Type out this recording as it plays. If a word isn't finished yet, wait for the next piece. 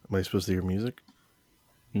Am I supposed to hear music?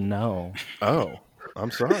 No. Oh,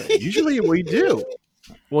 I'm sorry. Usually we do.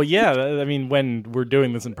 Well, yeah. I mean, when we're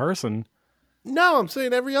doing this in person. No, I'm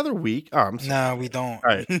saying every other week. Oh, I'm sorry. No, we don't. All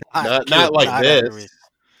right. Not like this.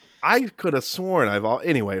 I could have sworn I've all.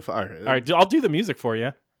 Anyway, all right. I'll do the music for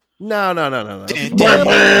you. No. Hello.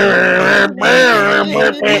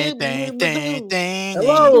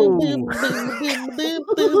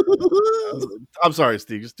 I'm sorry,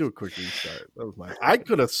 Steve. Just do a quick restart. That was my. I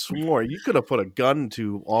could have sworn you could have put a gun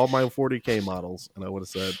to all my 40K models, and I would have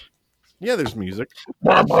said, "Yeah, there's music."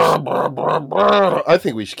 I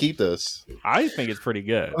think we should keep this. I think it's pretty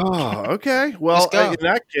good. Oh, okay. Well, in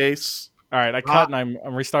that case, all right. I cut, and I'm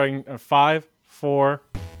restarting. 5, 4.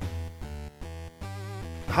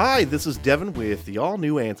 Hi, this is Devin with the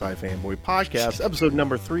all-new Anti-Fanboy Podcast, episode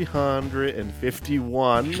number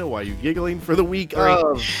 351. Why are you giggling for the week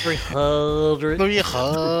of 300? This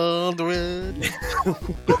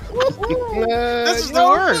is the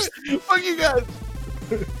worst. Fuck you guys.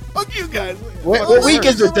 Fuck you guys. What week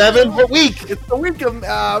is it, Devin? What week? It's the week of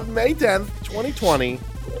May 10th, 2020.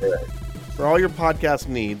 For all your podcast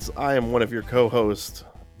needs, I am one of your co-hosts,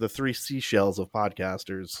 the three seashells of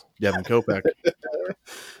podcasters, Devin Kopeck.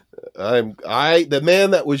 The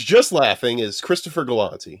man that was just laughing is Christopher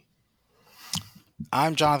Galanti.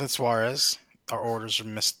 I'm Jonathan Suarez. Our orders are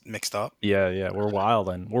mixed up. Yeah, we're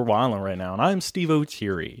wilding. We're wilding right now. And I'm Steve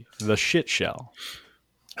O'Teary, the shit shell.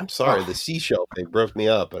 I'm sorry, the seashell thing broke me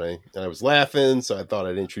up, and I was laughing, so I thought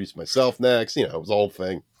I'd introduce myself next. You know, it was the whole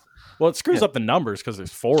thing. Well, it screws up the numbers because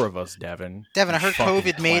there's 4 of us, Devin. Devin, I heard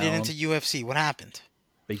COVID made it into UFC. What happened?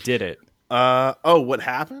 They did it. What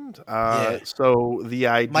happened? Yeah. So the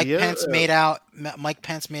idea Mike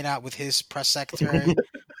Pence made out with his press secretary,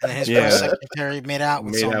 and his press secretary made out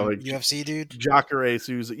with some UFC dude. Jacare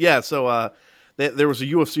Souza. Yeah, so there was a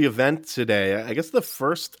UFC event today. I guess the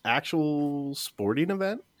first actual sporting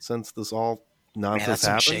event since this all nonsense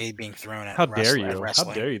happened. Some shade being thrown at. How dare you? Wrestling.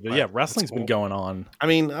 How dare you? Yeah, wrestling's been going on. I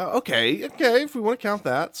mean, okay, if we want to count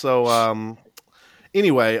that. So,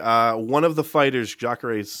 anyway, one of the fighters,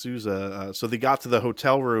 Jacare Souza, so they got to the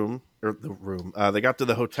hotel room, they got to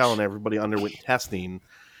the hotel and everybody underwent testing,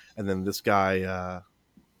 and then this guy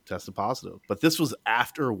tested positive. But this was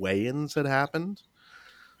after weigh-ins had happened,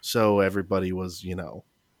 so everybody was,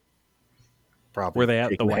 probably were they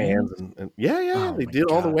at the weigh-ins? Yeah, they did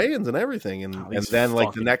all the weigh-ins and everything, and then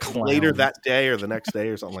like the next later that day or the next day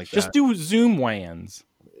or something like that. Just do Zoom weigh-ins.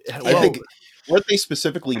 I think. Weren't they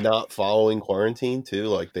specifically not following quarantine too?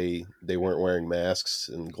 Like they weren't wearing masks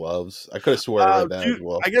and gloves. I could have sworn I read that as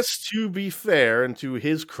well. I guess to be fair and to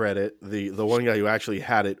his credit, the one guy who actually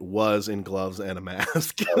had it was in gloves and a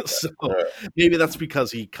mask. Okay. So maybe that's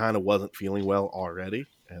because he kind of wasn't feeling well already,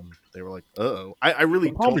 and they were like, "Uh-oh." I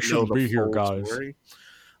really don't know the full guys. Story.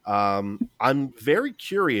 I'm very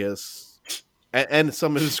curious, and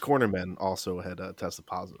some of his cornermen also had tested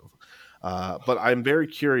positive. But I'm very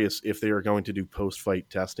curious if they are going to do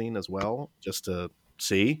post-fight testing as well, just to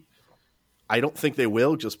see. I don't think they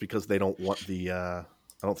will, just because they don't want I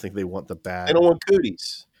don't think they want the bad. They don't want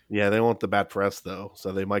cooties. Yeah, they don't want the bad press though,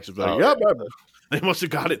 so they might just be like, they must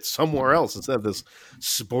have got it somewhere else instead of this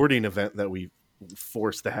sporting event that we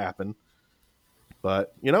forced to happen.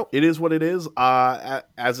 But it is what it is.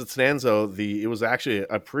 As it stands, though, it was actually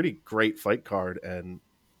a pretty great fight card and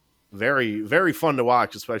very, very fun to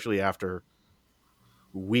watch, especially after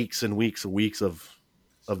weeks and weeks and weeks of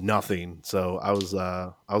nothing. So I was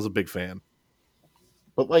a big fan.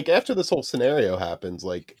 But like after this whole scenario happens,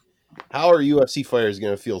 like how are UFC fighters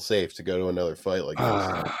going to feel safe to go to another fight like this?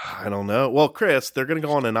 I don't know. Well, Chris, they're going to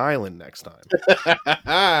go on an island next time.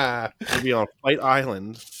 They'll be on Fight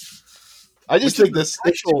Island. I just think this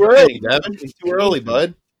is too early, Devin. It's too early,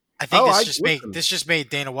 bud. I think this just made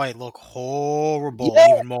Dana White look horrible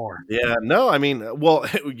even more. Yeah, no, I mean, well,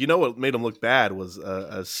 what made him look bad was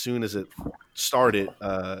as soon as it started,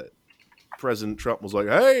 President Trump was like,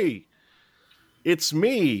 "Hey, it's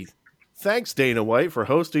me. Thanks, Dana White, for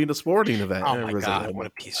hosting a sporting event." Oh my God, what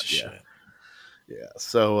a piece of shit. Yeah.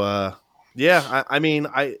 So, I mean,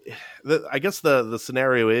 I guess the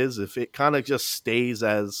scenario is if it kind of just stays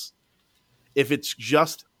as if it's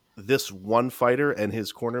just this one fighter and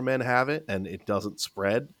his cornermen have it and it doesn't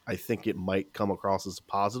spread, I think it might come across as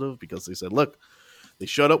positive because they said, look, they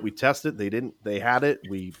showed up, we tested, they had it,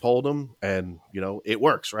 we pulled them, and it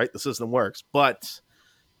works, right? The system works. But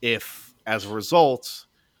if as a result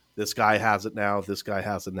this guy has it now,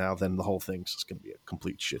 then the whole thing's just going to be a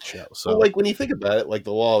complete shit show. So like when you think about it, like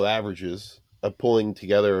the law of averages of pulling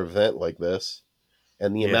together an event like this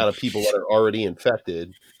and the amount of people that are already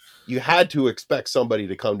infected, you had to expect somebody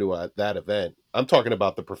to come to that event. I'm talking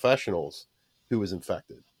about the professionals who was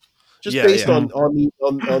infected, just based on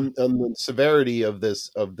the severity of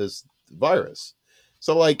this virus.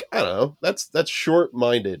 So, like, I don't know. That's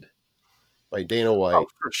short-minded by Dana White. Oh,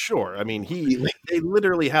 for sure. I mean, they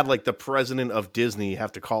literally had like the president of Disney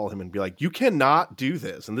have to call him and be like, "You cannot do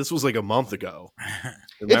this." And this was like a month ago.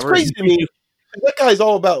 Remember? It's crazy to me. That guy's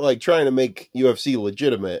all about like trying to make UFC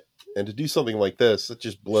legitimate, and to do something like this, it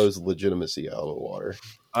just blows legitimacy out of the water.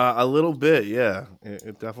 A little bit, yeah.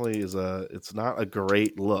 It definitely is it's not a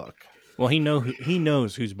great look. Well, he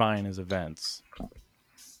knows who's buying his events.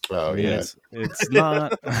 Oh, yeah. It's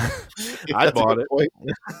not. I bought it.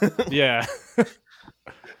 Yeah.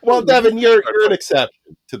 Well, Devin, you're an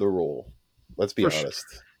exception to the rule. Let's be honest.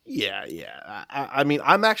 Sure. Yeah. I mean,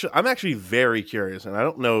 I'm actually very curious, and I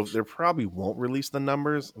don't know. They probably won't release the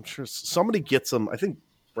numbers. I'm sure somebody gets them. I think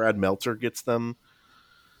Brad Meltzer gets them,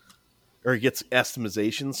 or gets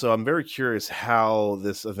estimation. So I'm very curious how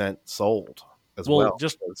this event sold. Well,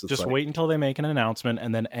 just wait until they make an announcement,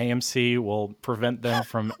 and then AMC will prevent them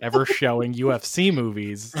from ever showing UFC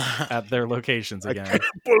movies at their locations again. I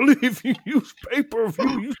can't believe you use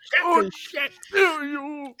pay-per-view. You shit to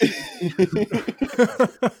you.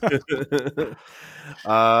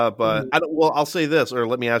 But I'll say this, or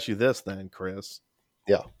let me ask you this then, Chris.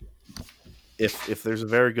 Yeah. If there's a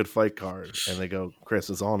very good fight card, and they go, Chris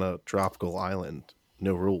is on a tropical island,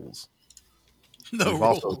 no rules. We've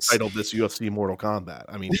also titled this UFC Mortal Kombat.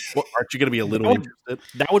 I mean, aren't you going to be a little interested?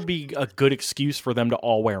 That would be a good excuse for them to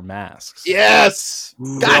all wear masks. Yes!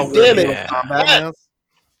 God damn it! Yeah.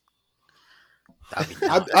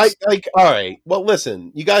 I all right. Well,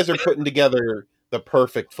 listen, you guys are putting together the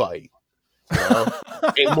perfect fight. You know?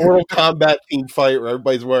 A Mortal Kombat themed fight where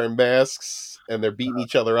everybody's wearing masks and they're beating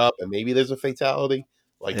each other up, and maybe there's a fatality.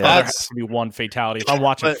 Like there has to be one fatality. If I'm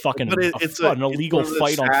watching an illegal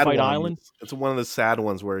fight on Fight Island, it's one of the sad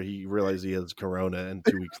ones where he realized he has corona, and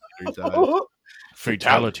 2 weeks later he died.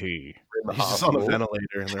 Fatality. He's just on a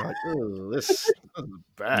ventilator, and they're like, "Oh, this is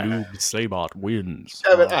bad." Noob Saibot wins.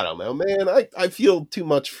 I don't know, man. I feel too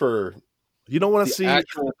much for. You don't want to see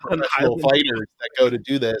actual professional fighters that go to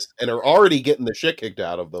do this and are already getting the shit kicked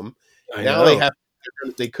out of them. Now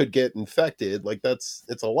they could get infected. Like it's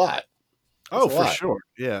a lot. For sure.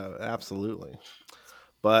 Yeah, absolutely.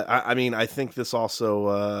 But I mean, I think this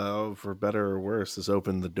also, for better or worse, has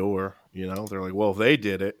opened the door. You know, they're like, well, if they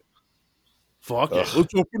did it, fuck it.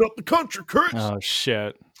 Let's open up the country, Chris. Oh,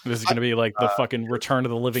 shit. This is going to be like the fucking Return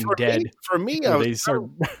of the Living Dead. For me, they start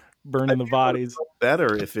burning the bodies.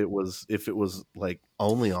 Better if it was like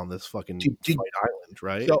only on this fucking Fight Island,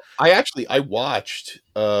 right? So I watched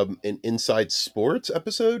an Inside Sports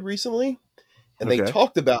episode recently. And they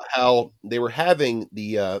talked about how they were having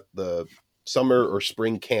the summer or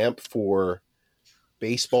spring camp for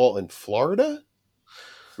baseball in Florida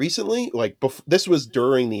recently. Like this was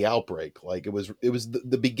during the outbreak. Like it was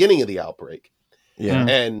the beginning of the outbreak. Yeah,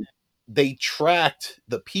 and they tracked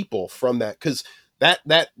the people from that because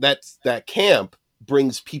that camp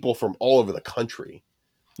brings people from all over the country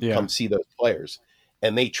to come see those players,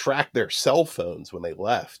 and they tracked their cell phones when they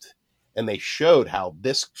left. And they showed how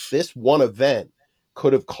this one event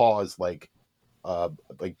could have caused like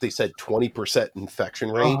they said 20%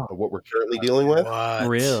 infection rate of what we're currently dealing with. What?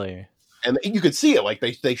 Really? And you could see it. Like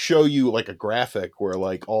they show you like a graphic where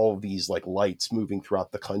like all of these like lights moving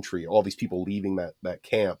throughout the country, all these people leaving that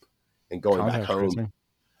camp and going back home.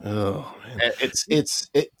 Oh, man. And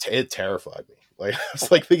it terrified me. Like I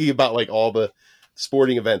was like thinking about like all the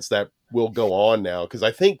sporting events that will go on now because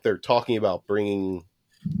I think they're talking about bringing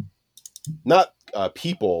not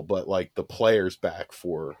people, but like the players back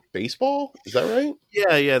for baseball. Is that right?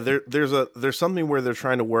 Yeah. There's something where they're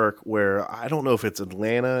trying to work where I don't know if it's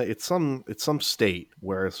Atlanta. It's some state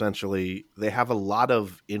where essentially they have a lot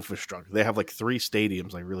of infrastructure. They have like 3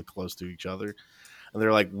 stadiums like really close to each other, and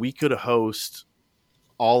they're like, we could host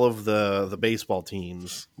all of the baseball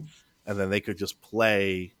teams, and then they could just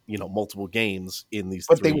play multiple games in these.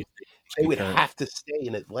 But they would have to stay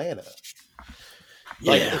in Atlanta.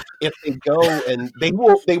 Like if they go and they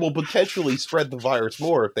will potentially spread the virus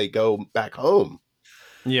more if they go back home.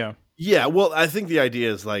 Yeah. Well, I think the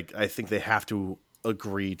idea is like I think they have to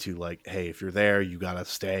agree to like, hey, if you're there, you gotta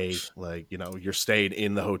stay. Like you're staying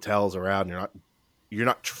in the hotels around. You're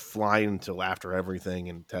not flying until after everything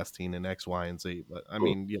and testing and X, Y, and Z. But I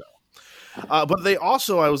mean, but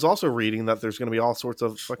I was also reading that there's going to be all sorts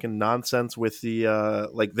of fucking nonsense with the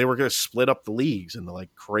like they were going to split up the leagues into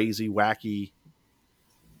like crazy, wacky.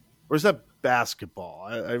 Or is that basketball?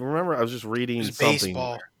 I remember I was just reading something.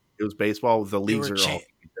 Baseball. It was baseball. The leagues are all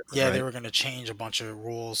Yeah, right? they were going to change a bunch of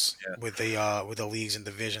rules with the leagues and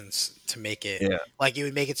divisions to make it like it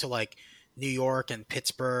would make it to like New York and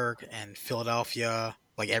Pittsburgh and Philadelphia,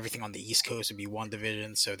 like everything on the East Coast would be one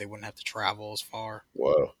division, so they wouldn't have to travel as far.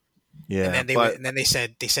 Whoa. Yeah, and then they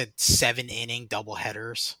said 7-inning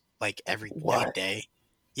doubleheaders like every day.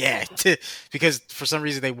 Yeah, because for some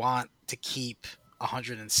reason they want to keep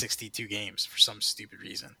 162 games for some stupid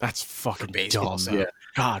reason. That's fucking baseball. dumb. So,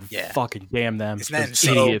 God, fucking damn them. Those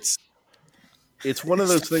idiots. It's one of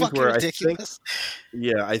those things where ridiculous.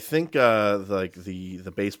 I think like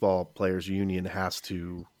the baseball players union has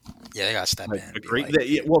to. Yeah, they got to step in. Agree.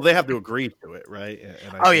 They have to agree to it, right?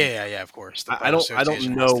 And of course. I don't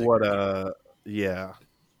know what.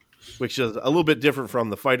 Which is a little bit different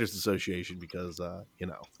from the Fighters Association because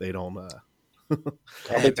they don't.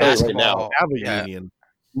 They tell you right now, have a union.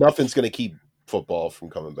 Nothing's going to keep football from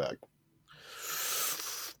coming back.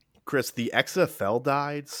 Chris, the XFL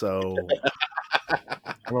died, so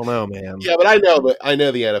I don't know, man. Yeah, but I know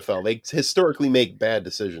the NFL. They historically make bad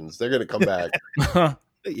decisions. They're going to come back.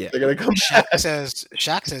 Yeah, they're going to come back.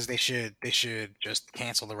 Shaq says they should just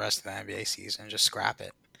cancel the rest of the NBA season and just scrap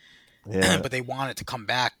it. Yeah, but they want it to come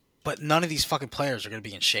back. But none of these fucking players are going to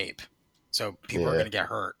be in shape, so people are going to get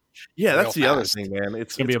hurt. Yeah, that's the other thing, man.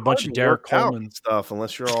 It's gonna be a bunch of Derek Coleman stuff,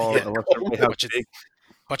 unless you're all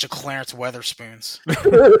bunch of Clarence Weatherspoons.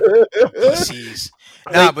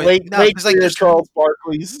 There's Charles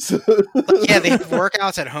Barkley's. They have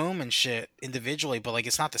workouts at home and shit individually, but like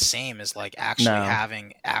it's not the same as like actually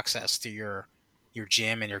having access to your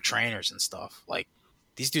gym and your trainers and stuff. Like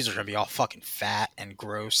these dudes are gonna be all fucking fat and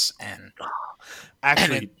gross and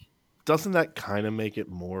actually. Doesn't that kind of make it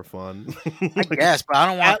more fun? I guess, but I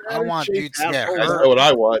don't want dudes to get hurt. That's not what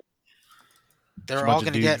I want. They're all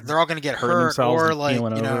gonna get hurt, or like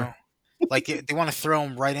like they want to throw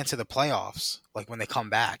them right into the playoffs, like when they come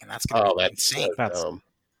back, and that's gonna be insane.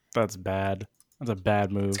 That's bad. That's a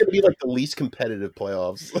bad move. It's gonna be like the least competitive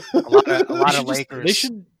playoffs. a lot of Lakers.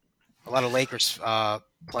 A lot of Lakers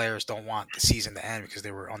players don't want the season to end because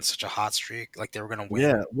they were on such a hot streak. Like they were going to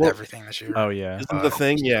win everything this year. Oh yeah, isn't the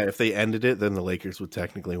thing? Yeah, if they ended it, then the Lakers would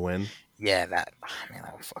technically win. Yeah, that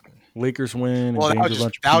would fucking Lakers win. Well, that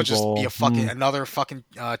would just be a fucking another fucking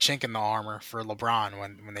chink in the armor for LeBron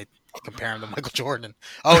when they compare him to Michael Jordan.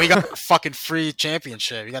 Oh, he got a fucking free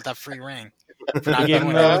championship. He got that free ring. They gave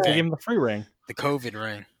him the free ring, the COVID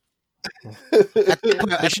ring.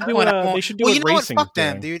 They should do a racing Fuck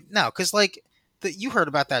them, dude. No, because like you heard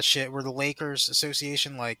about that shit where the Lakers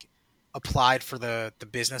Association like applied for the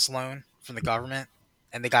business loan from the government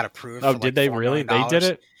and they got approved. Oh, did they really? They did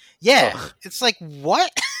it? Yeah. Ugh. It's like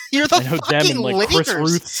what? You're the fucking Lakers. Chris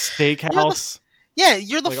Ruth's Steakhouse.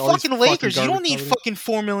 You're the fucking Lakers. You don't need fucking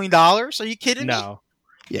 $4 million. Are you kidding me? No.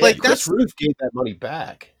 Yeah, like Chris Ruth gave that money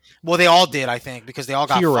back. Well, they all did, I think, because they all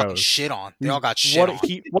got fucking shit on. They all got shit on.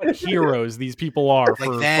 What heroes these people are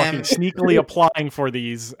for fucking sneakily applying for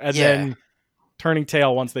these and then turning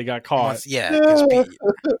tail once they got caught.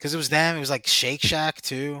 Because it was them. It was like Shake Shack,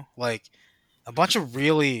 too. Like, a bunch of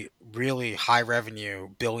really, really high revenue,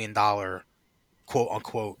 $1 billion, quote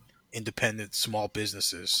unquote, independent small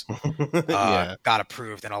businesses got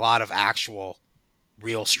approved. And a lot of actual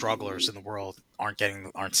real strugglers in the world aren't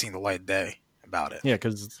seeing the light of day about it. Yeah,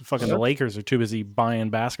 because fucking the Lakers are too busy buying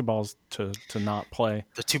basketballs to not play.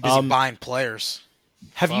 They're too busy buying players.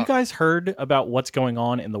 Have you guys heard about what's going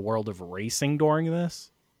on in the world of racing during this?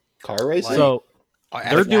 Car racing? So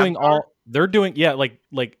they're doing like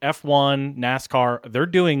F1, NASCAR, they're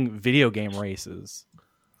doing video game races.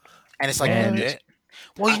 And it's like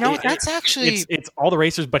well, you know, that's actually it's all the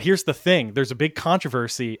racers, but here's the thing. There's a big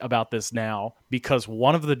controversy about this now because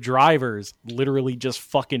one of the drivers literally just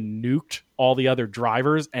fucking nuked all the other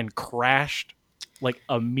drivers and crashed like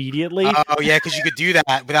immediately. Oh yeah, because you could do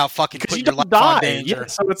that without fucking putting your life in danger. Yeah,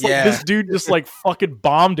 so it's like this dude just like fucking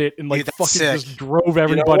bombed it and like fucking just drove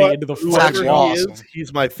everybody into the fucking wall.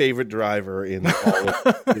 He's my favorite driver in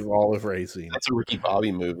all of racing. That's a Ricky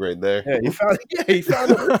Bobby move right there. Yeah, he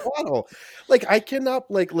found a bottle. Like I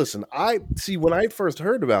cannot listen. When I first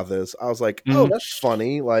heard about this, I was like, oh, that's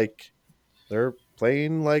funny. Like they're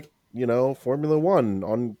playing Formula One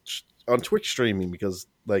on Twitch streaming because.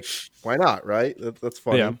 Like, why not, right? That's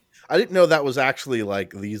funny. Yeah. I didn't know that was actually,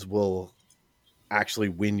 like, these will actually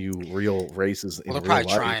win you real races in real life. Well, they're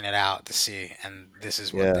probably trying it out to see, and this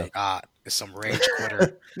is what they got. Is some rage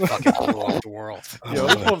quitter fucking blew off the world. Yeah,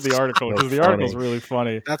 I love the article, because the article's really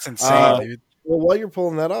funny. That's insane, dude. Well, while you're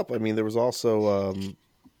pulling that up, I mean, there was also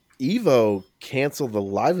Evo canceled the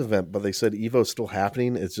live event, but they said Evo's still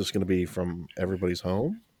happening. It's just going to be from everybody's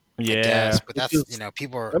home. Yeah. But that's,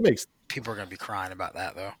 people are... People are gonna be crying about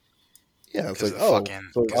that though. Yeah, it's 'Cause like, of oh, fucking-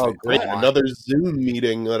 so, 'cause oh, they great, don't want- another Zoom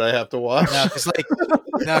meeting that I have to watch. No,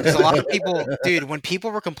 because a lot of people, dude, when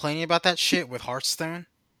people were complaining about that shit with Hearthstone,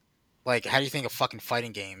 like, how do you think of fucking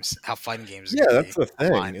fighting games? How fighting games? Is Yeah, gonna that's be the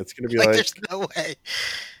thing. online? It's gonna be Like, like, there's no way.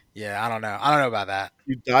 Yeah, I don't know. I don't know about that.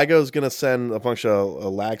 Daigo's gonna send a bunch of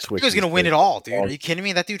lag switches. He's gonna win it all, dude. all- Are you kidding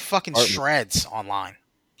me? That dude fucking Department. shreds online.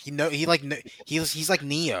 He's like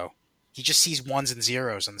Neo. He just sees ones and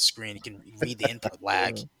zeros on the screen. He can read the input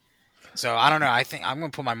lag. So I don't know. I think I'm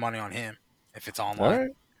gonna put my money on him if it's All online. right.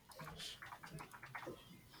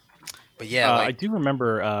 But yeah, I do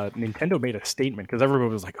remember Nintendo made a statement because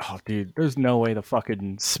everybody was like, "Oh, dude, there's no way the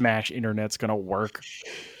fucking Smash internet's gonna work."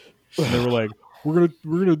 And they were like, "We're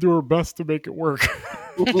gonna do our best to make it work."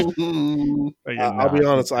 Like, I'll be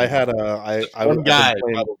honest. I had One guy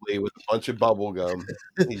playing- probably with a bunch of bubble gum.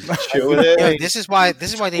 He's chewing it. yeah, this is why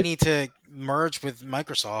they need to merge with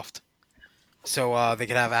Microsoft, so they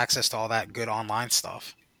could have access to all that good online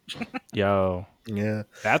stuff. Yo, Yeah,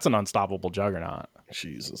 that's an unstoppable juggernaut.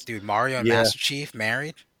 Jesus. Dude, Mario and Yeah. Master Chief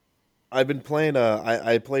married. I've been playing.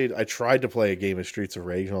 I tried to play a game of Streets of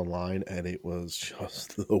Rage online, and it was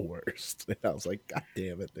just the worst. And I was like, God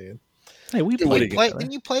damn it, man. Hey, we Yeah, what do played. you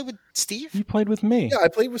Didn't you play with Steve? You played with me. Yeah, I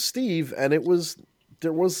played with Steve, and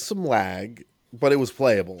there was some lag, but it was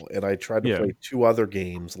playable. And I tried to Yeah. play 2 other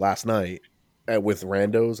games last night with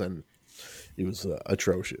randos, and it was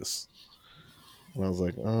atrocious. And I was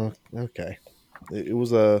like, oh, okay. It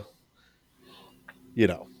was a, it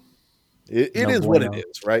No is what it bueno.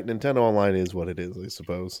 is, right? Nintendo Online is what it is, I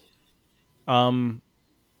suppose.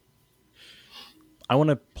 I want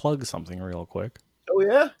to plug something real quick. Oh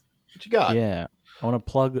yeah, what you got? Yeah, I want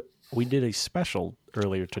to plug. We did a special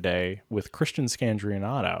earlier today with Christian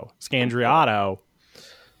Scandriato.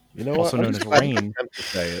 You know Also what? known I'm as just glad you Rain. have to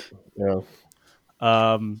say it.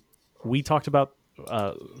 Yeah. We talked about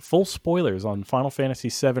full spoilers on Final Fantasy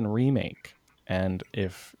VII Remake, and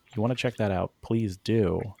if you want to check that out, please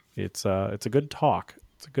do. It's a good talk.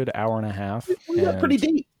 It's a good hour and a half. We got pretty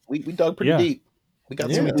deep. We dug pretty Yeah. deep. We got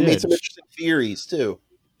Yeah, some. we We made did. some interesting theories too.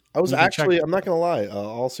 I was You can actually, check- I'm not going to lie,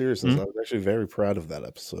 all seriousness, Mhm. I was actually very proud of that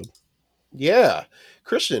episode. Yeah,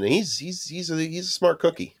 Christian, he's a smart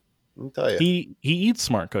cookie. Let me tell you. He eats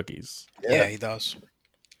smart cookies. Yeah, he does.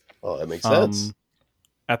 Oh, that makes sense.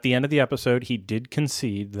 At the end of the episode, he did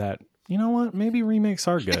concede that, you know what, maybe remakes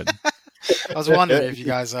are good. I was wondering if you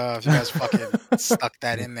guys fucking stuck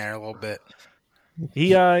that in there a little bit.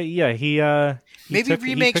 He Maybe took-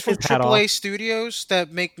 he remakes took from his hat AAA off. studios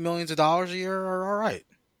that make millions of dollars a year are all right.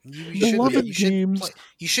 You Beloved you should games.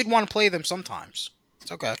 you should want to play them sometimes.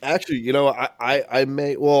 It's okay. Actually, you know, I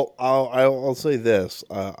may, well, I'll say this.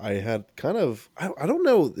 I had kind of, I don't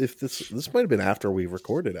know if this might have been after we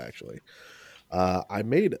recorded, actually. I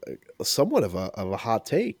made somewhat of a hot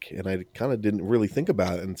take, and I kind of didn't really think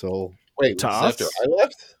about it until, Wait, to was us? this after I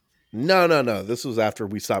left? no. This was after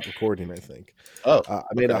we stopped recording, I think. Oh, I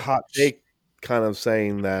made a okay. hot take kind of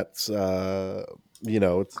saying that, you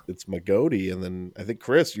know, it's Magodi. And then I think,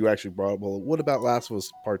 Chris, you actually brought, well, what about Last of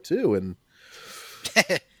Us Part 2? And,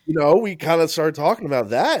 you know, we kind of started talking about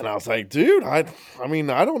that. And I was like, dude, I mean,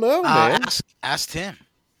 I don't know, man. Ask Tim.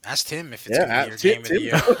 Ask Tim if it's Yeah, gonna be your game of the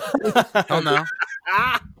year. Hell no.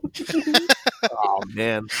 Oh,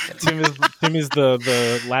 man. Tim is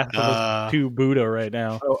the Last of Us 2 Buddha right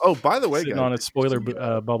now, Oh, by the way, sitting guys, on its spoiler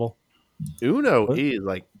bubble. Uno What? is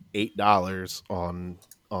like $8 on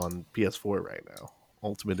PS4 right now.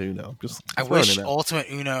 Ultimate Uno. Just I throwing wish it out. Ultimate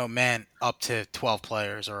Uno meant up to 12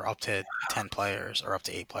 players or up to 10 players or up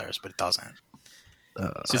to 8 players, but it doesn't.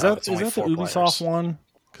 Is So that it's the only 4 Ubisoft players. one?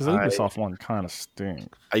 Because the I- Ubisoft one kind of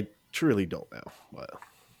stinks. I truly don't know. But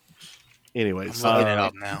anyways, I'm looking it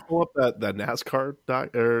up now. pull up that NASCAR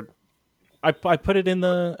doc or I put it in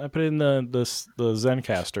the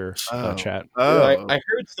Zencaster chat. I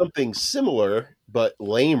heard something similar but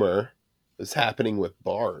lamer is happening with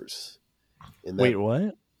bars. In that Wait,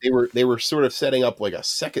 what? they were sort of setting up like a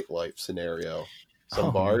Second Life scenario. Some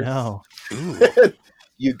Oh, bars. no.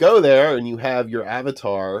 You go there and you have your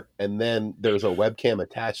avatar, and then there's a webcam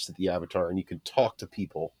attached to the avatar, and you can talk to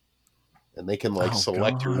people, and they can like Oh,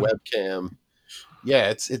 select your God. webcam. Yeah,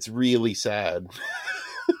 it's really sad.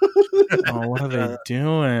 Oh, what are they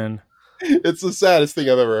doing? It's the saddest thing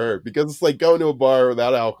I've ever heard because it's like going to a bar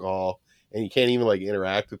without alcohol, and you can't even like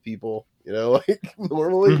interact with people. You know, like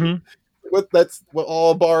normally, Mhm. that's what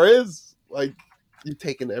all a bar is. Like you're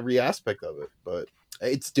taking every aspect of it, but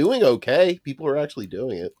it's doing okay. People are actually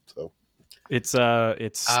doing it. So It's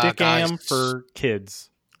stick guys. am for kids,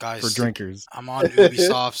 Guys, for drinkers. I'm on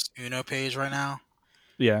Ubisoft's Uno page right now,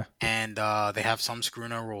 Yeah. and they have some screw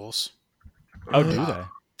no rules. Oh, do they?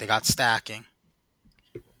 They got stacking.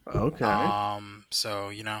 Okay. So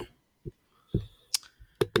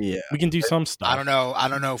Yeah. We can do some stuff. I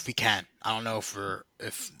don't know if we can. I don't know if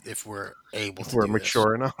we're able to. We're do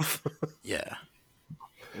mature enough. Yeah.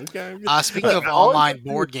 Okay. Speaking of online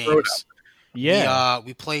board games, Yeah.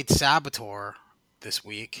 we played Saboteur this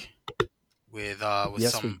week with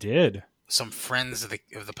yes, we did. some friends of the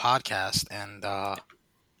podcast, and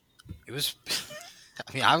it was.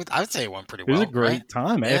 I mean, I would say it went pretty well. It was a great right?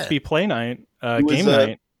 time. Yeah. FB play night, game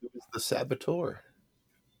night. It was the Saboteur.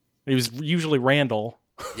 It was usually Randall.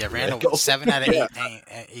 Yeah, Randall 7 out of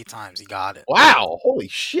 8 times he got it. Wow! Holy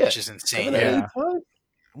shit! Which is insane. 7 out of Yeah. 8 times?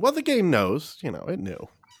 Well, the game knows. You know, it knew.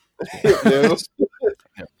 It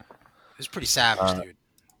was pretty savage, dude.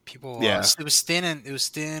 People, Yeah. It was Stin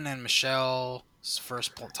and Michelle's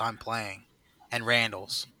first time playing, and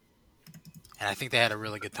Randall's, and I think they had a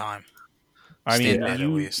really good time. I Stin mean, did, at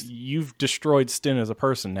least. you've destroyed Stin as a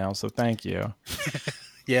person now, so thank you.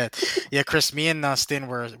 Yeah, Chris. Me and Stin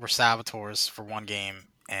were saboteurs for one game,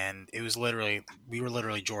 and it was we were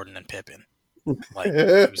literally Jordan and Pippen. Like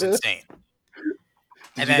it was insane.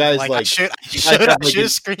 Did And you then, guys, I should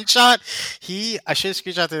screenshot. I should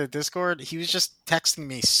screenshot to the Discord. He was just texting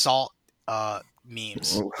me salt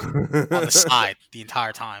memes on the side the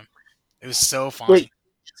entire time. It was so funny. Wait,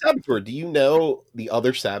 Saboteur, do you know the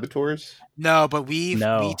other Saboteurs? No, but we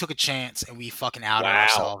No. took a chance and we fucking outed Wow.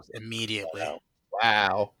 ourselves immediately.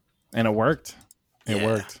 Wow. And it worked. It Yeah.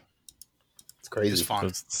 worked. It's It was crazy. fun.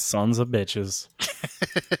 Those sons of bitches.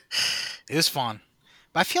 It was fun.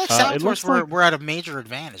 But I feel like It Saboteurs looks like- were at a major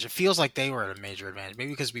advantage. It feels like they were at a major advantage.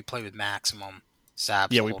 Maybe because we played with maximum Sabs.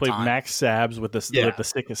 Yeah, the we whole played time. Max Sabs with the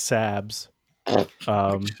sickest Sabs.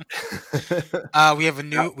 We have a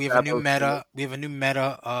new meta. We have a new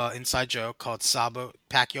meta inside joke called Sabo.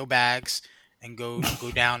 Pack your bags and go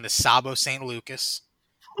down to Sabo St. Lucas.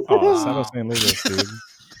 Oh, Sabo St. Lucas, dude.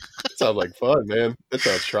 That sounds like fun, man. That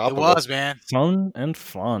sounds It tropical. was, man. Fun and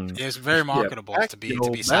fun. It was very marketable pack to be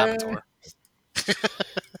your Saboteur.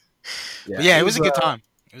 Yeah, it was a good time.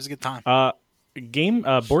 It was a good time.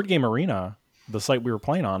 Board Game Arena, the site we were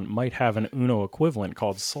playing on, might have an Uno equivalent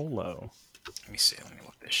called Solo. Let me see. Let me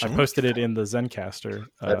look this I shit. posted it in the Zencaster.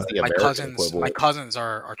 That's the My American cousins equivalent.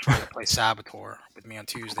 are trying to play Saboteur with me on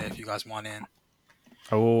Tuesday. If you guys want in,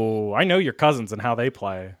 Oh, I know your cousins and how they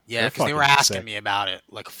play. yeah, They're because they were fucking asking sick. me about it,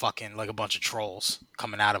 like a bunch of trolls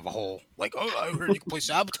coming out of a hole. Like, oh, I heard you can play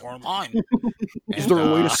Saboteur online. Is there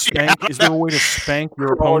a way to spank? Is there a way to spank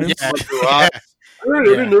your opponents? Yeah. I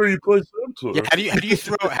didn't know you play Saboteur. Yeah, how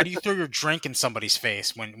do you throw your drink in somebody's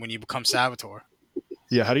face when you become Saboteur?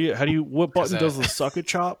 Yeah. How do you? What button does the suck it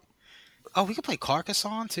chop? Oh, we could play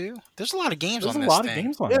Carcassonne too. There's a lot of games There's on a this lot thing. of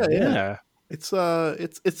games on Yeah, it. yeah. Yeah. It's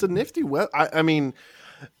a nifty web. I mean,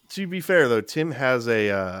 to be fair though, Tim has He's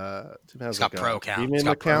got like pro a account. premium He's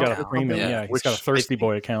got pro He's account. got a account. premium. Yeah. Yeah, he's Which got a Thirsty I think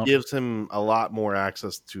Boy account. gives him a lot more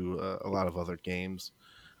access to a lot of other games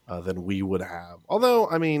than we would have. Although,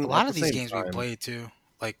 I mean, A lot at of the these same games time, we played too,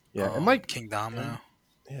 like Yeah, it might- King Domino.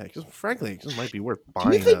 Yeah, because frankly, it just might be worth Do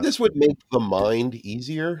buying. you think this would make the mind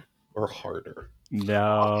easier or harder?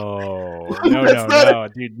 No, That's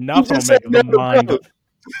not dude. Nothing will just make said the no to mind.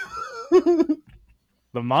 both.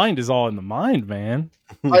 The mind is all in the mind, man.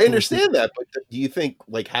 I understand that, but do you think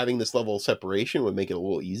like having this level of separation would make it a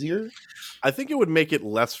little easier? I think it would make it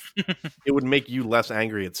less. It would make you less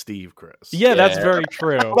angry at Steve, Chris. Yeah, that's Yeah. very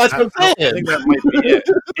true. That's what I'm I saying. think that might be it.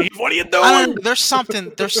 Steve, what are you I doing? don't, there's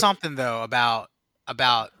something though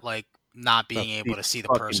about like not being The able to see the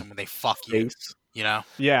fucking person when they fuck you. Face. You know,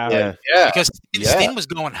 Yeah, Yeah. Yeah. because Yeah. Stin was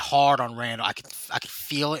going hard on Randall. I could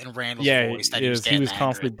feel it in Randall's yeah. voice that He was getting angry.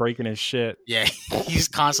 constantly breaking his shit. Yeah, he's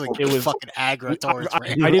constantly It was- fucking aggro towards I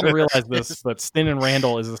Randall. didn't realize this, but Stin and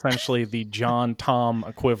Randall is essentially the John Tom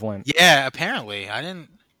equivalent. Yeah, apparently I didn't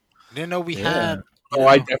know we Yeah. had. you Oh,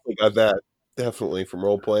 I know, definitely got that. Definitely from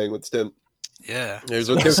role playing with Stim. yeah. There's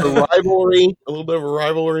a rivalry, a little bit of a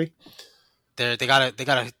rivalry.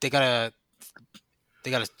 They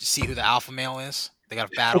gotta see who the alpha male is. They gotta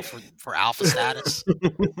battle for alpha status. Dude,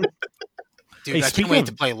 Hey, I speaking can't wait of-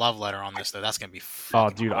 to play Love Letter on this though. That's gonna be. Oh,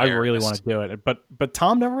 dude, I really want to do it, but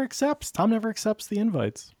Tom never accepts. Tom never accepts the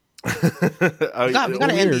invites. We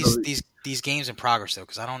gotta end Weird. these games in progress though,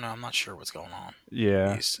 because I don't know. I'm not sure what's going on.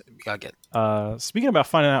 Yeah. We gotta get. Speaking about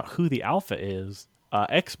finding out who the alpha is,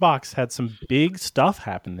 Xbox had some big stuff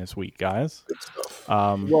happen this week, guys. Good stuff.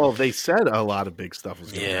 Well, they said a lot of big stuff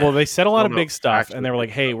was going Yeah. on. Well, they said a lot of No, big stuff, actually- and they were like,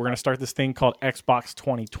 "Hey, we're going to start this thing called Xbox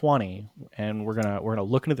 2020, and we're gonna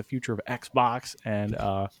look into the future of Xbox, and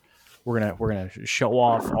we're gonna show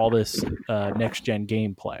off all this next gen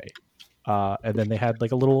gameplay." and then they had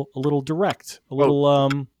like a little direct, a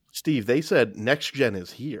little Steve, they said next gen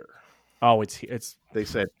is here. Oh, it's. They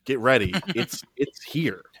said get ready. It's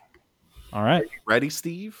here. All right, ready,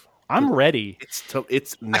 Steve? I'm ready.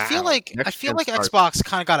 It's now. I feel like Xbox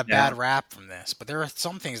kind of got a bad rap from this, but there are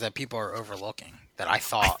some things that people are overlooking that I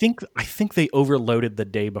thought. I think they overloaded the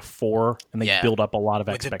day before and they build up a lot of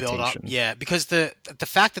expectations. Yeah, because the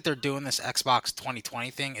fact that they're doing this Xbox 2020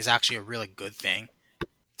 thing is actually a really good thing.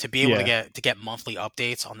 To be able to get monthly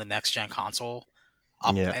updates on the next gen console,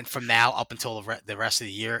 and from now up until the rest of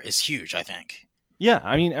the year is huge. I think. Yeah,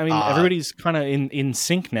 I mean, everybody's kind of in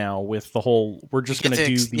sync now with the whole. We're just going to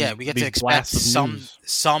do these. We get to expect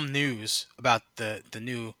some news about a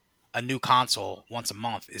new console once a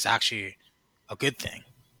month is actually a good thing.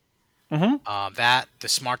 Mm-hmm. That the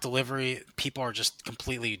smart delivery, people are just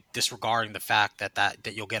completely disregarding the fact that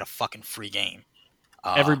you'll get a fucking free game.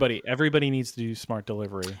 Everybody needs to do smart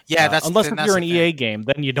delivery. Yeah, unless you're an EA game,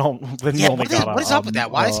 then you don't. Then you only got. What is up with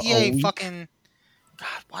that? Why is EA fucking?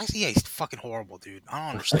 God, why is EA fucking horrible, dude? I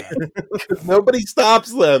don't understand. Nobody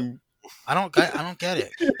stops them. I don't get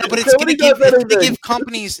it. No, but it's gonna give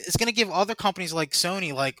companies. It's gonna give other companies like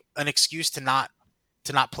Sony like an excuse to not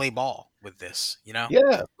play ball with this. You know?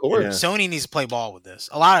 Yeah, of course. Yeah. Sony needs to play ball with this.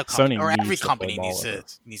 A lot of companies, or every company needs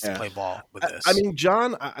to play ball with this. I mean,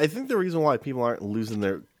 John, I think the reason why people aren't losing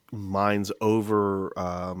their minds over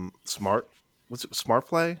Smart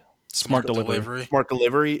Play. Smart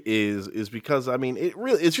delivery is because I mean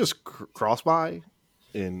it's just cross buy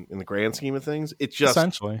in the grand scheme of things. It's just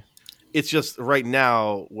essentially it's just right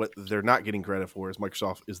now what they're not getting credit for is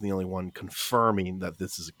Microsoft is the only one confirming that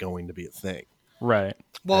this is going to be a thing. Right.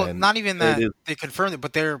 Well, and not even that they confirmed it,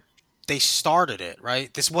 but they started it,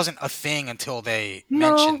 right? This wasn't a thing until they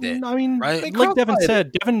mentioned it. I mean, right? Like Devin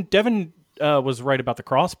said, Devin was right about the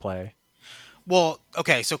crossplay. Well,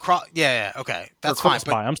 okay, so okay, that's fine.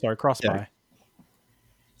 But I'm sorry, cross-buy.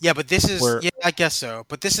 Yeah, but this is I guess so.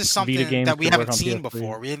 But this is something that we haven't seen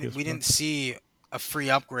before. We didn't see a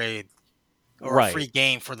free upgrade or a free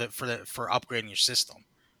game for upgrading your system.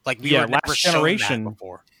 Like we were never shown that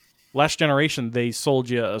before. Last generation, they sold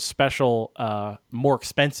you a special, more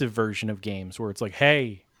expensive version of games where it's like,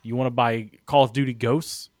 hey, you want to buy Call of Duty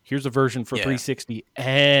Ghosts? Here's a version for 360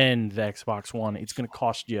 and the Xbox One. It's going to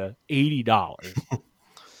cost you $80.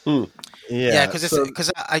 Yeah,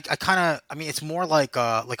 because I kind of it's more like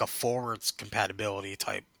a forwards compatibility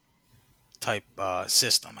type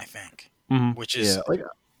system. I think, which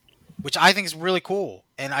I think is really cool,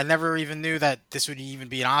 and I never even knew that this would even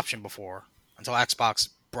be an option before until Xbox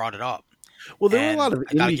brought it up. Well, there were a lot of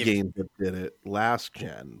indie games that did it last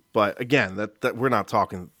gen, but again, that we're not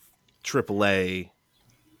talking AAA.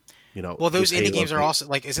 You know, well, those indie games are also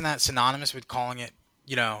like, isn't that synonymous with calling it,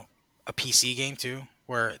 a PC game too,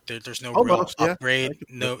 where there's no real upgrade,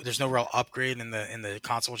 there's no real upgrade in the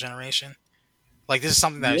console generation. Like this is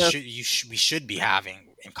something that we should be having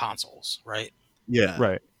in consoles, right? Yeah,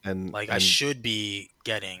 right. And I should be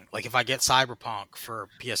getting, like, if I get Cyberpunk for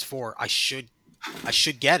PS4, I should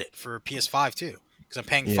get it for PS5 too, because I'm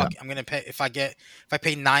paying. I'm gonna pay if I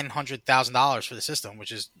pay $900,000 for the system,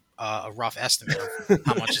 which is a rough estimate of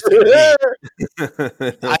how much it's going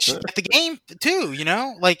to be. I should get the game too,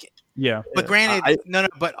 like. Yeah. But granted,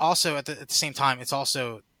 but also at the same time, it's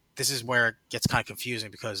also, this is where it gets kind of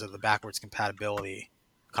confusing because of the backwards compatibility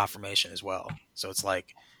confirmation as well. So it's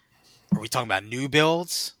like, are we talking about new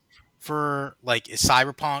builds for, like, is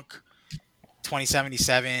Cyberpunk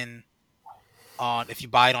 2077 on, if you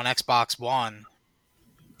buy it on Xbox One,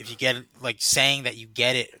 if you get it, like, saying that you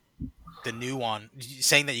get it, the new one,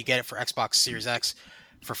 saying that you get it for Xbox Series X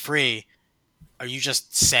for free, are you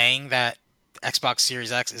just saying that Xbox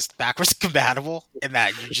Series X is backwards compatible and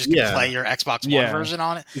that you just can play your Xbox One version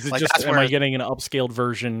on it? Is it like, just, am I getting an upscaled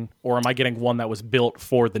version, or am I getting one that was built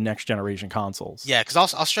for the next generation consoles? Yeah,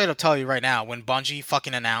 because I'll straight up tell you right now, when Bungie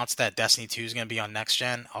fucking announced that Destiny 2 is going to be on next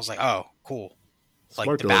gen, I was like, oh, cool. Like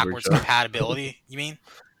smart the backwards compatibility, you mean?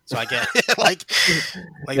 So I get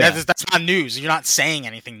that's not news. You're not saying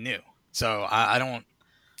anything new. So I don't.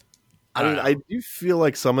 I do feel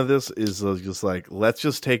like some of this is just like, let's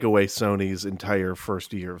just take away Sony's entire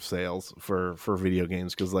first year of sales for video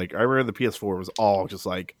games, because like I remember the PS4 was all just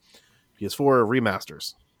like PS4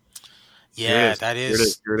 remasters. Yeah, that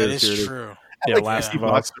is true. Yeah, like Last of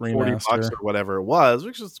Us $40 or whatever it was,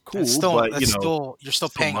 which is cool. You're still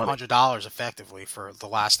paying $100 effectively for The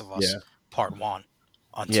Last of Us Part 1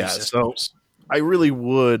 on two systems. So I really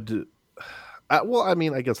would. Well, I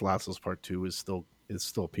mean, I guess Last of Us Part 2 is still a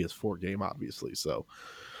PS4 game, obviously. So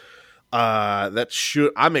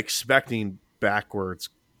I'm expecting backwards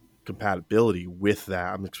compatibility with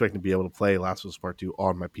that. I'm expecting to be able to play Last of Us Part 2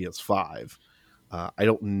 on my PS5. I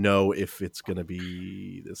don't know if it's going to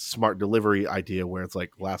be the smart delivery idea where it's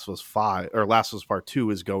like Last of Us 5 or Last of Us Part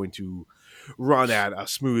 2 is going to run at a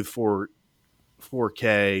smooth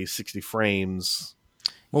 4K 60 frames.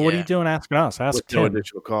 Well, what are you doing asking us? Ask with Tim. no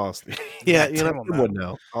additional cost. Yeah, you know, Tim would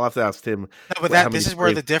know. I'll have to ask Tim. No, but this is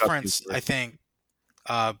where the difference, I think,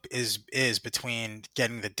 is between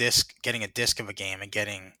getting a disc of a game and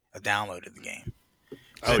getting a download of the game.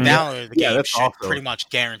 So download of the game should pretty much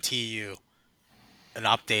guarantee you an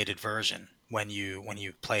updated version when you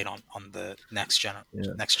play it on the next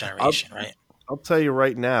generation, right? I'll tell you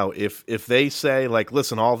right now, if they say like,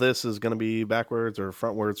 listen, all this is going to be backwards or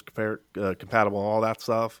frontwards compatible, all that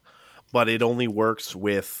stuff, but it only works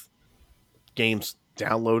with games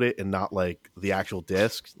download it and not like the actual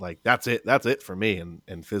disc, like that's it for me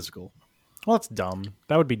and physical. Well, it's dumb.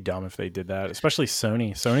 That would be dumb if they did that, especially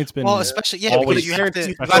Sony. Sony's been especially because you got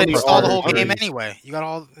to install the whole game anyway. You got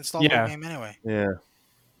to install the whole game anyway. Yeah.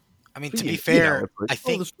 I mean, to be fair, I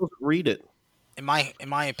think read it. In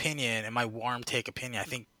my opinion, in my warm take opinion, I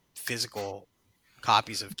think physical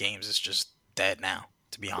copies of games is just dead now.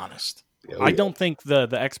 To be honest, I don't think the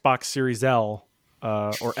Xbox Series L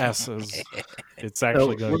or S is it's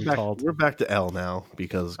actually going to be called. We're back to L now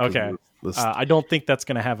because I don't think that's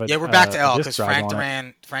going to have a we're back to L because Frank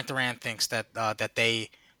Duran thinks that that they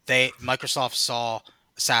Microsoft saw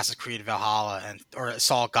Assassin's Creed Valhalla or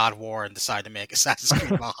saw God of War and decided to make Assassin's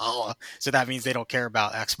Creed Valhalla, so that means they don't care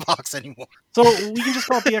about Xbox anymore. So we can just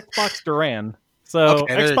call it the Xbox Duran. So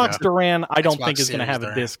Xbox Duran, I don't think is going to have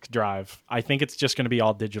a disc drive. I think it's just going to be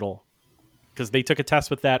all digital because they took a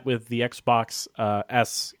test with that with the Xbox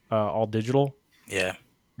S all digital. Yeah.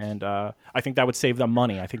 And I think that would save them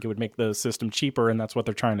money. I think it would make the system cheaper, and that's what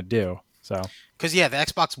they're trying to do. So, because the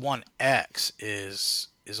Xbox One X is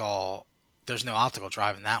all. There's no optical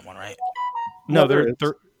drive in that one, right? No, there.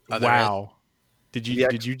 Wow, did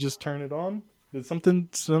you just turn it on? Did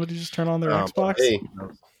somebody just turn on their Xbox? Hey.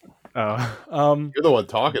 You're the one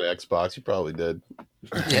talking to Xbox. You probably did.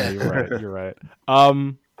 Yeah, you're right.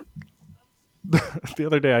 The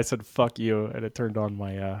other day I said "fuck you" and it turned on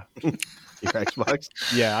my your Xbox.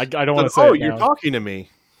 Yeah, I don't want to say. Oh, you're talking to me.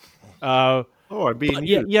 I'm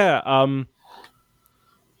being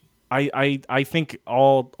I think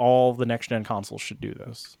all the next gen consoles should do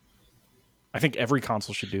this. I think every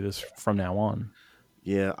console should do this from now on.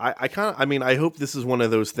 Yeah, I hope this is one of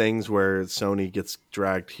those things where Sony gets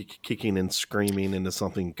dragged kicking and screaming into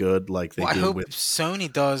something good like they did. I hope with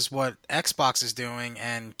Sony does what Xbox is doing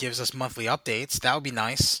and gives us monthly updates. That would be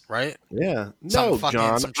nice, right? Yeah.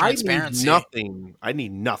 John, some transparency. I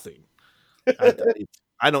need nothing.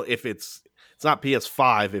 I don't if it's not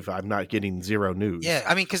PS5 if I'm not getting zero news. Yeah,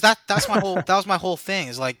 I mean, because that's my whole that was my whole thing.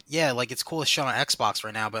 Is like, yeah, like it's cool to show on Xbox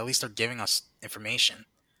right now, but at least they're giving us information.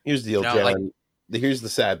 Here's the deal, John. Here's the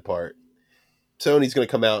sad part. Sony's going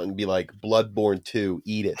to come out and be like, Bloodborne 2,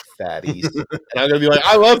 eat it, fatties. And I'm going to be like,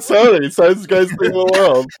 I love Sony. Sony's the greatest thing in the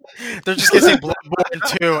world. They're just going to say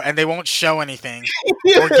Bloodborne 2, and they won't show anything.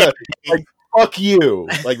 Yeah, like, fuck you.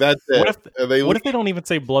 Like, that's it. What if they don't even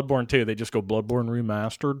say Bloodborne 2? They just go Bloodborne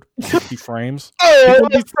Remastered, 50 frames. Oh,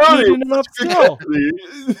 that's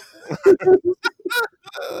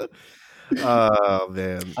Oh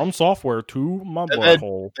man! From Software to my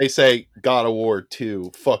butthole. They say God of War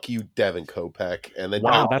 2. Fuck you, Devin Kopeck. And then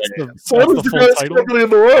that's the full title in the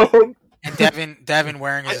world. And Devin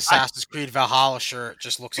wearing his Assassin's Creed Valhalla shirt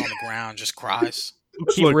just looks on the ground, just cries.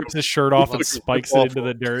 He rips his shirt off and spikes it into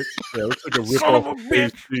the dirt. Yeah, it looks like a rip-off of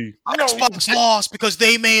PC. Xbox lost because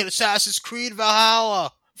they made Assassin's Creed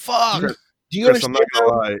Valhalla. Fuck. Do you understand? I'm not gonna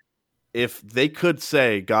lie. If they could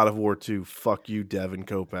say God of War 2, fuck you, Devin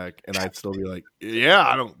Kopeck, and I'd still be like,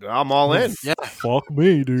 yeah, I'm all in. Yeah. Fuck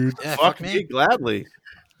me, dude. Yeah, fuck me gladly.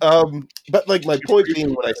 But like my point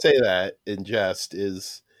being when I say that in jest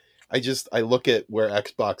is I look at where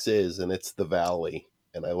Xbox is and it's the valley,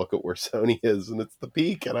 and I look at where Sony is and it's the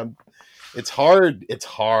peak, and it's hard. It's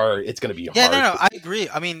going to be hard. Yeah, no, I agree.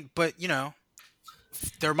 I mean, but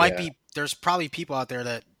there's probably people out there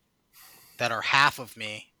that are half of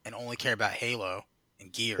me and only care about Halo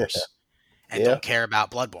and Gears and don't care about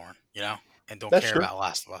Bloodborne, and don't care about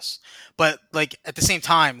Last of Us. But like at the same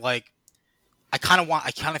time, like I kind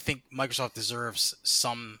of think Microsoft deserves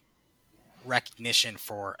some recognition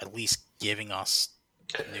for at least giving us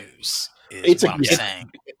news. I'm saying.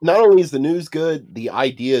 Not only is the news good, the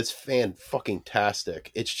idea is fan-fucking-tastic.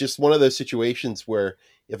 It's just one of those situations where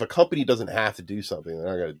if a company doesn't have to do something, they're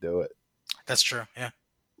not going to do it. That's true, yeah.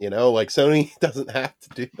 Like Sony doesn't have to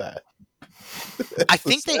do that. I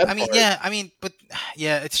think they. I mean, part. Yeah. I mean, but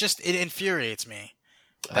yeah, it's just it infuriates me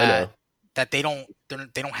that they don't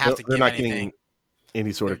have to. They're not anything. Getting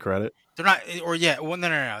any sort of credit. They're not, or yeah. Well, no,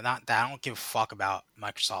 not that. I don't give a fuck about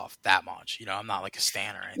Microsoft that much. You know, I'm not like a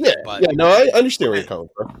stan or anything. Yeah, but, yeah. No, I understand where you're coming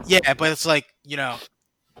from. Yeah, but it's like, you know,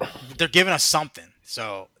 they're giving us something,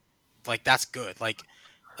 so like that's good. Like,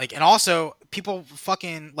 and also people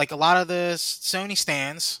fucking like a lot of the Sony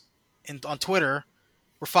stans on Twitter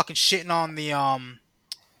were fucking shitting on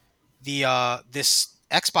this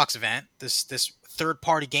Xbox event, this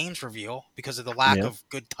third-party games reveal because of the lack of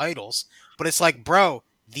good titles. But it's like, bro,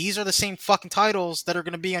 these are the same fucking titles that are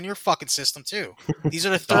going to be on your fucking system too. These are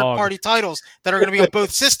the third-party titles that are going to be on both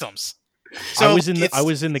systems. So I was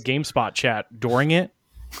in the GameSpot chat during it,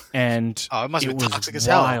 and it must have been toxic as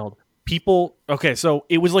wild. Hell. People, okay, so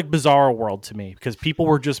it was like Bizarro World to me because people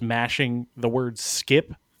were just mashing the word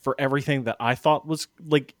skip for everything that I thought was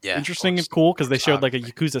like interesting and cool because they showed like a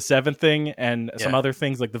Yakuza 7 thing and some other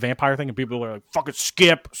things like the vampire thing, and people were like, fucking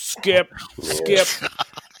skip.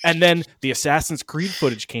 And then the Assassin's Creed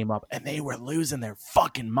footage came up and they were losing their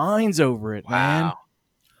fucking minds over it, man.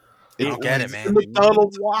 I don't get it, man.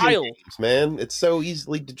 McDonald's wild, man. It's so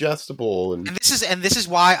easily digestible, and this is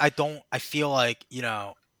why I feel like, you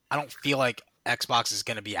know, I don't feel like Xbox is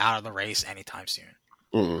going to be out of the race anytime soon.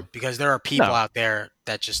 Mm-mm. Because there are people out there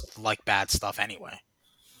that just like bad stuff anyway.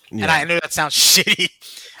 Yeah. And I know that sounds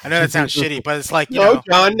shitty. But it's like, you know,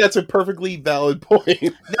 John, that's a perfectly valid point.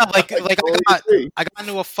 No, like I got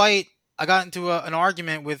into a fight. I got into an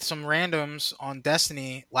argument with some randoms on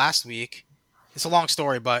Destiny last week. It's a long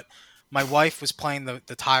story, but my wife was playing the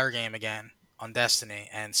tire game again on Destiny,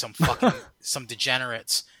 and some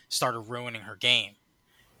degenerates started ruining her game.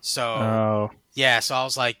 So so I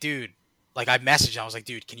was like, dude, like I messaged him, I was like,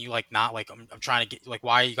 dude, can you like not like I'm trying to get like,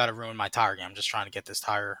 why you got to ruin my tire game? I'm just trying to get this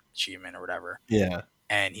tire achievement or whatever. Yeah.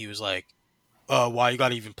 And he was like, why you got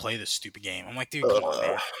to even play this stupid game? I'm like, dude, come on,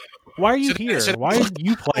 man. Why are you here? Why are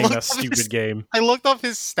you playing that stupid game? I looked up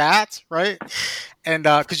his stats, right? And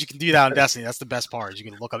because you can do that on Destiny, that's the best part. Is you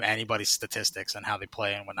can look up anybody's statistics and how they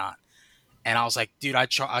play and whatnot. And I was like, dude, I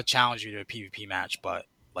challenge you to a PvP match, but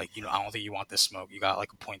like, you know, I don't think you want this smoke. You got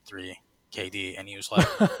like a 0.3 KD, and he was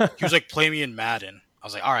like, play me in Madden. I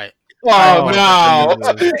was like, all right. Oh no!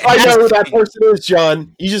 I know who that person is,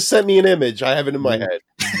 John. You just sent me an image. I have it in my head.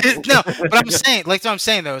 No, but I'm saying, like, what I'm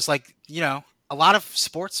saying though, is like, you know, a lot of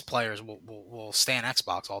sports players will stand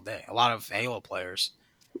Xbox all day. A lot of Halo players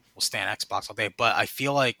will stand Xbox all day. But I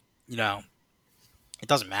feel like, you know, it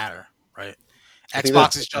doesn't matter, right?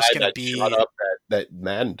 Xbox is just going to be shut up that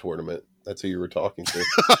Madden tournament. That's who you were talking to.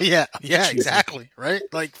 yeah, exactly, right?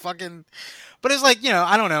 Like fucking. But it's like, you know,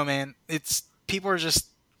 I don't know, man. It's people are just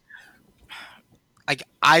like,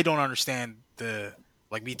 I don't understand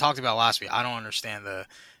like we talked about last week. I don't understand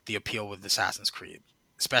the appeal with Assassin's Creed,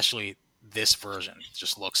 especially this version. It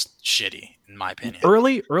just looks shitty in my opinion.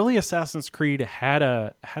 Early Assassin's Creed had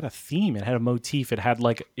a theme. It had a motif. It had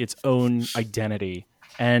like its own identity.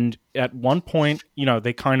 And at one point, you know,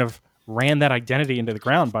 they kind of ran that identity into the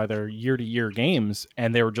ground by their year-to-year games,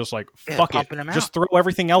 and they were just like, fuck it, just throw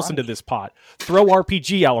everything else into this pot. Throw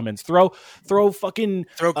RPG elements, throw fucking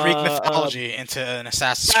Greek mythology into an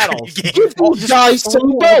Assassin's Creed game. Just throw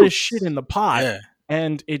all this shit in the pot,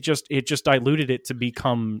 and it just diluted it to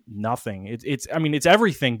become nothing. It's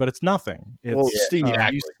everything, but it's nothing. Well, Steve,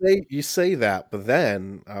 you say that, but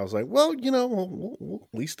then I was like, well, you know,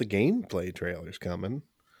 at least the gameplay trailer's coming.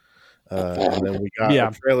 And then we got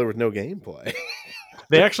a trailer with no gameplay.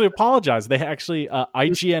 They actually apologized. They actually,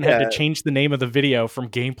 IGN had to change the name of the video from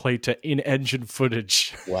gameplay to in-engine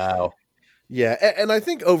footage. Wow. Yeah, and I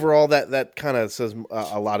think overall that kind of says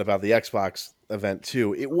a lot about the Xbox event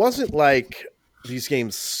too. It wasn't like these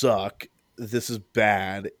games suck, this is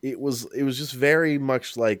bad. It was just very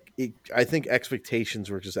much like I think expectations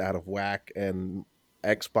were just out of whack, and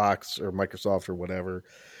Xbox or Microsoft or whatever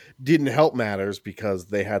didn't help matters because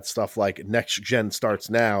they had stuff like Next Gen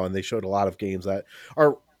starts now, and they showed a lot of games that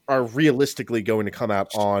are realistically going to come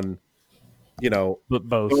out on, you know,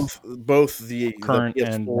 both the current the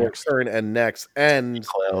and next. Current and next, and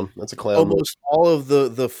that's a clown. Almost all of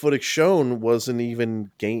the footage shown wasn't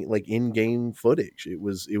even in-game footage. It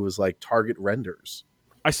was like target renders.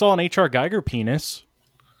 I saw an HR Geiger penis.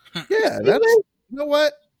 Yeah, that's, you know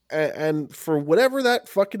what? And for whatever that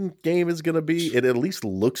fucking game is going to be, it at least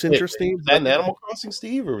looks interesting. Was that in Animal Crossing,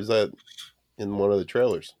 Steve, or was that in one of the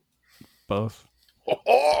trailers? Both.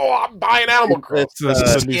 Oh, I'm buying Animal Crossing.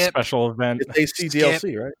 It's a new special event. It's AC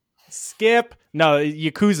DLC, right? Skip. No,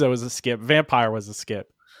 Yakuza was a skip. Vampire was a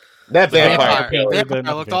skip. That Vampire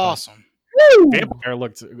looked awesome. Vampire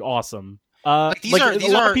looked awesome. Like these are a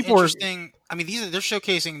lot are of people interesting. I mean, they're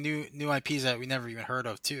showcasing new IPs that we never even heard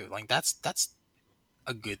of too. Like that's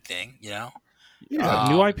a good thing, you know.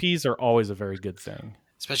 New IPs are always a very good thing.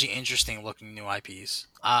 Especially interesting looking new IPs.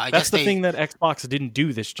 That's the thing that Xbox didn't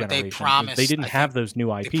do this generation. They promised. They didn't have those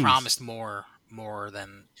new IPs. They promised more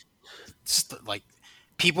than like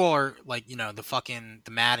people are like, you know, the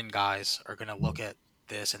Madden guys are gonna look at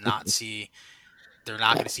this and not see. They're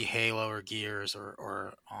not going to see Halo or Gears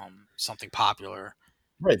or something popular.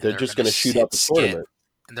 Right, they're just going to shoot up the tournament,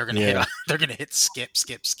 and they're going to hit skip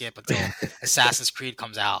until Assassin's Creed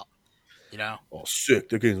comes out. You know? Oh, sick!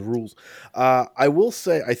 They're getting rules. I will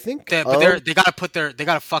say, I think, they got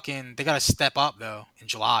to step up though in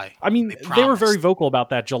July. I mean, they were very vocal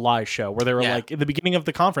about that July show where they were like, at the beginning of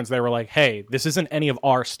the conference, they were like, "Hey, this isn't any of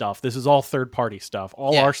our stuff. This is all third party stuff.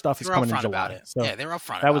 All our stuff is coming in July." So yeah, they were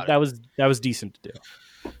upfront. That was decent to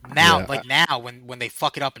do. Now, when they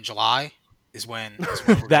fuck it up in July is when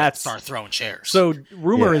we're gonna start throwing chairs. So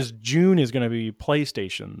rumor is June is going to be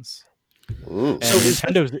PlayStation's. And so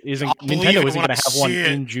Nintendo isn't going to have one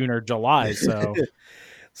in June or July. So,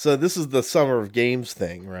 so this is the Summer of Games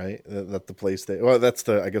thing, right? That the PlayStation. Well, that's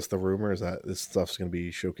I guess the rumor is that this stuff's going to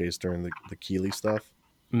be showcased during the Keighley stuff.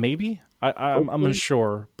 Maybe I'm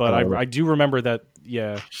unsure, but I do remember that.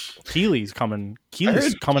 Yeah, Keighley's coming.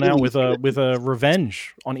 Keighley's coming out with a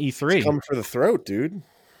revenge on E3. It's coming for the throat, dude.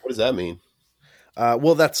 What does that mean?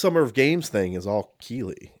 Well, that Summer of Games thing is all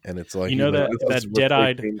Keighley, and it's like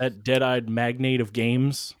that dead-eyed magnate of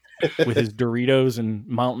games with his Doritos and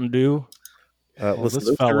Mountain Dew. Listen,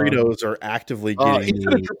 those Doritos are actively getting. He's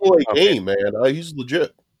in a AAA game, man. He's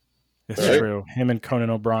legit. It's true. Him and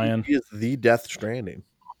Conan O'Brien. He is the Death Stranding.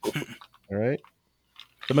 All right,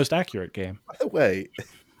 the most accurate game. By the way.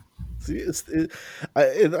 See,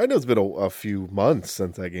 I know it's been a few months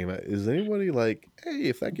since that game. Is anybody like, hey,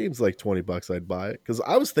 if that game's like $20, I'd buy it? Because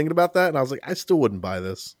I was thinking about that, and I was like, I still wouldn't buy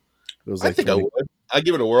this. It was like I think I would. I'd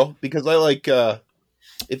give it a whirl because I like,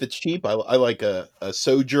 if it's cheap, I like a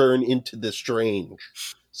sojourn into the strange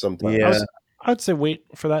sometimes. Yeah. I'd say wait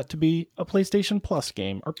for that to be a PlayStation Plus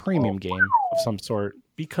game or premium game of some sort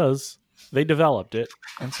because they developed it,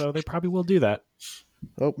 and so they probably will do that.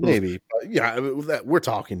 Oh, maybe. But yeah, we're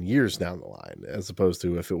talking years down the line, as opposed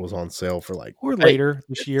to if it was on sale for or later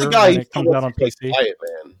this year when it comes out on PC. Diet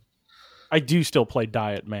Man. I do still play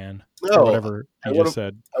Diet Man. No, or whatever you just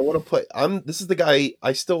said. I want to play. This is the guy.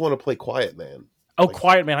 I still want to play Quiet Man. Oh,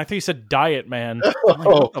 Quiet Man. I thought you said Diet Man. I'm like,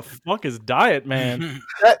 what the fuck is Diet Man?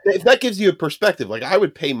 If that gives you a perspective, like I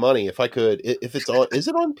would pay money if I could. If it's on, is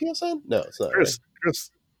it on PSN? No, it's not. Chris.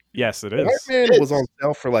 Yes, it is. Quiet Man was on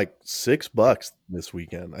sale for like $6 this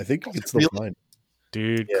weekend. I think you can still find it.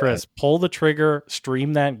 Dude, yeah. Chris, pull the trigger,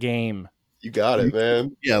 stream that game. You got it,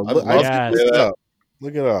 man. Yeah,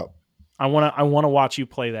 look it up. I want to watch you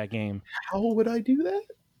play that game. How would I do that?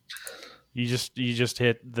 You just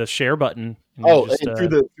hit the share button. And through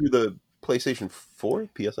the PlayStation 4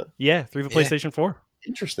 PSN. Yeah, through the PlayStation 4.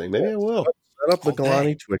 Interesting. Maybe I will set up the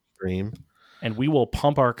Galani Twitch stream, and we will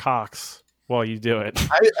pump our cocks while you do it.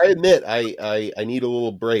 I admit I need a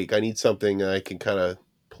little break. I need something I can kind of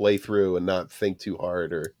play through and not think too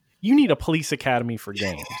hard. Or you need a Police Academy for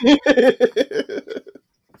games.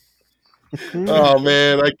 Oh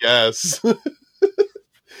man, I guess.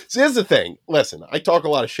 See, here's the thing. Listen, I talk a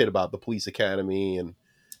lot of shit about the Police Academy and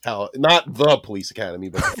how not the Police Academy,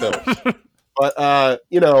 but the film. But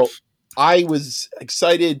I was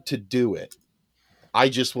excited to do it. I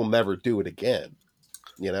just will never do it again.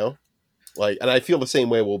 And I feel the same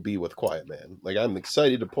way will be with Quiet Man. Like I'm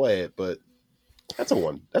excited to play it, but that's a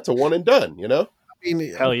one and done. I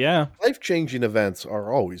mean, hell yeah! Life-changing events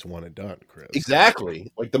are always one and done, Chris.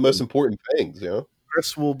 Exactly, like the most important things.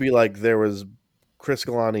 Chris will be like, there was Chris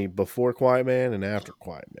Galani before Quiet Man and after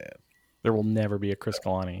Quiet Man. There will never be a Chris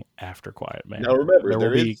Galani after Quiet Man. Now remember, there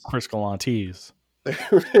will be Chris Galantes.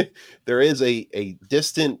 There is a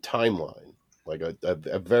distant timeline, like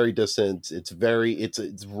a very distant. It's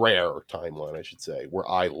rare timeline, I should say, where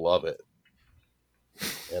I love it.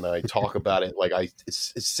 And I talk about it like I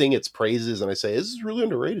sing its praises, and I say this is really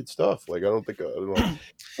underrated stuff. Like I don't know.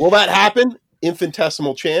 Will that happen?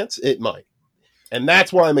 Infinitesimal chance. It might, and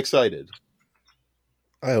that's why I'm excited.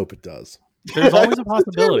 I hope it does. There's always a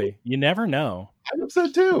possibility. You never know. I hope so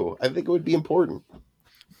too. I think it would be important.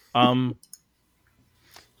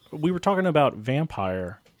 We were talking about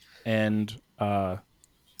Vampire, and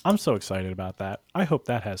I'm so excited about that. I hope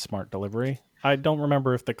that has smart delivery. I don't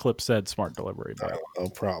remember if the clip said smart delivery, but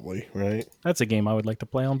probably, right? That's a game I would like to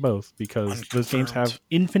play on both because those games have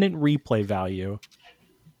infinite replay value.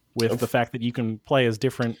 with the fact that you can play as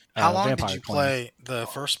different How long vampire did you clans. play the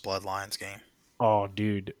first Bloodlines game? Oh,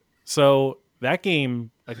 dude. So that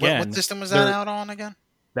game, again... What system was that out on again?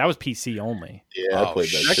 That was PC only. Yeah, I played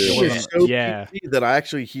that Actually, too. it's so Yeah. PC that I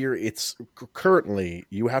actually hear it's currently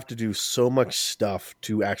you have to do so much stuff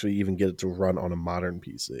to actually even get it to run on a modern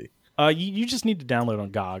PC. You just need to download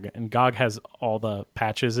on GOG, and GOG has all the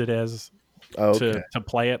patches it is to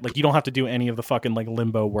play it. Like, you don't have to do any of the fucking like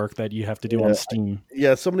limbo work that you have to do on Steam.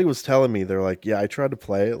 Yeah, somebody was telling me, they're like, yeah, I tried to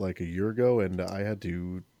play it like a year ago, and I had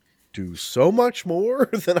to do so much more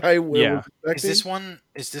than I was expecting.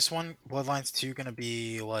 Is this one Bloodlines 2 going to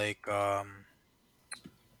be like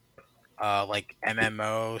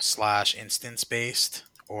MMO / instance based,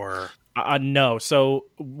 or no? So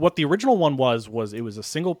what the original one was it was a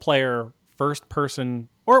single player first person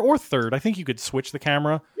or third. I think you could switch the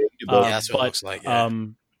camera. that's what it looks like. Yeah.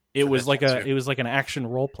 It was like an action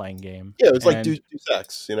role playing game. Yeah, it was like Deus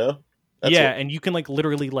Ex, you know. That's and you can like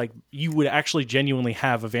literally like you would actually genuinely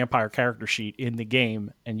have a vampire character sheet in the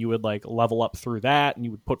game, and you would like level up through that, and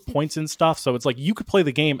you would put points in stuff. So it's like you could play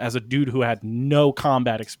the game as a dude who had no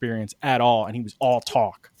combat experience at all, and he was all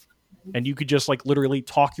talk, and you could just like literally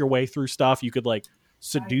talk your way through stuff. You could like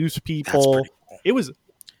seduce people. That's pretty cool. It was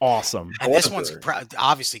awesome. And this one's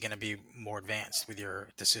obviously going to be more advanced with your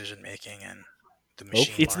decision making and the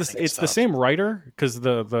machine. It's the same writer, because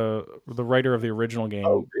the writer of the original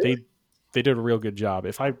game they did a real good job.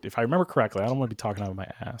 If I remember correctly, I don't want to be talking out of my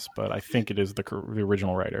ass, but I think it is the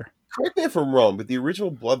original writer. Correct me if I'm wrong, but the original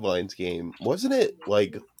Bloodlines game, wasn't it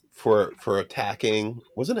like for attacking?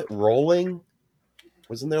 Wasn't it rolling?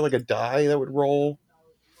 Wasn't there like a die that would roll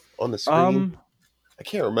on the screen? I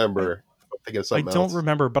can't remember. I don't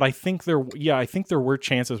remember, but I think there were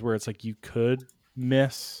chances where it's like you could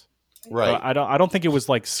miss. Right. I don't think it was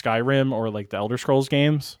like Skyrim or like the Elder Scrolls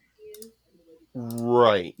games.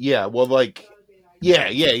 Right. Yeah. Well, like, yeah.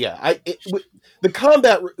 The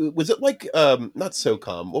combat, was it like not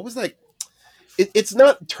SOCOM? What was that? It's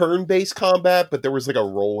not turn-based combat, but there was like a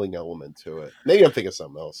rolling element to it. Maybe I'm thinking of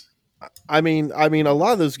something else. I mean, a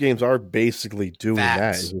lot of those games are basically doing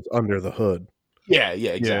that. It's under the hood. Yeah.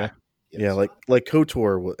 Exactly. Yeah, like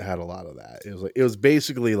KOTOR had a lot of that. It was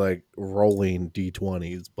basically like rolling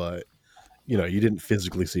D20s, but you didn't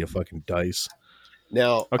physically see a fucking dice.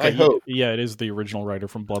 Now, okay, I hope. Yeah, it is the original writer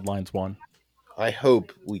from Bloodlines 1. I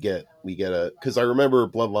hope we get a, because I remember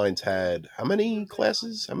Bloodlines had how many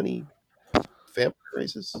classes? How many vampire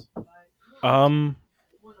races? I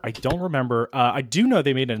don't remember. I do know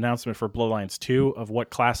they made an announcement for Bloodlines 2 of what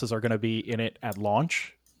classes are going to be in it at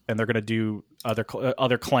launch, and they're going to do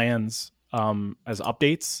other clans as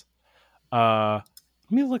updates. Let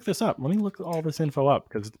me look this up. Let me look all this info up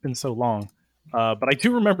because it's been so long. But I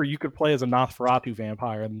do remember you could play as a Nosferatu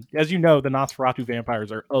vampire, and as you know, the Nosferatu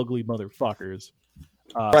vampires are ugly motherfuckers.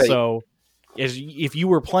 Right. So, if you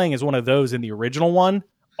were playing as one of those in the original one,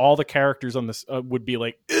 all the characters on this would be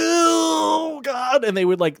like, "Ew, God," and they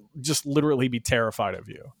would like just literally be terrified of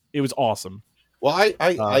you. It was awesome. Well,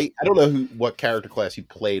 I don't know what character class you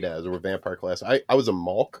played as, or vampire class. I was a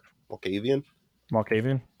Malkavian.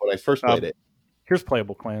 Malkavian? When I first played it. Here's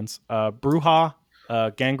playable clans. Brujah,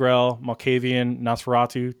 Gangrel, Malkavian,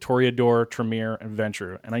 Nosferatu, Toreador, Tremere, and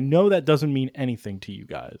Ventru. And I know that doesn't mean anything to you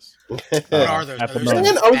guys. What are those? At the Those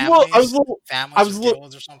moment. I was a little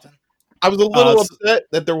guilds or something? I was a little upset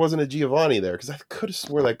that there wasn't a Giovanni there, because I could have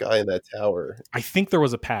swore that guy in that tower. I think there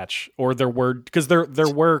was a patch, or there were, because there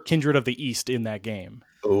were Kindred of the East in that game.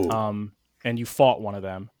 Oh. And you fought one of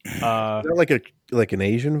them. Is that like an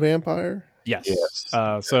Asian vampire? Yes. Yes.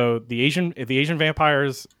 So the Asian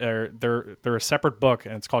vampires they're a separate book,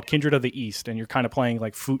 and it's called Kindred of the East, and you're kind of playing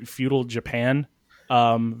like feudal Japan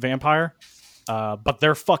vampire, but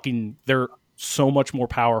they're so much more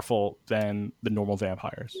powerful than the normal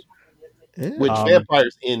vampires. Which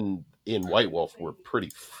vampires in White Wolf were pretty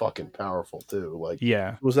fucking powerful too. Like,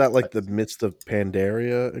 yeah, was that like the Midst of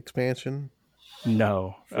Pandaria expansion?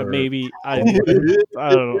 No, maybe I don't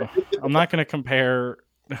know. I'm not going to compare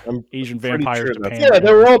Asian vampires to pandas. Yeah,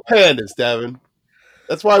 they were all pandas, Devin.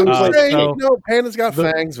 That's why we was like, hey, no, pandas got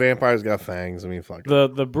fangs, vampires got fangs. I mean, fuck. The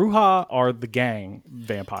Brujah are the gang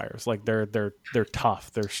vampires. Like they're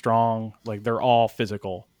tough, they're strong, like they're all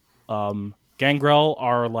physical. Gangrel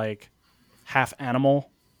are like half animal,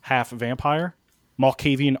 half vampire.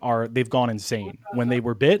 Malkavian they've gone insane. When they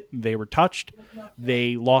were bit, they were touched,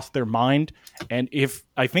 they lost their mind. And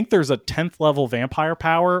I think there's a 10th level vampire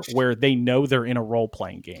power where they know they're in a role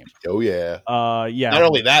playing game. Oh yeah. Yeah. Not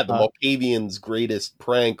only that, the Malkavians' greatest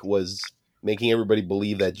prank was making everybody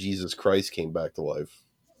believe that Jesus Christ came back to life.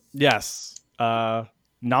 Yes.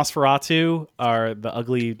 Nosferatu are the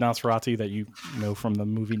ugly Nosferatu that you know from the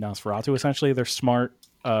movie Nosferatu. Essentially, they're smart,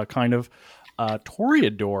 kind of.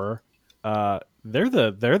 Toreador, they're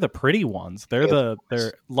the pretty ones. They're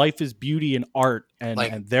life is beauty and art, and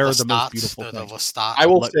they're Lestats, the most beautiful the thing. Lestat, I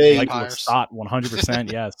will say like Lestat,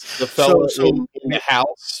 100%. Yes, the fellow in the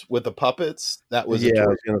house with the puppets. That was I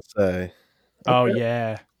was gonna say. Oh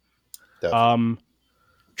yeah. Definitely.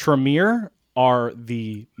 Tremere are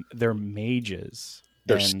they're mages.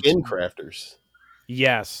 They're skin crafters.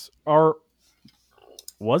 Yes.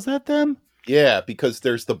 Was that them? Yeah, because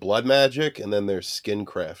there's the blood magic and then there's skin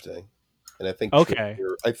crafting. And I think okay.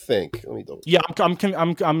 Let me double. Yeah,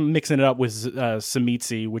 I'm mixing it up with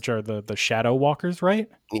Samitsi, which are the Shadow Walkers, right?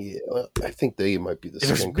 Yeah, I think they might be the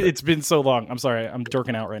skin. It's been so long. I'm sorry, I'm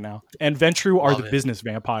dorking out right now. And Ventru are the business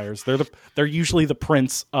vampires. They're usually the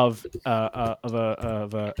prince of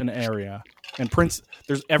an area. And prince,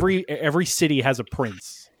 there's every city has a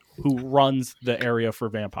prince who runs the area for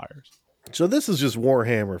vampires. So this is just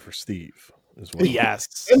Warhammer for Steve. Yes,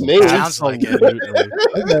 sounds like it.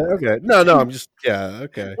 Okay. No, I'm just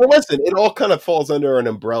okay. Well, listen, it all kind of falls under an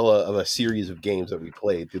umbrella of a series of games that we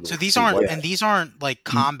played. So these aren't like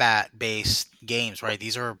combat based games, right?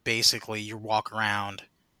 These are basically you walk around,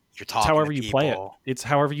 you're talking. It's however to you play it. It's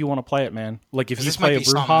however you want to play it, man. Like if you play a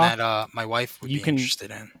Bruja, that my wife would be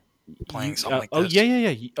interested in. Playing something like this.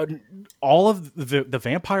 Yeah. All of the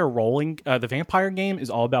vampire the vampire game is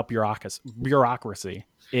all about bureaucracy.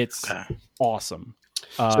 It's awesome.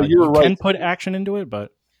 So you right. Can put action into it,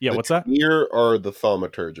 but what's that? Here are the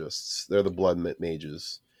thaumaturgists. They're the blood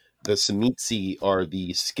mages. The Samitsi are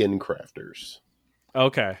the skin crafters.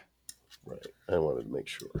 Okay. Right. I wanted to make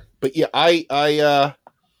sure. But yeah,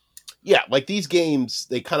 like these games,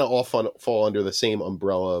 they kind of all fall under the same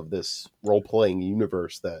umbrella of this role-playing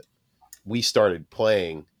universe that we started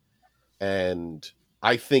playing. And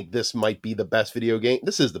I think this might be the best video game.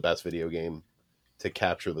 This is the best video game to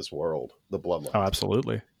capture this world, the Bloodlines. Oh,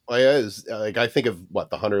 absolutely. I think of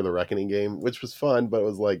the Hunter of the Reckoning game, which was fun, but it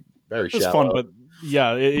was like very shallow. It was fun, but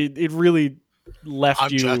yeah, it really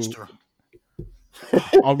left you. Jester.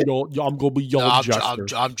 I'm gonna be young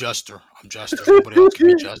Jester. I'm Jester. Nobody else can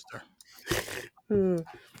be Jester. The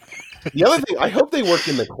other thing, I hope they work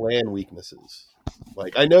in the clan weaknesses.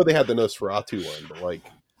 Like, I know they had the Nosferatu one, but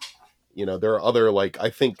there are other,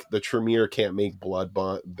 I think the Tremere can't make blood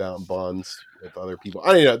bonds with other people.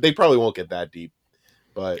 I don't know. They probably won't get that deep,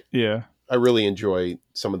 but yeah, I really enjoy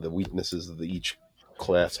some of the weaknesses that each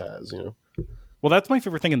class has, Well, that's my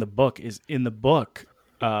favorite thing in the book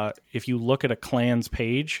if you look at a clan's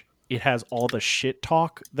page, it has all the shit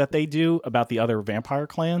talk that they do about the other vampire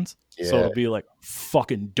clans. Yeah. So it'll be like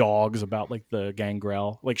fucking dogs about the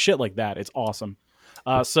Gangrel, shit like that. It's awesome.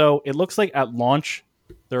 So it looks like at launch,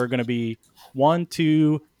 there are going to be 1,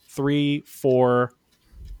 2, 3, 4,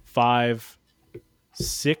 5,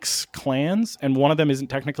 6 clans, and one of them isn't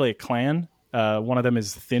technically a clan. One of them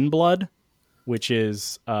is Thin Blood, which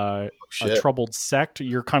is a troubled sect.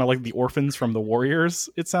 You're kind of like the orphans from the Warriors.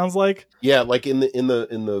 It sounds like. Yeah, like in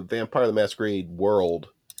the Vampire the Masquerade world,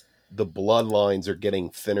 the bloodlines are getting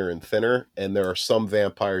thinner and thinner, and there are some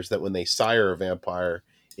vampires that when they sire a vampire,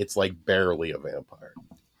 it's like barely a vampire.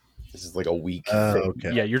 This is like a weak thing.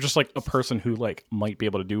 Okay. Yeah, you're just like a person who might be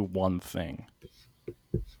able to do one thing.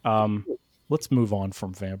 Let's move on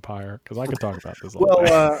from vampire because I could talk about this all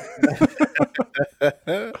day.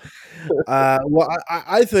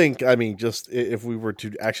 I think, just if we were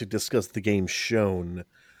to actually discuss the game shown,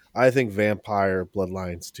 I think Vampire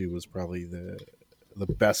Bloodlines 2 was probably the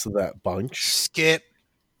best of that bunch. Skip.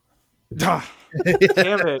 Damn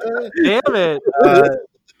it.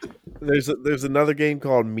 There's another game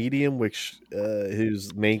called Medium, which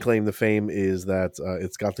whose main claim to fame is that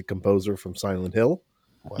it's got the composer from Silent Hill.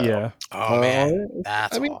 Wow. Yeah. Oh man,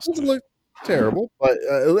 that's awesome. It doesn't look terrible, but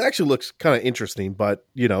it actually looks kind of interesting. But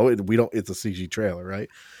it's a CG trailer, right?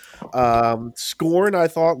 Scorn, I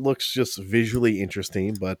thought, looks just visually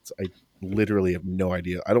interesting, but I literally have no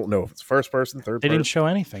idea. I don't know if it's first person, third person. They didn't show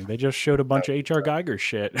anything. They just showed a bunch of H.R. Geiger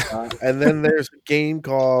shit. And then there's a game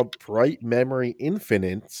called Bright Memory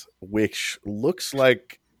Infinite, which looks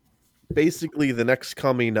like basically the next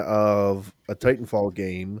coming of a Titanfall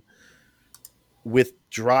game with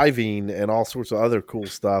driving and all sorts of other cool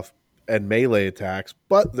stuff and melee attacks.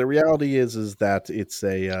 But the reality is that it's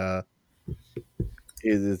a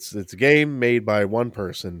game made by one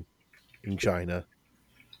person in China.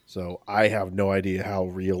 So I have no idea how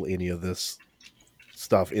real any of this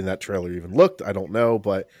stuff in that trailer even looked. I don't know,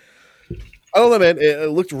 but I don't know, man. It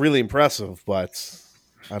looked really impressive, but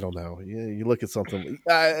I don't know. You look at something,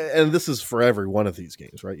 and this is for every one of these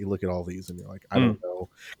games, right? You look at all these, and you're like, I don't know,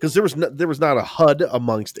 because there was not a HUD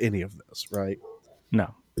amongst any of this, right?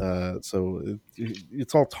 No. So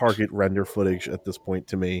it's all target render footage at this point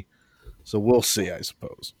to me. So we'll see, I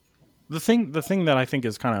suppose. The thing that I think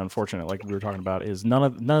is kind of unfortunate, like we were talking about, is none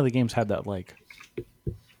of the games had that like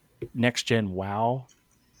next gen WoW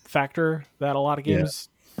factor that a lot of games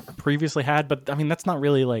previously had. But I mean, that's not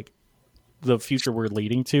really like the future we're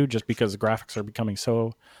leading to, just because the graphics are becoming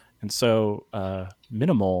so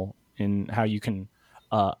minimal in how you can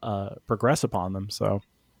progress upon them. So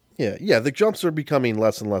yeah, the jumps are becoming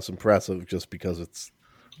less and less impressive just because it's,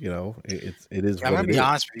 it is. I'm gonna be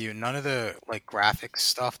honest with you. None of the like graphics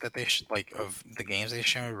stuff that they of the games they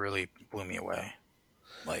showed really blew me away.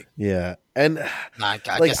 Like, yeah, and I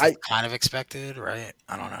guess it's kind of expected, right?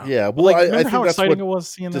 I don't know. Yeah, well, like, I think how that's exciting what it was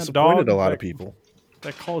seeing that disappointed dog, a lot of people.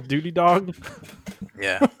 That Call of Duty dog.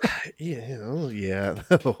 Yeah, the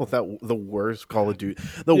worst Call of Duty,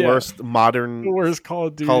 worst modern, the worst Call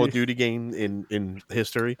of Duty game in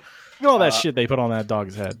history. All that shit they put on that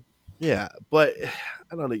dog's head. Yeah, but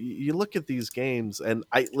I don't know. You look at these games, and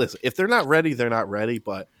listen. If they're not ready, they're not ready.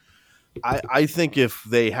 But I think if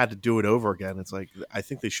they had to do it over again, it's like I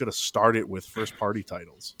think they should have started with first party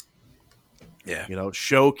titles. Yeah,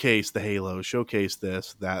 showcase the Halo, showcase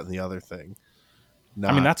this, that, and the other thing.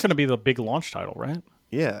 I mean, that's going to be the big launch title, right?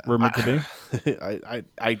 Yeah, rumored to be.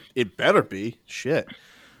 It better be. Shit,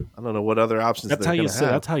 I don't know what other options. That's how you sell.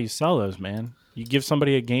 That's how you sell those, man. You give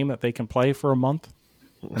somebody a game that they can play for a month,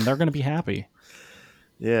 and they're going to be happy.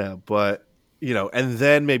 Yeah, but and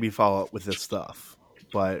then maybe follow up with this stuff.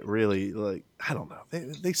 But really, like, I don't know.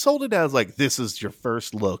 They sold it as like this is your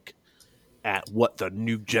first look at what the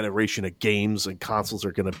new generation of games and consoles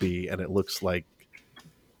are going to be, and it looks like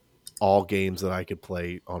all games that I could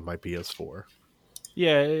play on my PS4.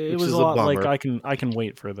 Yeah, it was a lot like I can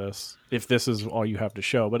wait for this if this is all you have to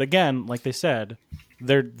show. But again, like they said,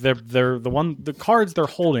 they're the cards they're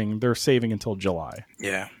holding, they're saving until July.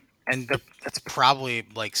 Yeah, and that's probably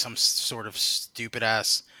like some sort of stupid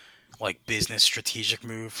ass like business strategic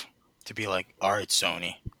move to be like, all right,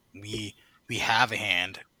 Sony, we have a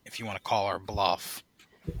hand if you want to call our bluff,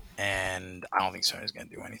 and I don't think Sony's going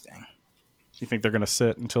to do anything. You think they're going to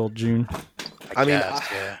sit until June? I mean,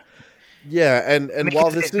 yeah, and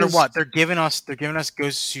while they're giving us Ghost of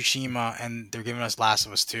Tsushima and they're giving us Last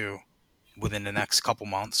of Us 2 within the next couple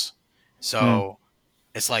months. So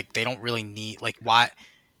it's like they don't really need, like, why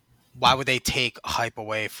would they take hype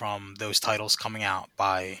away from those titles coming out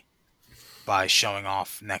by showing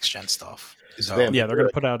off next gen stuff? So yeah, they're going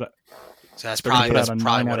to put out so that's probably a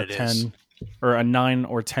 9 out of 10 or a 9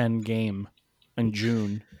 or 10 game in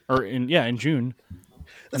June in June.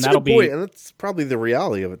 That's a good point, and that's probably the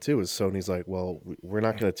reality of it too. Is Sony's like, well, we're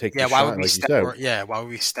not going to take. Yeah, why would we why would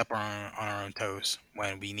we step on our own toes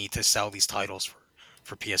when we need to sell these titles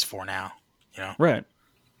for PS4 now? Right.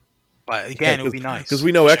 But again, it would be nice because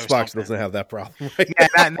we know Xbox doesn't have that problem. Right? Yeah,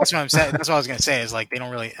 that's what I'm saying. That's what I was going to say. Is like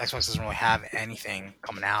Xbox doesn't really have anything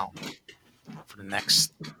coming out for the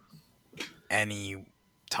next any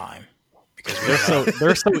time because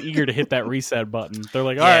they're so eager to hit that reset button. They're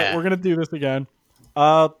like, all right, we're going to do this again.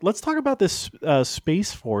 Let's talk about this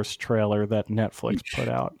Space Force trailer that Netflix put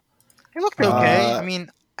out. It looked okay. I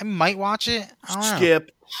mean, I might watch it. I don't know.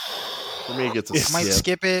 Skip. For me, it gets a skip. I might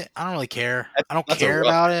skip it. I don't really care. I don't That's care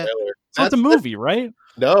about trailer. it. So it's a movie, right?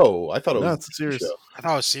 No, I thought it was a series. I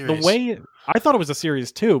thought it was serious. The way I thought it was a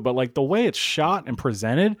series too, but like the way it's shot and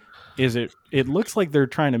presented is it looks like they're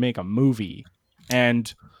trying to make a movie,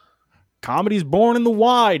 and comedy's born in the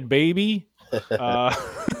wide, baby. I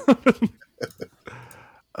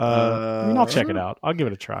mean, I'll check it out. I'll give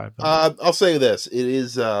it a try. I'll say this: it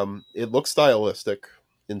is. It looks stylistic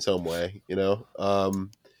in some way.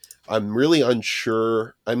 I'm really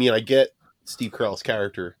unsure. I mean, I get Steve Carell's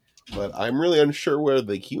character, but I'm really unsure where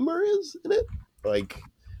the humor is in it. Like,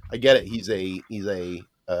 I get it. He's a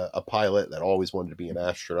pilot that always wanted to be an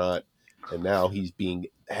astronaut, and now he's being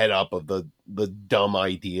head up of the dumb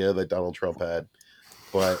idea that Donald Trump had.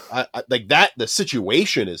 But I like that. The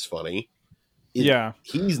situation is funny.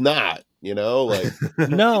 He's not. Like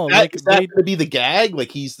no. Is that going to be the gag?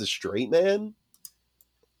 Like he's the straight man.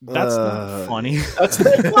 That's not funny. That's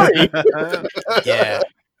not funny. Yeah,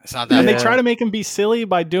 it's not that. And they try to make him be silly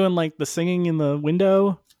by doing like the singing in the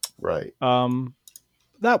window. Right.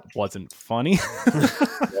 That wasn't funny.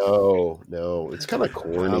 No, it's kind of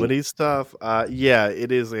corny. Comedy stuff. Yeah,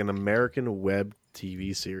 it is an American web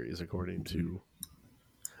TV series, according to.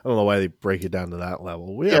 I don't know why they break it down to that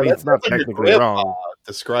level. I mean, that it's not sounds like your technically grandpa wrong.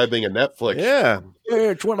 describing a Netflix. Yeah.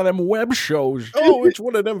 It's one of them web shows. Oh, it's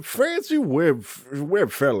one of them fancy web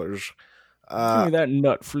fellas. Give me that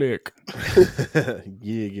nut flick.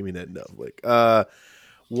 Yeah, give me that nut flick.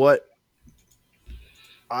 What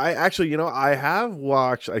I actually,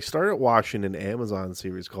 I started watching an Amazon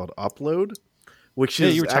series called Upload, which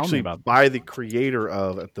is you were telling me actually about by the creator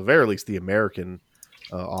of, at the very least, the American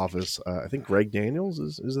Office. I think Greg Daniels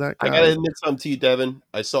is that guy. I gotta admit something to you, Devin.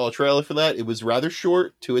 I saw a trailer for that. It was rather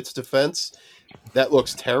short. To its defense, that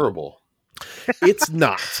looks terrible. It's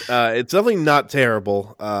not. It's definitely not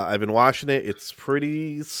terrible. I've been watching it. It's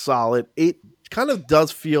pretty solid. It kind of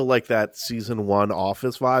does feel like that season 1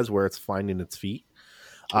 Office vibes where it's finding its feet.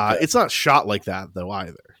 It's not shot like that though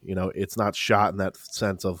either. It's not shot in that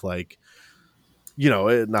sense of like,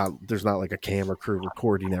 there's not like a camera crew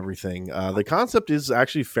recording everything. The concept is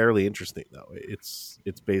actually fairly interesting though. It's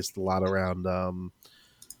based a lot around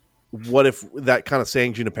what if that kind of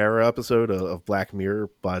San Junipero episode of Black Mirror,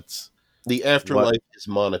 but the afterlife is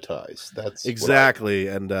monetized. That's exactly,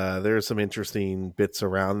 and there's some interesting bits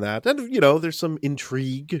around that, and there's some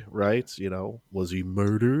intrigue, right? Was he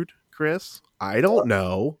murdered, Chris? I don't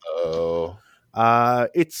know. Oh,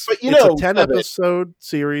 it's a 10 episode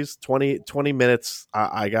series, 20 minutes.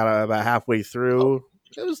 I got about halfway through.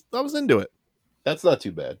 I was into it. That's not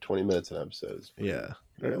too bad. 20 minutes an episode. Yeah.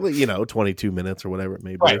 22 minutes or whatever it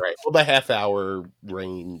may be. Right. Well, the half hour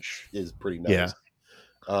range is pretty nice. Yeah.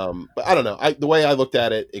 But I don't know. The way I looked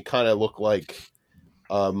at it, it kind of looked like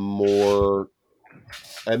a more,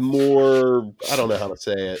 I don't know how to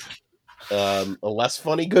say it. A less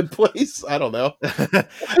funny Good Place. I don't know.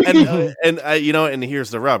 and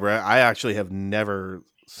here's the rub, right? I actually have never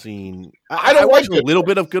seen. I watched a little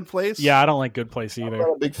bit of Good Place. Yeah, I don't like Good Place either. I'm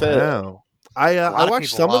not a big fan. No. I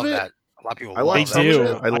watched some of it. That. A lot of people I love like that. some They of do.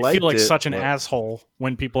 it. I I liked feel like it, such an but- asshole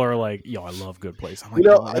when people are like, "Yo, I love Good Place." I'm like,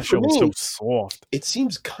 For that show was so me, soft. It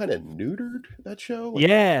seems kind of neutered, that show. Like,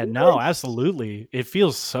 Yeah, no, absolutely. It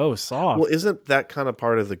feels so soft. Well, isn't that kind of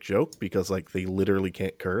part of the joke? Because like they literally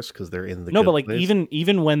can't curse because they're in the no, Good but like Place?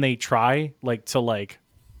 even when they try like to like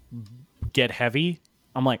get heavy,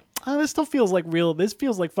 I'm like, oh, this still feels like real. This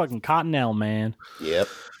feels like fucking Cottonelle, man. Yep.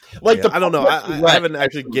 Like Yeah, I don't know. I haven't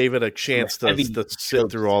actually gave it a chance to heavy sit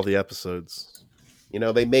jokes. through all the episodes.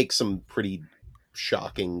 They make some pretty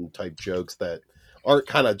shocking type jokes that aren't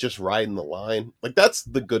kind of just riding the line. Like that's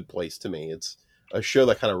the Good Place to me. It's a show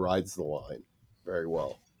that kind of rides the line very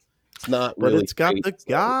well. It's not But really. it's got great. the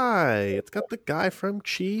guy. It's got the guy from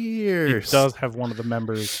Cheers. It does have one of the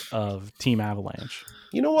members of Team Avalanche.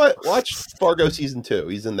 You know what? Watch Fargo season 2.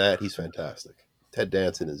 He's in that. He's fantastic. Ted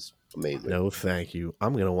Danson is amazing. No, thank you.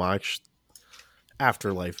 I'm gonna watch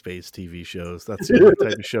afterlife-based TV shows. That's the only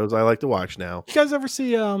type of shows I like to watch now. You guys ever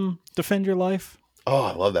see Defend Your Life? Oh,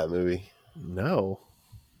 I love that movie. No.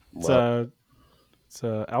 It's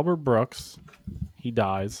Albert Brooks. He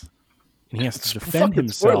dies, and he has to defend Fucking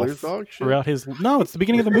himself spoilers, dog. Shit. throughout his. No, it's the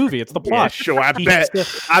beginning of the movie. It's the plot. Sure, I He bet. has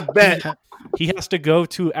to- I bet. he has to go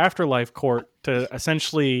to afterlife court to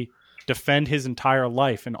essentially defend his entire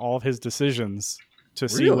life and all of his decisions to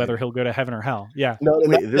see Really? whether he'll go to heaven or hell. Yeah, No,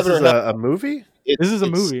 Wait, this is a movie? this is a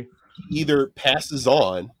movie. Either passes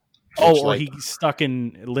on. Oh, which, or like, he's stuck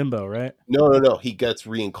in limbo, right? No. He gets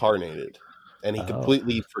reincarnated, and he Oh.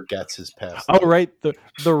 completely forgets his past. Oh, right,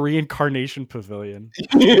 the reincarnation pavilion.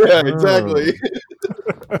 Yeah, exactly.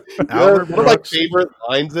 Albert One of my Brooks. favorite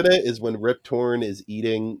lines in it is when Rip Torn is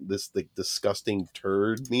eating this like disgusting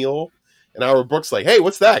turd meal, and Albert Brooks like, "Hey,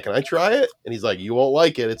 what's that? Can I try it?" And he's like, "You won't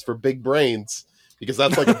like it. It's for big brains." Because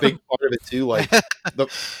that's like a big part of it too. Like the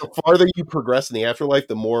farther you progress in the afterlife,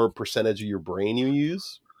 the more percentage of your brain you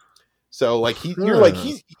use. So like you're like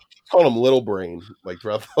he's calling him little brain like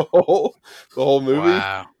throughout the whole movie.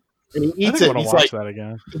 Wow. And he I eats think I'm it. gonna He's watch like, that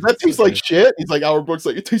again. "Does that tastes like shit?" He's like, Albert Brooks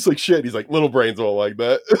like, "It tastes like shit." He's like, "Little brains won't like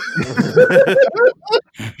that."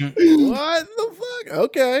 What the fuck?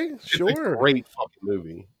 Okay, It's a sure. great fucking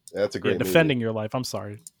movie. That's a Yeah, great movie. defending your life. I'm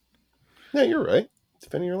sorry. Yeah, you're right.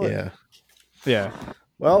 Defending your life. Yeah. Yeah,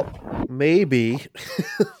 Well, maybe.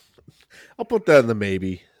 I'll put that in the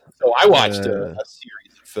maybe. So I watched a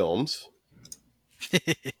series of films.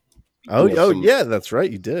 Oh, Yeah, some- yeah, that's right.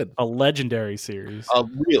 You did. a legendary series.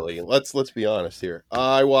 Really, let's be honest here.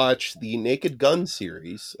 I watched the Naked Gun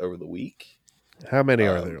series over the week. How many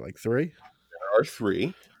are there? Like 3? There are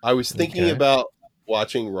 3. I was thinking Okay. about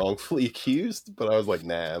watching Wrongfully Accused, but I was like,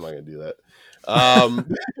 nah, I'm not gonna do that.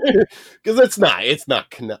 Because it's not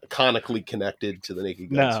canonically connected to the Naked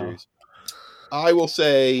Gun No. series. I will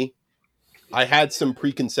say I had some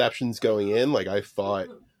preconceptions going in. Like I thought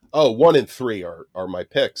Oh, 1 and 3 are my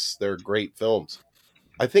picks. They're great films.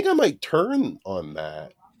 I think I might turn on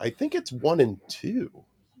that. I think it's 1 and 2.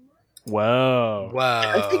 Whoa.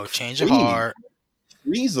 I think Change of heart.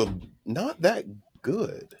 3's not that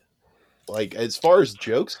good. Like, as far as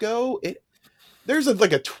jokes go, there's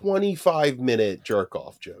like a 25-minute jerk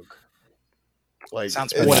off joke. Like,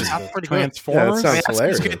 sounds it's pretty Transformers. Yeah, that sounds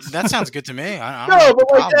hilarious. That sounds good to me. I don't no, know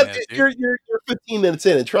but what the like problem is, dude. you're 15 minutes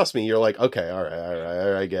in, and trust me, you're like, okay, all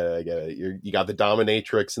right, I get it. You got the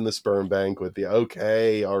dominatrix in the sperm bank with the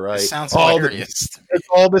okay, all right. It sounds hilarious.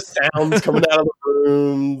 All the sounds coming out of the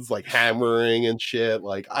rooms, like hammering and shit.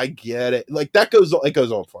 Like, I get it. Like, it goes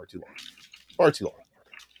on far too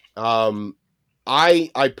long.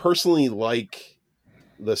 I personally like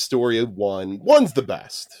the story of 1. 1's the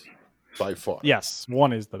best by far. Yes,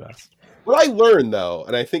 1 is the best. What I learned, though,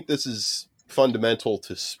 and I think this is fundamental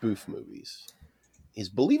to spoof movies, is,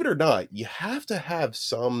 believe it or not, you have to have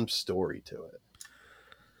some story to it.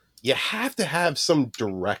 You have to have some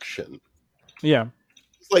direction. Yeah.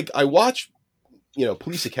 It's like, I watch,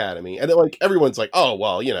 Police Academy, and like everyone's like, oh,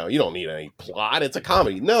 well, you don't need any plot. It's a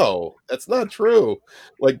comedy. No, that's not true.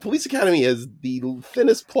 Like, Police Academy is the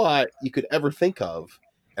thinnest plot you could ever think of.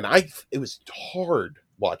 And it was hard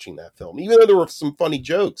watching that film, even though there were some funny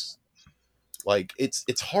jokes. Like,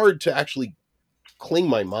 it's hard to actually cling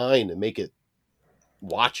my mind and make it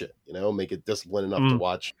watch it, make it disciplined enough to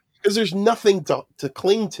watch, because there's nothing to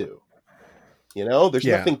cling to, there's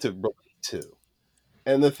nothing to relate to.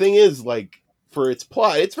 And the thing is, like, for its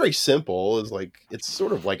plot, it's very simple. It's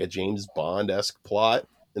sort of like a James Bond-esque plot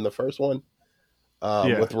in the first one.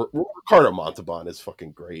 With Ricardo Montalban is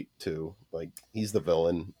fucking great too. Like, he's the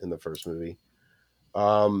villain in the first movie.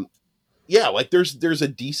 Like, there's a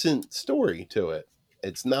decent story to it.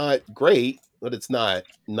 It's not great, but it's not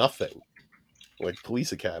nothing, like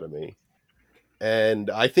Police Academy. And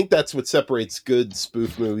I think that's what separates good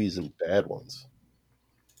spoof movies and bad ones.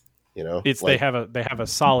 It's like, they have a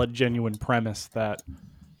solid, genuine premise that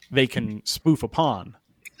they can spoof upon.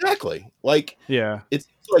 Exactly. Like, yeah, it's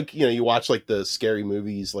like, you watch like the scary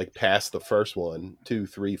movies, like past the first 1, 2,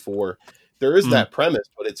 3, 4. There is that premise,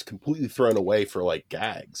 but it's completely thrown away for like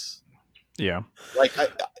gags. Yeah. Like,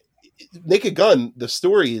 Naked Gun, the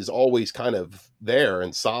story is always kind of there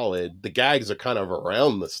and solid. The gags are kind of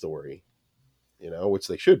around the story, which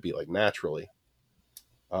they should be, like, naturally.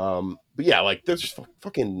 But yeah, like, there's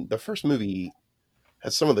fucking, the first movie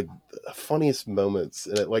has some of the funniest moments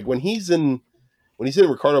in it. Like, when he's in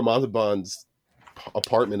Ricardo Montalban's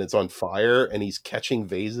apartment, it's on fire, and he's catching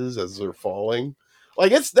vases as they're falling.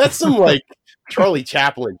 Like, that's some like Charlie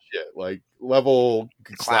Chaplin shit, like, level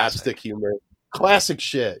slapstick humor, classic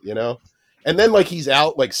shit, And then, like, he's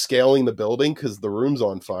out, like, scaling the building because the room's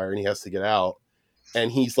on fire and he has to get out,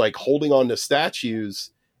 and he's like holding on to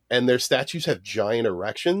statues, and their statues have giant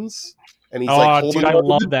erections, and he's like holding on. I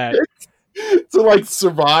love that to like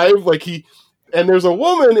survive. Like, and there's a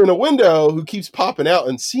woman in a window who keeps popping out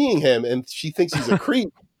and seeing him, and she thinks he's a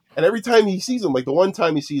creep. And every time he sees him, like the one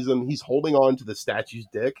time he sees him, he's holding on to the statue's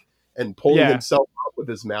dick and pulling himself up with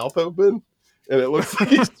his mouth open. And it looks like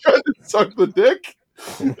he's trying to suck the dick.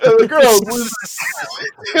 And the girl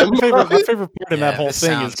my favorite part in that whole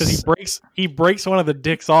thing is because he breaks one of the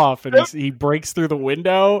dicks off, and he breaks through the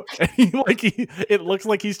window, and it looks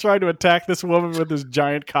like he's trying to attack this woman with his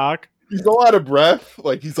giant cock. He's all out of breath.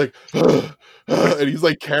 Like, he's like, and he's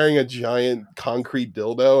like carrying a giant concrete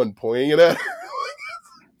dildo and pointing it at her.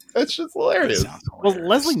 That's just hilarious. Well,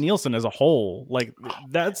 Leslie Nielsen as a whole, like,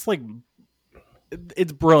 that's like,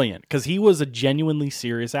 it's brilliant because he was a genuinely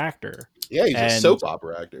serious actor. Yeah, he's a soap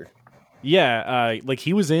opera actor. Yeah, like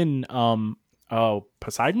he was in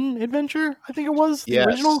Poseidon Adventure, I think it was the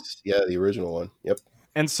original. Yeah, the original one. Yep.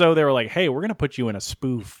 And so they were like, "Hey, we're gonna put you in a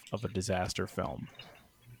spoof of a disaster film,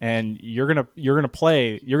 and you're gonna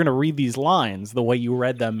read these lines the way you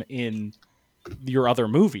read them in your other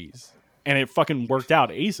movies." And it fucking worked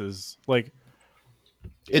out aces. Like,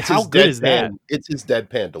 how good is that? It's his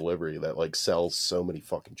deadpan delivery that like sells so many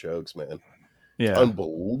fucking jokes, man. Yeah, it's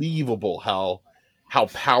unbelievable how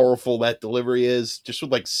powerful that delivery is, just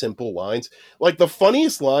with like simple lines. Like, the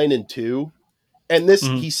funniest line in 2, and this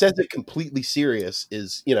he says it completely serious,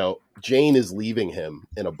 is, Jane is leaving him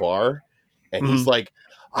in a bar, and he's like,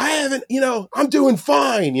 I haven't, I'm doing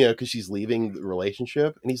fine, because she's leaving the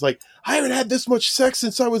relationship, and he's like, I haven't had this much sex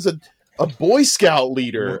since I was a Boy Scout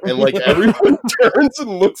leader. And like everyone turns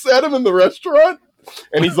and looks at him in the restaurant,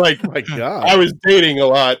 and he's like, my God, I was dating a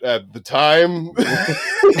lot at the time.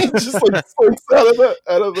 He just like slinks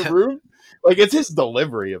out of the room. Like, it's his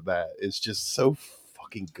delivery of that is just so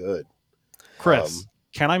fucking good. Chris,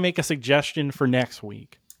 can I make a suggestion for next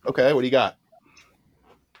week? Okay, what do you got?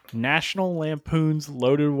 National Lampoon's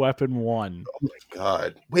Loaded Weapon 1. Oh my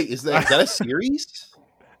god! Wait, is that a series?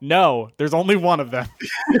 No, there's only one of them.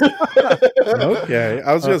 Okay,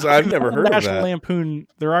 I've never heard of National that. Lampoon.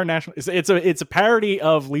 There are national. It's a parody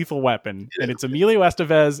of Lethal Weapon, and it's Emilio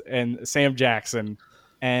Estevez and Sam Jackson.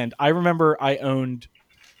 And I remember I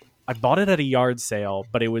bought it at a yard sale,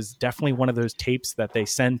 but it was definitely one of those tapes that they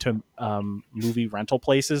send to movie rental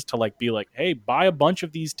places to like be like, hey, buy a bunch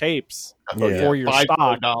of these tapes for your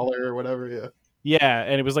stock. $5 or whatever. Yeah. Yeah,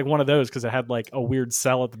 and it was like one of those because it had like a weird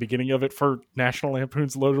sell at the beginning of it for National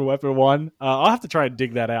Lampoon's Loaded Weapon 1. I'll have to try and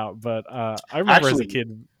dig that out, but I remember as a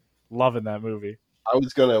kid loving that movie. I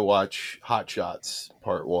was gonna watch Hot Shots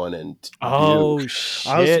Part 1 and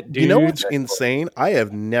shit, dude! You know what's insane? I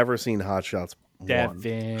have never seen Hot Shots 1.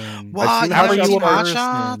 Devin. What? I've seen How Hot many Shots Hot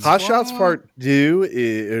Shots? Hot Shots Part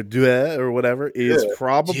 2 or whatever is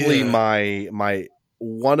probably my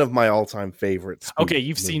one of my all-time favorites. Okay,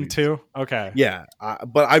 you've seen 2. Okay, yeah,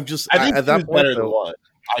 but I think at that point better than 1.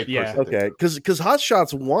 Okay, because Hot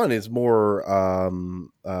Shots 1 is more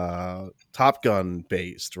Top Gun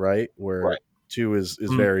based, right? Where 2 is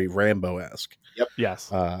very Rambo-esque. Yep.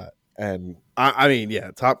 Yes. And I mean, yeah,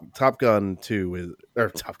 Top Gun 2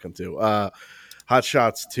 Hot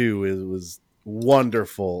Shots 2 was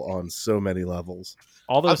wonderful on so many levels.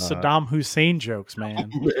 All those Saddam Hussein jokes,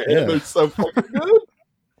 man. They're so fucking good.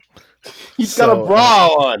 He's got a bra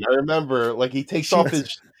on. I remember, like he takes off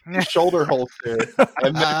his shoulder holster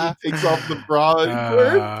and then he takes off the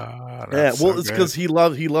bra. Well, it's because he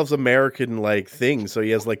loves American like things, so he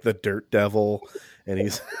has like the Dirt Devil, and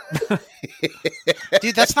he's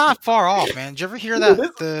dude. That's not far off, man. Did you ever hear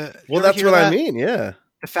that? That's what I mean. Yeah,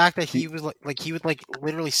 the fact that he was like he would like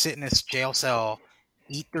literally sit in his jail cell,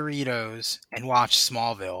 eat Doritos, and watch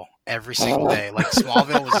Smallville every single day. Like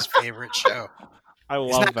Smallville was his favorite show. I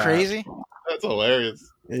love Isn't that crazy? That's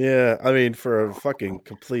hilarious. Yeah, I mean, for a fucking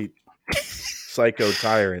complete psycho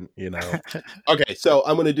tyrant, you know. Okay, so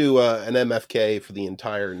I'm going to do an MFK for the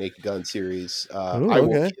entire Naked Gun series. I will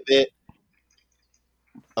give it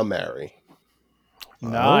a Mary.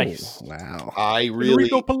 Nice. Oh, wow. I really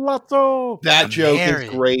that joke is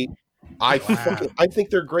great. I think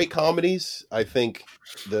they're great comedies. I think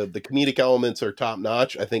the comedic elements are top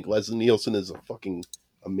notch. I think Leslie Nielsen is a fucking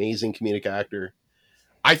amazing comedic actor.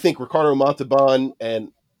 I think Ricardo Montalban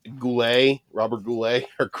and Robert Goulet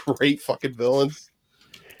are great fucking villains.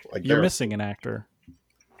 Like you're missing an actor.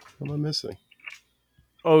 What am I missing?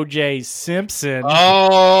 O.J. Simpson.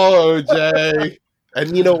 Oh, O.J.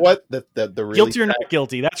 And you know what? The really guilty or not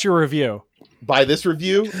guilty? That's your review. By this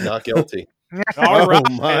review, not guilty. All right.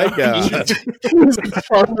 Oh my god. He's a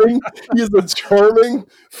charming,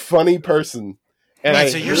 funny person.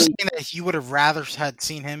 And so you're saying that you would have rather had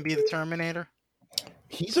seen him be the Terminator?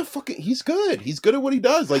 He's good. He's good at what he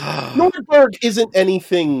does. Like Nordberg isn't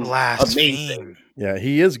anything amazing. Yeah,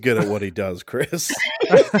 he is good at what he does, Chris.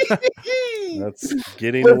 That's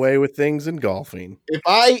getting away with things in golfing.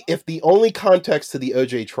 If the only context to the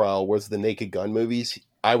OJ trial was the Naked Gun movies,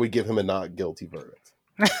 I would give him a not guilty verdict.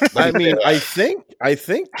 I mean, I think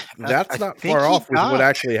that's not far off with what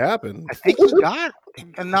actually happened. I think he got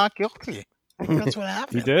a not guilty. I think that's what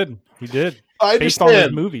happened. He did. I based on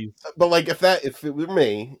his movies. But like, if it were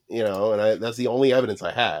me, you know, and that's the only evidence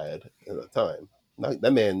I had at the time,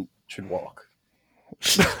 that man should walk.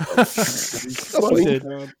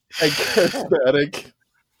 Charismatic.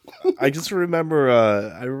 I just remember.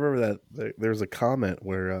 I remember that there was a comment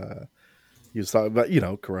where he was talking about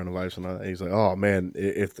coronavirus and all that. He's like, "Oh man,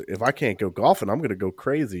 if I can't go golfing, I'm going to go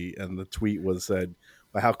crazy." And the tweet said,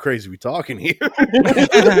 well, "How crazy are we talking here?"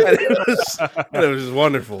 it was just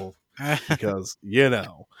wonderful because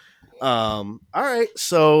all right.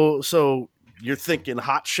 So you're thinking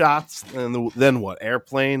Hot Shots, and then what?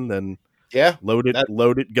 Airplane, then. Yeah, loaded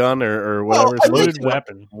gun or whatever. Well, loaded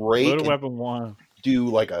weapon. Loaded weapon 1.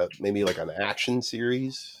 Do maybe an action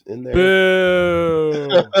series in there. Boo!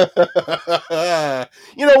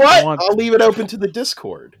 You know what? I'll leave it open to the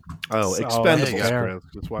Discord. Oh, Expendables!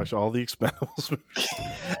 Just watch all the Expendables,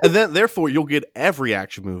 and then therefore you'll get every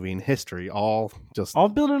action movie in history. All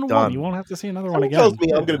built into one. You won't have to see another one again. Tells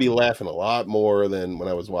me I'm going to be laughing a lot more than when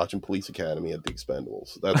I was watching Police Academy at the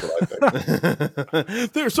Expendables. That's what I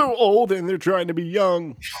think. They're so old and they're trying to be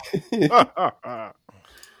young.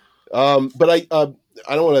 But I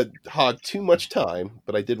don't want to hog too much time,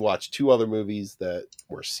 but I did watch 2 other movies that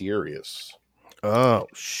were serious. Oh,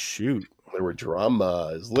 shoot. There were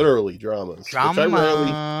dramas, literally dramas. Which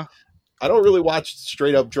I don't really watch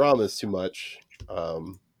straight up dramas too much.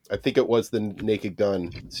 I think it was the Naked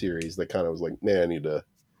Gun series that kind of was like, man, I need to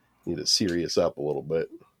serious up a little bit.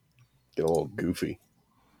 Get a little goofy.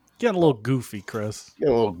 Getting a little goofy, Chris.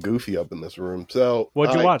 Getting a little goofy up in this room. So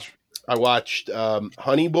what'd you watch? I watched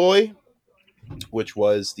Honey Boy, which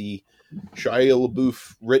was the Shia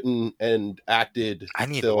LaBeouf written and acted I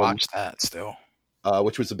need film, to watch that still.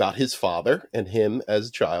 Which was about his father and him as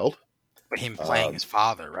a child. But him playing his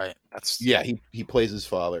father, right? That's he plays his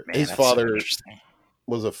father. Man, his father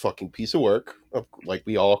was a fucking piece of work, like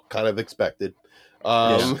we all kind of expected.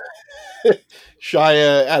 Shia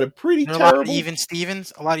had a pretty terrible. A lot of Even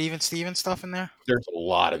Stevens stuff in there. There's a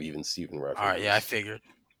lot of Even Steven references. All right, yeah, I figured.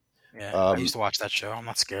 Yeah, I used to watch that show. I'm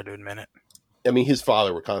not scared to admit it. I mean, his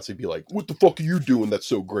father would constantly be like, "What the fuck are you doing? That's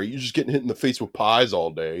so great. You're just getting hit in the face with pies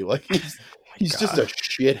all day." Like he's just a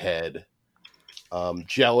shithead,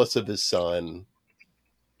 jealous of his son.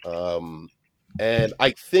 And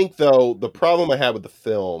I think though the problem I had with the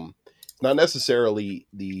film, not necessarily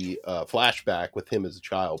the flashback with him as a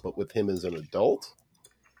child, but with him as an adult.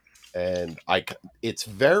 And it's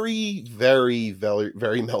very, very, very,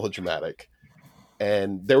 very melodramatic.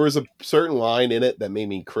 And there was a certain line in it that made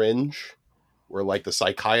me cringe, where like the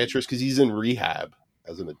psychiatrist, because he's in rehab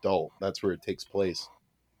as an adult, that's where it takes place.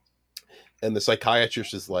 And the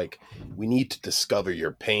psychiatrist is like, "We need to discover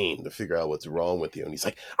your pain to figure out what's wrong with you." And he's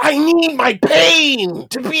like, "I need my pain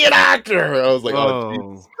to be an actor." And I was like,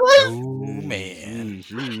 "Oh man,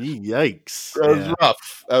 yikes!" That was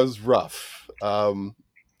rough. That was rough.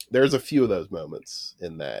 There's a few of those moments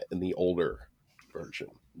in the older version,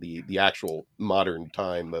 the actual modern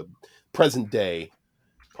time, the present day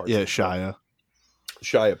parts. Yeah,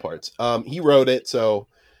 Shia parts. He wrote it, so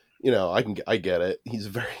I get it. He's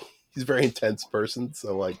a very intense person,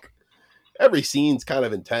 so like every scene's kind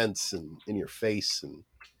of intense and in your face, and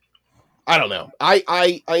I don't know.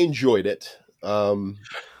 I enjoyed it. I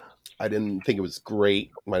didn't think it was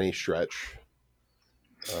great by any stretch.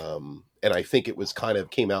 And I think it was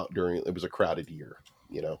came out it was a crowded year,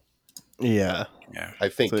 Yeah. I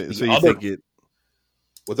think. So you think it?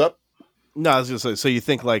 What's up? No, I was gonna say. So you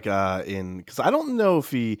think like because I don't know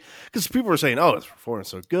if because people were saying, "Oh, his performance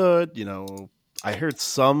so good," I heard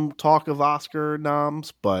some talk of Oscar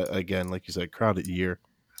noms, but again, like you said, crowded year.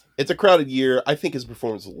 It's a crowded year. I think his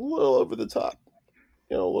performance is a little over the top,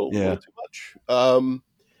 a little too much.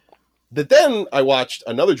 But then I watched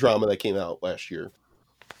another drama that came out last year,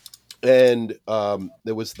 and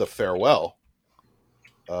there was The Farewell,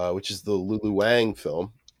 which is the Lulu Wang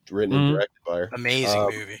film, written and directed by her. Amazing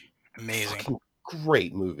movie. Amazing.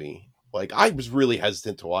 Great movie. Like, I was really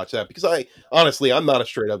hesitant to watch that because I'm not a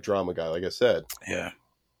straight up drama guy, like I said. Yeah.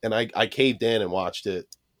 And I caved in and watched it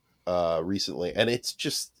recently, and it's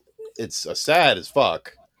sad as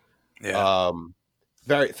fuck. Yeah.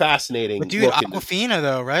 Very fascinating. But dude, Awkwafina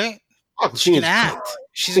though, right? She can act.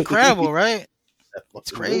 She's incredible, right?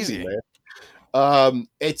 It's crazy, movie, man.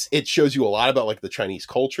 It shows you a lot about like the Chinese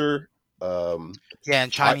culture. And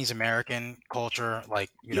Chinese American culture,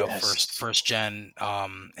 like Yes. first gen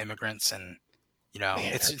immigrants, and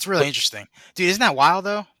it's really interesting, dude. Isn't that wild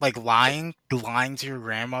though? Like lying to your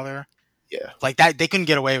grandmother. Yeah, like that they couldn't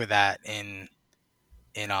get away with that in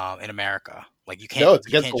America. Like you can't. No, it's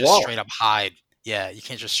you against can't the just law. straight up hide. Yeah, you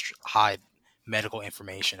can't just hide medical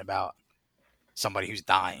information about somebody who's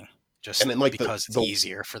dying just And then, like, because it's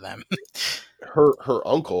easier for them. her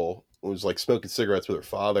uncle was like smoking cigarettes with her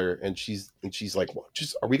father, and she's like, "What?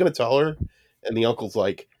 Just are we going to tell her?" And the uncle's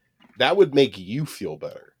like, "That would make you feel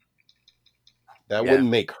better. That wouldn't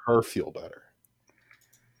make her feel better."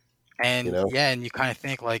 And and you kind of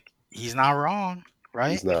think like he's not wrong,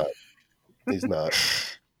 right? He's not.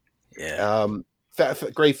 Yeah.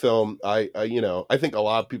 Great film. I think a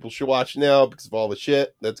lot of people should watch it now because of all the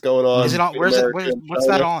shit that's going on. Is it on? What's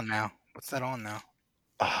that on now? What's that on now?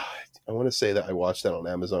 I want to say that I watched that on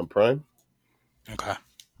Amazon Prime. Okay.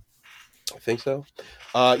 I think so.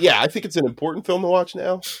 I think it's an important film to watch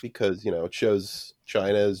now because it shows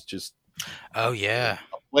China is just a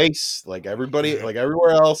place like everybody, like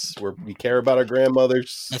everywhere else, where we care about our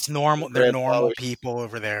grandmothers. It's normal. They're normal people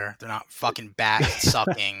over there. They're not fucking bat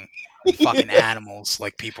sucking fucking animals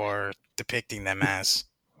like people are depicting them as.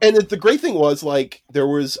 And the great thing was, like,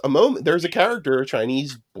 there's a character, a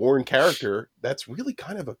Chinese born character that's really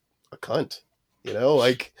kind of a cunt,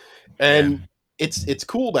 it's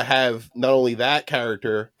cool to have not only that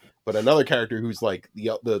character, but another character who's like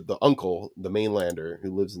the uncle, the mainlander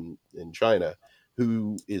who lives in China,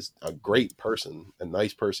 who is a great person, a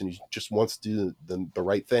nice person who just wants to do the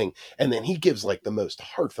right thing. And then he gives like the most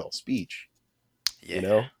heartfelt speech,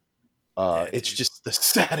 it's just the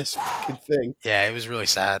saddest fucking thing. Yeah, it was really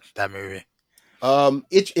sad, that movie.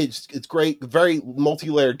 It's great. Very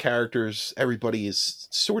multi-layered characters. Everybody is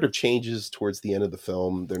sort of changes towards the end of the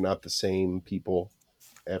film. They're not the same people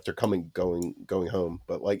after going home.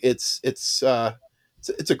 But like it's a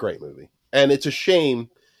great movie, and it's a shame.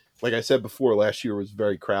 Like I said before, last year was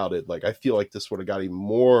very crowded. Like I feel like this would have got even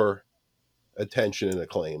more attention and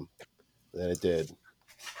acclaim than it did.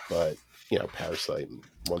 But Parasite and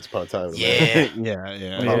Once Upon a Time in America.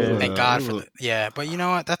 Yeah. Thank God for but you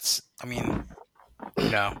know what?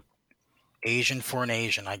 Asian for an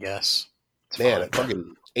Asian, I guess. Man,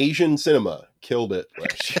 fucking Asian cinema killed it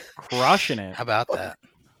last year. Crushing it. How about that?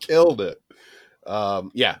 Killed it.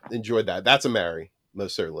 Enjoyed that. That's a Mary,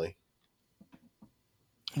 most certainly.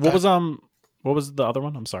 What was the other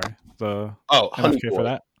one? I'm sorry. Honey Boy. For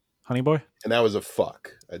that. Honey Boy? And that was a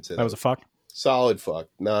fuck. I'd say that was a fuck. Solid fuck.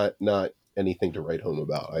 Not anything to write home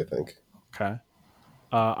about, I think. Okay.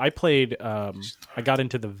 I played I got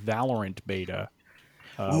into the Valorant beta.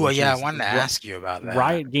 I wanted to ask you about that.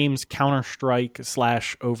 Riot Games Counter-Strike /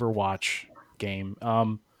 Overwatch game.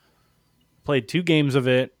 Played 2 games of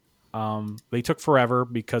it. They took forever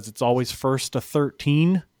because it's always first to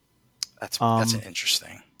 13. That's an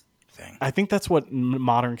interesting thing. I think that's what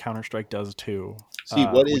modern Counter-Strike does too. See,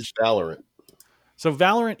 what is Valorant? So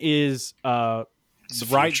Valorant is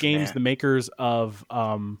Riot Games, the makers of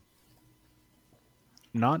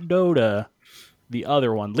not Dota, the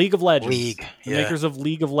other one, League of Legends. The makers of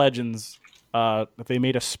League of Legends. They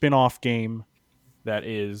made a spin-off game that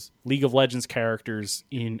is League of Legends characters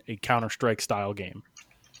in a Counter-Strike style game.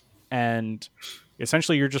 And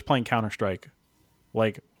essentially you're just playing Counter-Strike.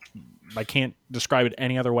 Like, I can't describe it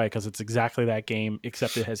any other way because it's exactly that game,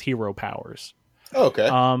 except it has hero powers. Oh, okay.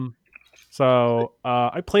 So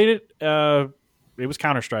I played it. It was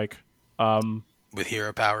Counter-Strike. With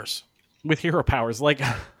hero powers. With hero powers. Like,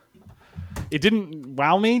 it didn't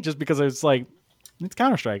wow me just because it's like, it's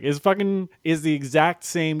Counter-Strike. It's the exact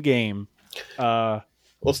same game. Well,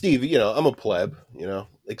 Steve, I'm a pleb,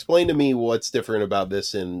 Explain to me what's different about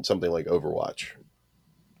this in something like Overwatch.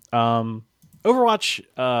 Overwatch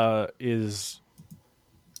is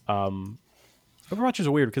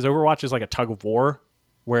weird because Overwatch is like a tug of war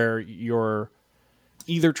where you're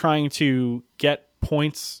either trying to get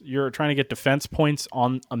points, you're trying to get defense points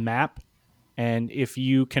on a map, and if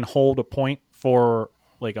you can hold a point for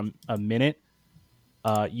like a minute,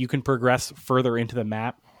 you can progress further into the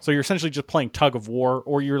map. So you're essentially just playing tug of war,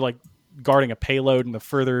 or you're like guarding a payload, and the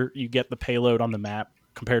further you get the payload on the map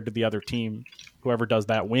compared to the other team, whoever does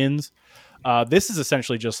that wins. This is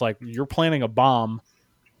essentially just like you're planting a bomb,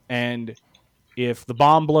 and if the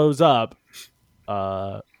bomb blows up,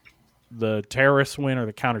 the terrorists win or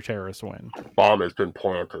the counter-terrorists win. Bomb has been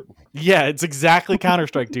planted. Yeah, it's exactly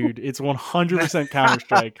Counter-Strike, dude. It's 100%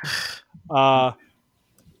 Counter-Strike.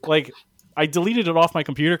 Like, I deleted it off my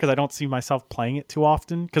computer because I don't see myself playing it too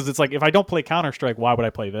often. Because it's like, if I don't play Counter-Strike, why would I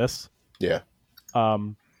play this? Yeah.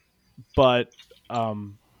 But it's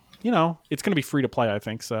going to be free to play, I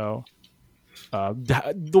think. So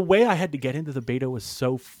the way I had to get into the beta was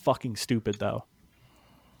so fucking stupid, though.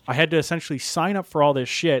 I had to essentially sign up for all this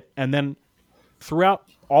shit, and then throughout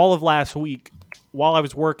all of last week, while I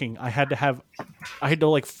was working, I had to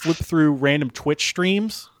like flip through random Twitch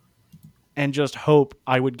streams and just hope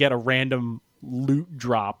I would get a random loot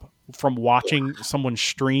drop from watching someone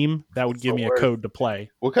stream that would give me a code to play.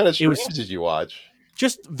 What kind of streams did you watch?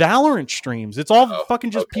 Just Valorant streams. It's all fucking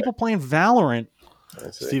just people playing Valorant.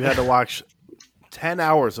 Steve had to watch 10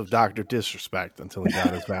 hours of Dr. Disrespect until he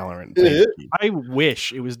got his Valorant. I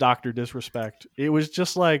wish it was Dr. Disrespect. It was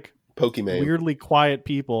just like Pokemon. Weirdly quiet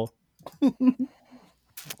people.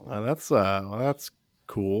 That's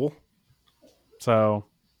cool. So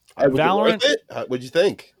Valorant. What'd you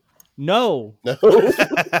think? No. If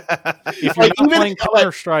you're not playing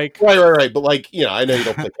Counter-Strike. Right. But I know you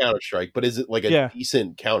don't play Counter-Strike, but is it like a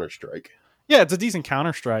decent Counter-Strike? Yeah, it's a decent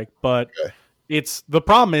Counter-Strike, but the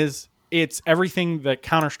problem is it's everything that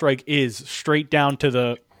Counter-Strike is, straight down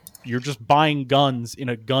to you're just buying guns in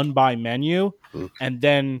a gun buy menu, and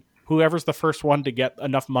then whoever's the first one to get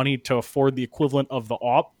enough money to afford the equivalent of the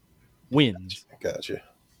op wins. Gotcha.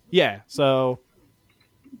 Yeah, so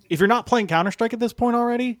if you're not playing Counter-Strike at this point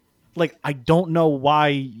already, like, I don't know why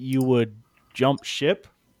you would jump ship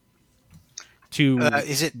to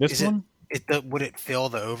this one. Would it fill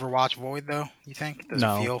the Overwatch void, though, you think? It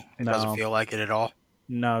doesn't feel like it at all?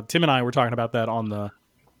 No, Tim and I were talking about that on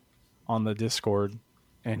the Discord,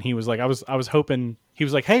 and he was like, I was hoping, he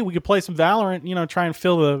was like, hey, we could play some Valorant, try and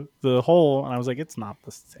fill the hole, and I was like, it's not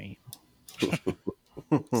the same.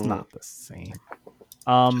 It's not the same.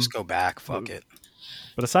 Just go back, fuck it.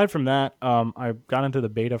 But aside from that, I got into the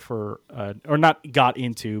beta for, or not got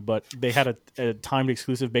into, but they had a timed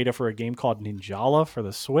exclusive beta for a game called Ninjala for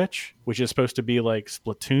the Switch, which is supposed to be like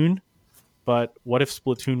Splatoon. But what if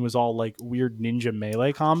Splatoon was all like weird ninja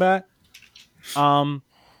melee combat? And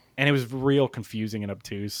it was real confusing and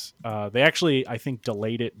obtuse. They actually, I think,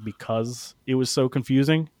 delayed it because it was so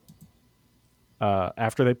confusing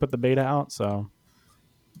after they put the beta out. So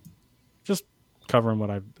just covering what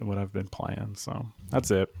I've been playing. So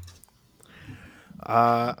that's it.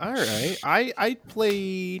 All right. I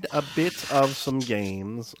played a bit of some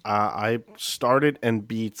games. I started and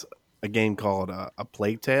beat a game called A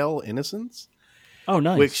Plague Tale: Innocence. Oh,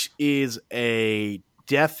 nice. Which is a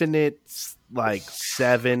definite like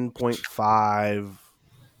 7.5,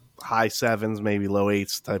 high 7s, maybe low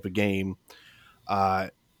 8s type of game.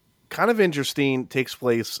 Kind of interesting. Takes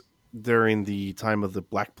place during the time of the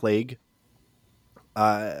Black Plague.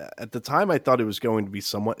 At the time, I thought it was going to be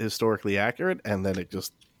somewhat historically accurate, and then it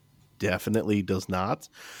just definitely does not.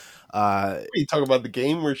 You talk about the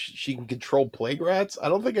game where she can control plague rats? I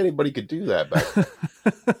don't think anybody could do that back then.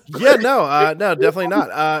 Yeah, no, definitely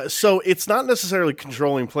not. So it's not necessarily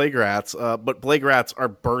controlling plague rats, but plague rats are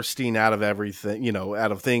bursting out of everything,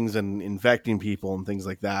 out of things and infecting people and things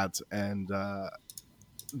like that. And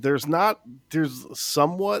there's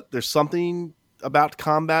something about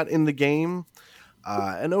combat in the game.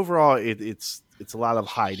 And overall, it's a lot of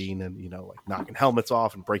hiding and like knocking helmets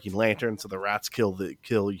off and breaking lanterns so the rats kill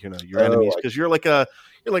your enemies, because you're like a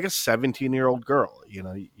 17-year-old girl.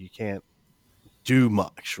 You can't do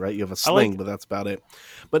much, right? You have a sling, but that's about it.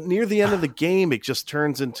 But near the end of the game, it just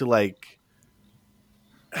turns into like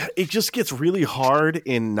it just gets really hard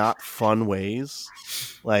in not fun ways,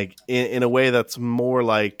 like in a way that's more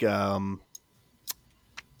like I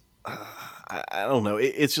don't know.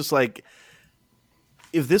 It's just like,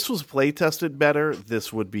 if this was play tested better,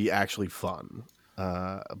 this would be actually fun.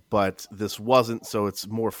 But this wasn't, so it's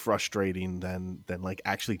more frustrating than like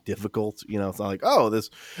actually difficult. It's not like,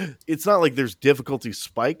 it's not like there's difficulty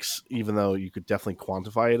spikes, even though you could definitely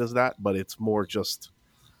quantify it as that. But it's more just,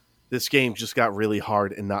 this game just got really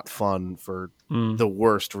hard and not fun for the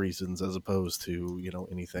worst reasons, as opposed to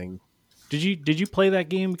anything. Did you play that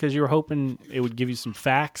game because you were hoping it would give you some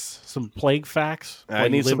facts, some plague facts? I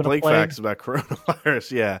need some plague facts about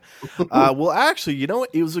coronavirus. Yeah. Well, actually, you know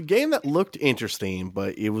what? It was a game that looked interesting,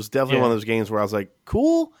 but it was definitely one of those games where I was like,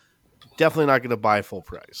 cool, definitely not going to buy full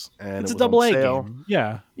price. And it's a double A game.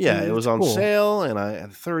 Yeah. Yeah, it was on sale, and I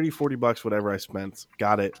had $30-$40, whatever I spent,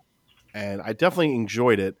 got it. And I definitely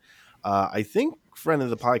enjoyed it. I think friend of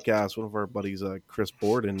the podcast, one of our buddies, Chris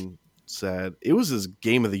Borden, said it was his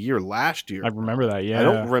game of the year last year. I remember that. Yeah,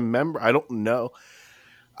 I don't know.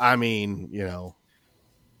 I mean,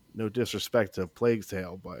 no disrespect to Plague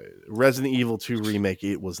Tale, but Resident Evil 2 remake,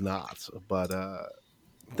 it was not. But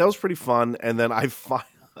that was pretty fun. And then and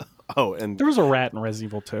there was a rat in Resident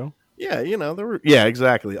Evil 2. Yeah, there were. Yeah,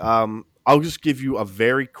 exactly. I'll just give you a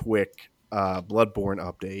very quick Bloodborne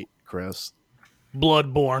update, Chris.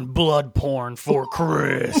 Bloodborne, blood porn for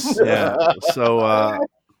Chris. Yeah.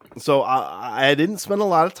 So I didn't spend a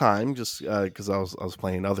lot of time just because I was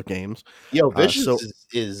playing other games. Yo, Vicious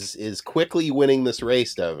is quickly winning this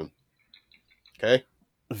race, Devin. Okay,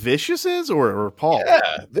 Vicious is or Paul?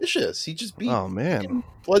 Yeah, Vicious. He just beat. Oh man,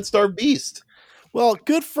 Bloodstar Beast. Well,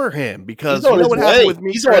 good for him, because you know what happened with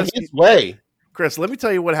me. He's on his way. Chris, let me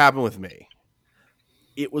tell you what happened with me.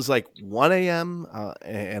 It was like 1 a.m.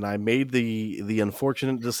 And I made the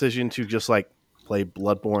unfortunate decision to just like play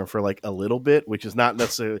Bloodborne for like a little bit, which is not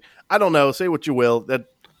necessarily, I don't know, say what you will, that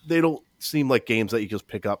they don't seem like games that you just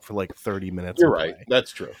pick up for like 30 minutes. You're right.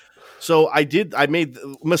 That's true. So I made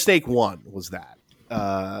mistake one was that.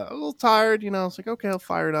 A little tired, I was like, okay, I'll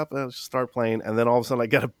fire it up and I'll just start playing. And then all of a sudden I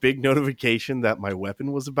got a big notification that my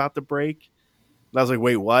weapon was about to break. And I was like,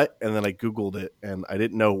 wait, what? And then I Googled it, and I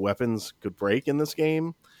didn't know weapons could break in this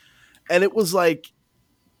game. And it was like,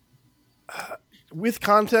 with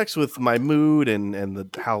context, with my mood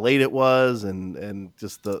and how late it was and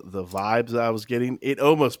just the vibes that I was getting, it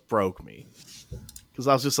almost broke me. Because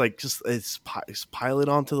I was just like, it's pile it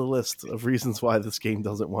onto the list of reasons why this game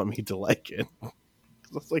doesn't want me to like it.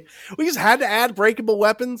 It's like, we just had to add breakable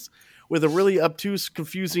weapons with a really obtuse,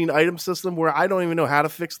 confusing item system where I don't even know how to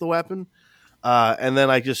fix the weapon. And then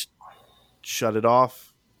I just shut it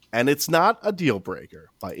off. And it's not a deal breaker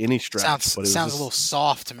by any stretch. Sounds a little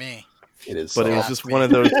soft to me. It is, but it was just one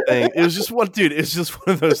of those things. It was just one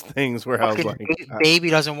of those things where I was like,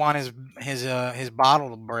 baby doesn't want his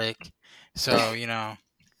bottle to break, so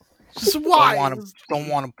just why don't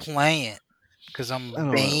want to play it because I'm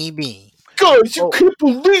a baby. Guys, you can't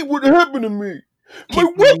believe what happened to me. My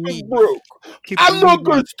weapon broke. I'm not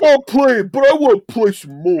going to stop playing, but I want to play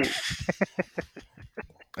some more.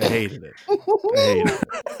 I hated it.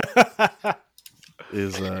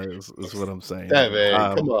 Is what I'm saying. Yeah,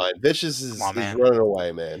 man, come on. Vicious is running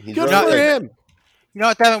away, man. He's good for him. You know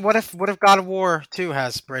what, Devin? What if God of War 2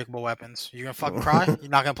 has breakable weapons? You gonna fucking cry? You're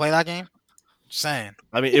not gonna play that game? Just saying.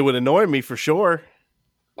 I mean, it would annoy me for sure.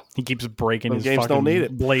 He keeps breaking his games fucking don't need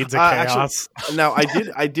it. blades of chaos. Actually, now,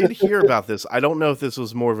 I did hear about this. I don't know if this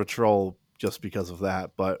was more of a troll just because of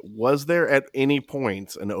that, but was there at any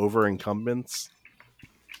point an over incumbents?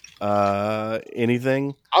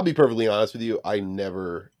 Anything? I'll be perfectly honest with you. I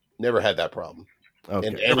never had that problem. Okay.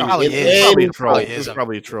 It probably is. It's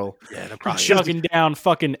probably a troll. Yeah, they're probably chugging down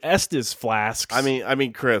fucking Estes flasks. I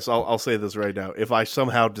mean, Chris, I'll say this right now. If I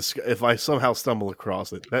somehow stumble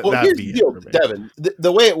across it, that'd be it for me. Devin,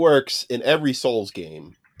 the way it works in every Souls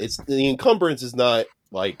game, it's the encumbrance is not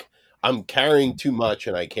like I'm carrying too much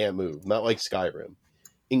and I can't move. Not like Skyrim.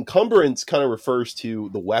 Encumbrance kind of refers to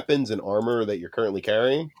the weapons and armor that you're currently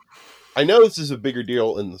carrying. I know this is a bigger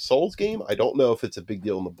deal in the Souls game. I don't know if it's a big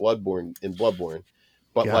deal in Bloodborne,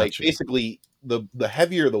 but gotcha. Like basically the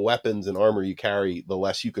heavier the weapons and armor you carry, the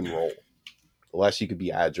less you can roll, the less you can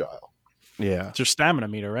be agile. Yeah, it's your stamina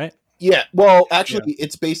meter, right? Yeah. Well, actually,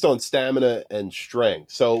 it's based on stamina and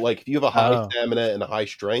strength. So, like, if you have a high stamina and a high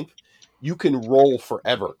strength, you can roll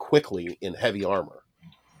forever quickly in heavy armor.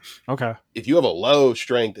 Okay. If you have a low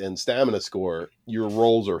strength and stamina score, your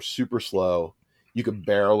rolls are super slow. You can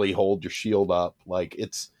barely hold your shield up. Like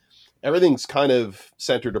everything's kind of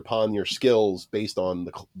centered upon your skills based on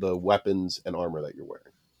the weapons and armor that you're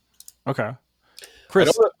wearing. Okay,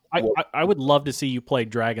 Chris, I would love to see you play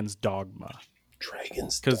Dragon's Dogma.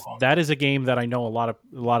 Because that is a game that I know a lot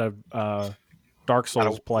of Dark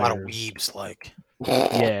Souls players. A lot of weebs like.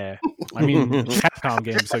 Yeah, I mean Capcom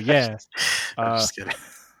game, so yeah. I'm just kidding.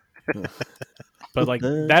 But like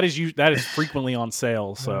that is frequently on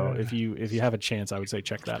sale. So if you have a chance, I would say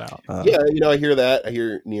check that out. Yeah, I hear that. I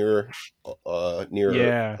hear near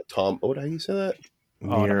Tom. What how you say that?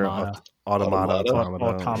 Near Automaton.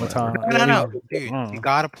 No, dude, you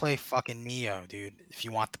gotta play fucking Neo, dude. If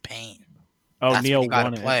you want the pain. Oh, Neo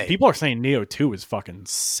 1. People are saying Neo 2 is fucking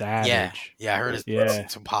savage. Yeah, I heard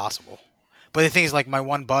it's impossible. But the thing is, like, my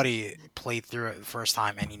one buddy played through it the first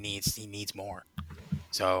time, and he needs more.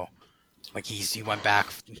 So. Like he went back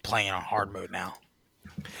playing on hard mode now.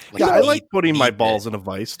 Like, I like putting my balls in a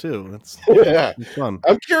vice too. It's fun.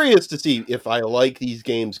 I'm curious to see if I like these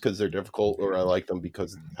games because they're difficult, or I like them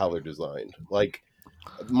because of how they're designed. Like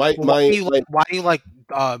why do you like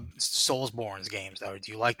Soulsborne's games though? Do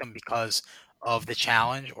you like them because of the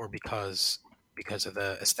challenge, or because of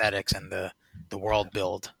the aesthetics and the world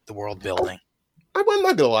building? I'm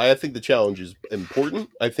not gonna lie. I think the challenge is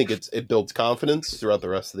important. I think it builds confidence throughout the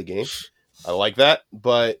rest of the game. I like that,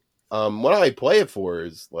 but what I play it for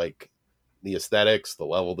is like the aesthetics, the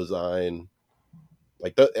level design,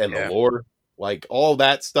 the lore, like all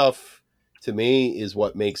that stuff. To me, is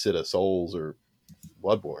what makes it a Souls or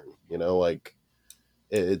Bloodborne. Like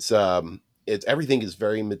it's everything is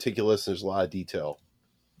very meticulous. There's a lot of detail,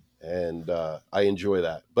 and I enjoy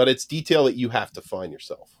that. But it's detail that you have to find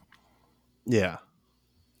yourself. Yeah,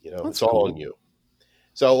 it's all on you.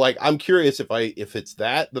 So, like, I'm curious if it's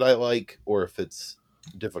that I like, or if it's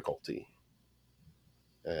difficulty,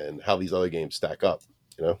 and how these other games stack up.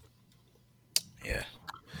 Yeah.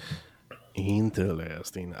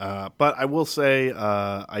 Interesting. But I will say,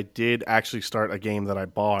 I did actually start a game that I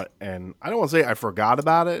bought, and I don't want to say I forgot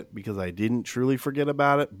about it because I didn't truly forget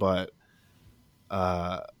about it, but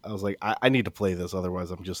I was like, I need to play this,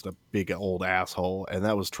 otherwise I'm just a big old asshole. And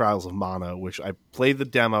that was Trials of Mana, which I played the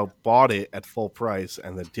demo, bought it at full price,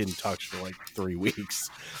 and then didn't touch for like 3 weeks.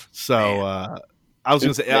 So I was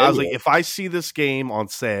like, if I see this game on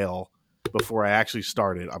sale before I actually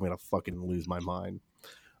start it, I'm gonna fucking lose my mind.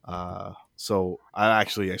 So I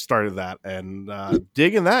started that and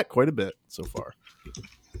digging that quite a bit so far.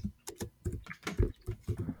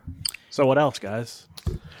 So what else, guys?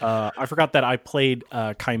 I forgot that I played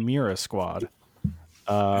Chimera Squad,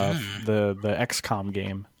 the XCOM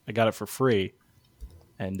game. I got it for free,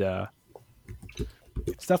 and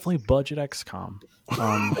it's definitely budget XCOM.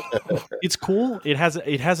 It's cool. It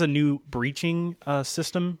has a new breaching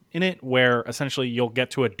system in it, where essentially you'll get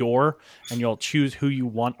to a door and you'll choose who you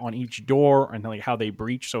want on each door and like how they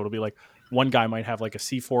breach. So it'll be like one guy might have like a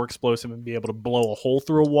C4 explosive and be able to blow a hole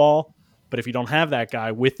through a wall, but if you don't have that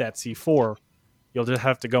guy with that C4, you'll just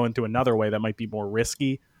have to go into another way that might be more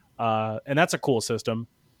risky. And that's a cool system.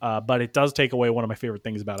 but it does take away one of my favorite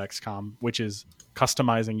things about XCOM, which is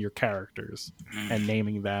customizing your characters and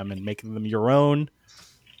naming them and making them your own.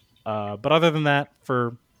 But other than that,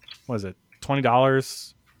 for what is it,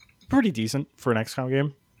 $20, pretty decent for an XCOM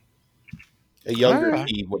game. A younger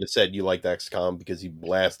he would have said you liked XCOM because you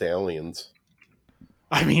blast aliens.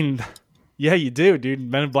 I mean, yeah, you do, dude.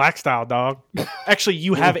 Men in Black style, dog. Actually,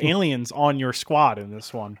 you have aliens on your squad in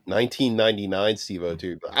this one. 1999 Steve-O,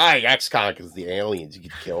 too. XCOM because the aliens you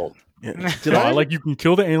get killed. Yeah. I like you can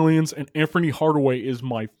kill the aliens, and Anthony Hardaway is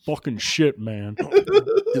my fucking shit, man.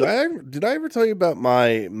 Did I ever tell you about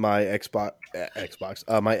my Xbox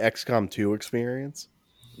my XCOM 2 experience?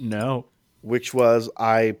 No. Which was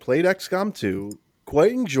I played XCOM 2,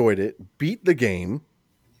 quite enjoyed it, beat the game.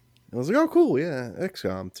 I was like, oh, cool, yeah,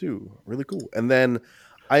 XCOM 2, really cool. And then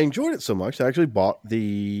I enjoyed it so much, I actually bought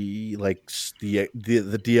the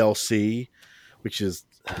DLC, which is,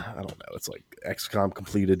 I don't know, it's like XCOM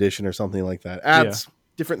Complete Edition or something like that. Adds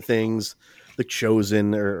different things, like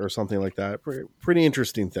Chosen or something like that. Pretty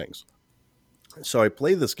interesting things. So I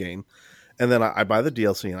play this game, and then I buy the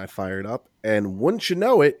DLC and I fire it up, and wouldn't you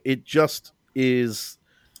know it, it just is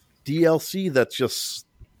DLC that's just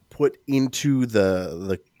put into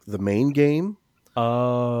the main game.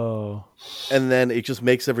 Oh. And then it just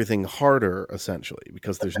makes everything harder, essentially,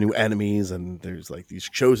 because there's new enemies and there's like these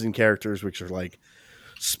chosen characters, which are like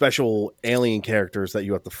special alien characters that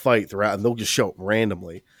you have to fight throughout, and they'll just show up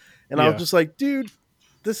randomly. And I was just like, dude,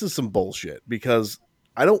 this is some bullshit, because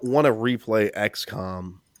I don't want to replay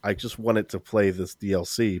XCOM. I just wanted to play this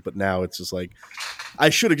DLC, but now it's just like, I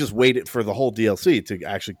should have just waited for the whole DLC to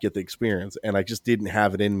actually get the experience, and I just didn't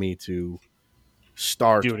have it in me to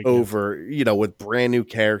start over, with brand new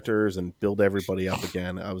characters and build everybody up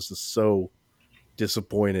again. I was just so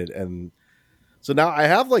disappointed, and so now I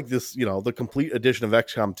have like this, the complete edition of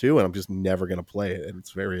XCOM 2, and I'm just never going to play it, and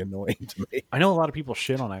it's very annoying to me. I know a lot of people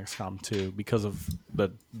shit on XCOM 2 because of the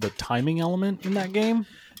timing element in that game.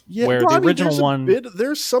 Yeah, where the original one,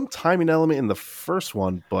 there's some timing element in the first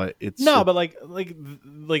one, but it's but like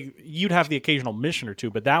you'd have the occasional mission or two,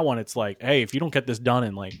 but that one, it's like, hey, if you don't get this done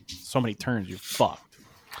in like so many turns, you're fucked.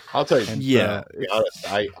 I'll tell you, to be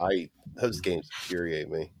honest, I those games infuriate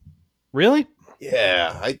me. Really?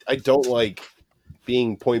 Yeah, I don't like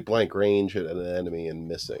being point blank range at an enemy and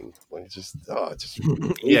missing. Like it's just it's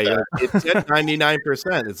at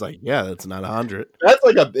 99%. It's like, that's not 100. That's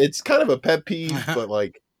like it's kind of a pet peeve, but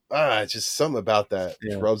like. It's just something about that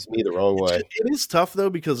rubs me the wrong way. It is tough though,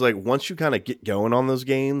 because like once you kind of get going on those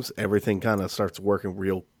games, everything kind of starts working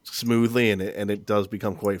real smoothly, and it does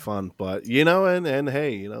become quite fun. But and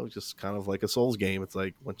hey, just kind of like a Souls game, it's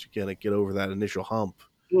like once you kind of get over that initial hump.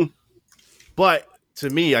 But to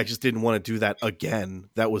me, I just didn't want to do that again.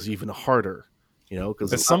 That was even harder.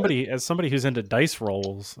 Because as somebody who's into dice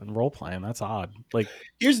rolls and role playing, that's odd. Like,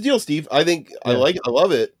 here's the deal, Steve. I think I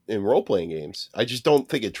love it in role playing games. I just don't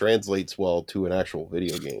think it translates well to an actual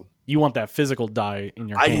video game. You want that physical die in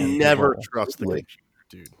your hand. I never trust the computer,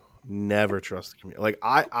 dude. Never trust the computer. Like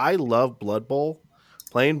I love Blood Bowl.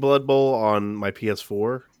 Playing Blood Bowl on my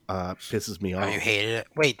PS4 pisses me off. Oh, you hated it?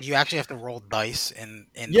 Wait, do you actually have to roll dice in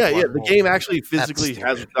the game actually physically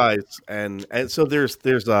has dice, and so there's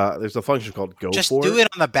a function called Go Just For It. Just do it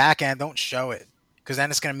on the back end, don't show it, because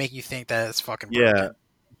then it's going to make you think that it's fucking broken.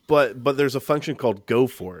 But there's a function called Go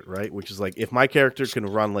For It, right? Which is like, if my character can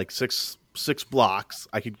run like six blocks,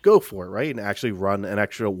 I could go for it, right? And actually run an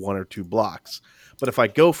extra 1 or 2 blocks. But if I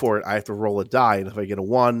go for it, I have to roll a die, and if I get a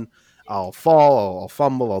 1, I'll fall, I'll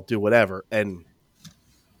fumble, I'll do whatever. And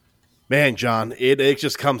man, John, it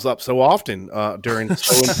just comes up so often during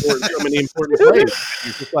so many important plays.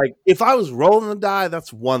 It's just like, if I was rolling the die,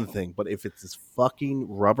 that's one thing. But if it's this fucking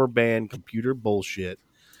rubber band computer bullshit,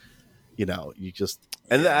 you just...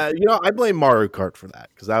 And, I blame Mario Kart for that,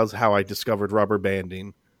 because that was how I discovered rubber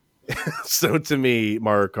banding. So to me,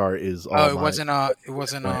 Mario Kart is all it wasn't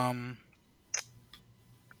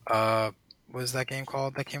what was that game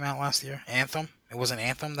called that came out last year? Anthem? It wasn't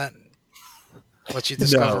Anthem that... Let you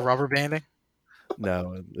discover rubber banding?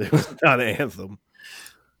 No, it was not Anthem.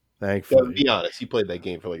 Thankfully. So, be honest, you played that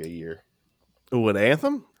game for like a year. What,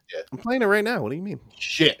 Anthem? Yeah. I'm playing it right now. What do you mean?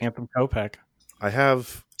 Shit. Anthem Kopek. I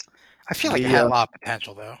feel like it had a lot of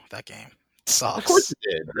potential, though, that game. It sucks. Of course it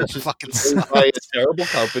did. It's just fucking sucks. By a terrible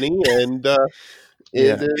company, and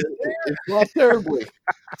it's not terribly.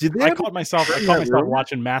 I caught myself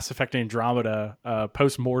watching Mass Effect Andromeda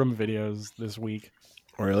post-mortem videos this week.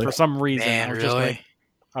 Really? For some reason, Man,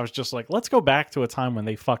 I was just like, let's go back to a time when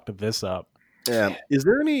they fucked this up. Yeah. Was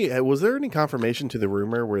there any confirmation to the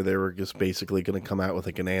rumor where they were just basically going to come out with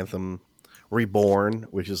like an Anthem Reborn,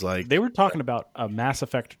 which is like They were talking about a Mass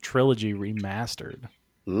Effect trilogy remastered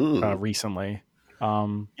recently.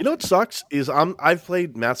 You know what sucks is I've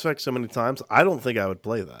played Mass Effect so many times. I don't think I would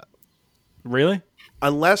play that. Really?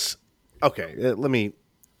 Unless, okay, let me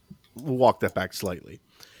walk that back slightly.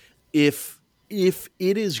 If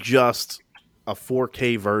it is just a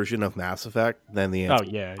 4K version of Mass Effect, then the answer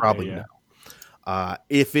is probably no.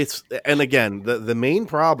 If it's, and again, the main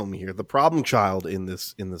problem here, the problem child in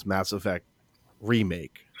this Mass Effect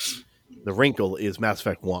remake, the wrinkle is Mass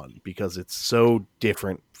Effect 1 because it's so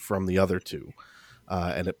different from the other two.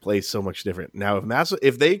 And it plays so much different. Now,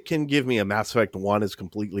 if they can give me a Mass Effect 1 is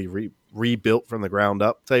completely rebuilt from the ground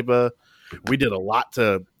up type of, we did a lot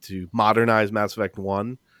to modernize Mass Effect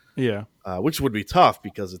 1. Yeah. Which would be tough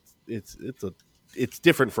because it's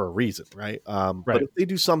different for a reason, right? But if they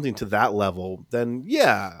do something to that level, then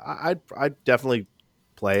yeah, I'd definitely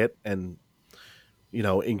play it and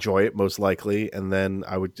enjoy it most likely. And then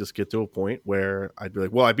I would just get to a point where I'd be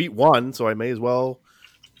like, well, I beat 1, so I may as well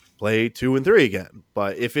play 2 and 3 again.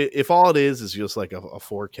 But if all it is just like a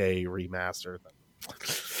 4K remaster, then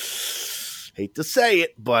hate to say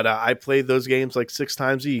it, but I played those games like 6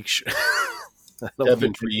 times each.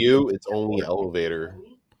 Devin, for you, it's only elevator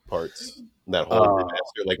parts. That whole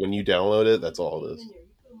remaster, like when you download it, that's all it is.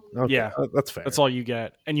 Okay, yeah, that's fair. That's all you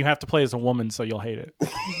get, and you have to play as a woman, so you'll hate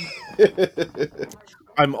it.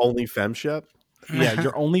 I'm only femshep. Yeah,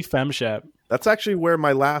 you're only femshep. That's actually where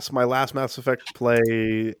my last Mass Effect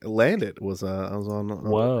play landed. I was on.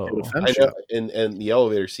 Whoa! I know, and the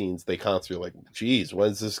elevator scenes, they constantly like, geez,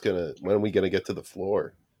 when are we gonna get to the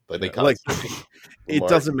floor? Like they constantly. It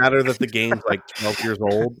doesn't matter that the game's like 12 years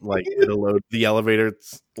old. Like the elevator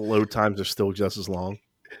load times are still just as long.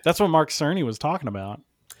 That's what Mark Cerny was talking about.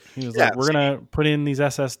 He was like, "We're gonna put in these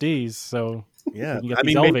SSDs, so we can get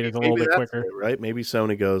these elevators a little bit quicker." It, right? Maybe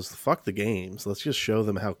Sony goes, "Fuck the games. Let's just show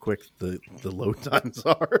them how quick the load times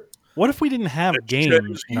are." What if we didn't have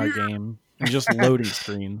games in our game and just loading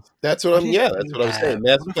screens? That's what I'm saying.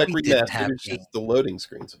 Mass Effect Remastered is just the loading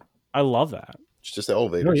screens. I love that. It's just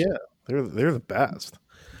elevators. Oh yeah, they're the best.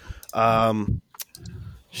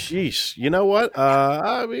 Sheesh. You know what?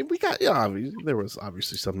 I mean, we got there was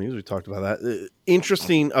obviously some news. We talked about that.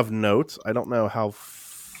 Interesting of note. I don't know how.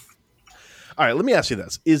 All right, let me ask you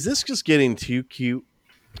this: is this just getting too cute?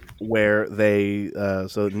 Where they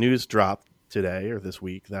so news dropped today or this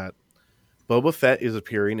week that Boba Fett is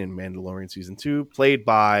appearing in Mandalorian season 2, played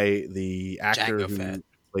by the actor who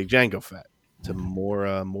played Jango Fett,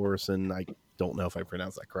 Tamora Morrison. I don't know if I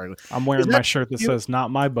pronounced that correctly. I'm wearing my shirt that says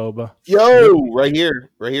 "Not my Boba." Yo, right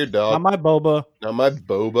here, dog. Not my Boba. Not my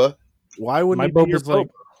Boba. Why wouldn't my Boba's like?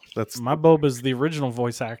 That's my Boba's the original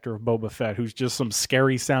voice actor of Boba Fett, who's just some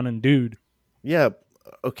scary sounding dude. Yeah.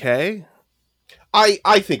 Okay.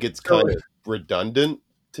 I think it's kind of redundant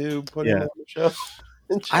to put him on the show.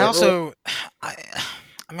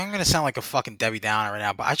 I'm going to sound like a fucking Debbie Downer right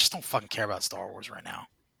now, but I just don't fucking care about Star Wars right now.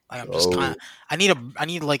 Like, I'm just kind of. I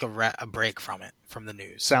need like a break from it, from the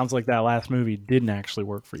news. Sounds like that last movie didn't actually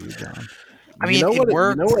work for you, John. I mean, it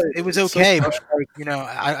worked. It was okay, but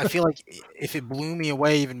I feel like if it blew me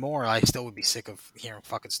away even more, I still would be sick of hearing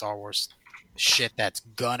fucking Star Wars shit that's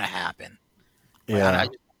gonna happen. Yeah, I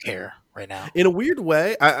just don't care right now. In a weird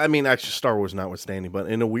way, I mean, actually, Star Wars notwithstanding, but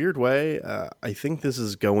in a weird way, I think this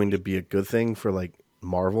is going to be a good thing for like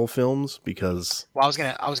Marvel films because. Well, I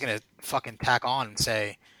was gonna fucking tack on and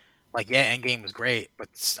say. Like, yeah, Endgame was great, but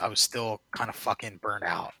I was still kind of fucking burned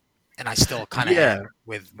out. And I still kind of am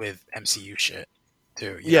with MCU shit,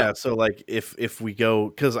 too. Yeah, so, like, if we go...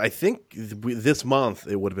 Because I think this month,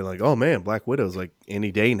 it would have been like, oh, man, Black Widow's, like,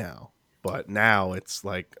 any day now. But now it's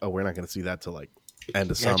like, oh, we're not going to see that till, like, end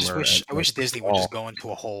of summer. I wish Disney would just go into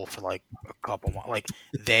a hole for, like, a couple months. Like,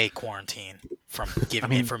 they quarantine from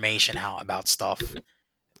giving information out about stuff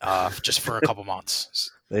just for a couple months.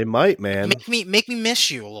 They might, man. Make me miss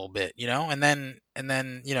you a little bit, and then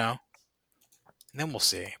we'll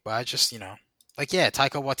see. But I just, like, yeah,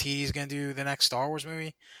 Taika Waititi's gonna do the next Star Wars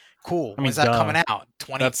movie. Cool. When's that coming out?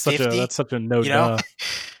 2050. That's such a no.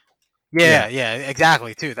 Yeah,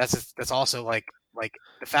 exactly. Too. That's also like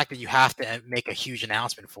the fact that you have to make a huge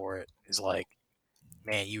announcement for it is like,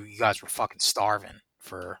 man, you guys were fucking starving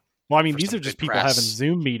for. Well, I mean, these are just people having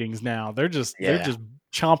Zoom meetings now. They're just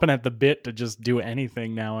chomping at the bit to just do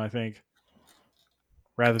anything now, I think.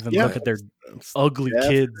 Rather than look at their ugly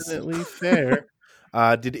kids. Definitely fair.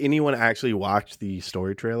 Did anyone actually watch the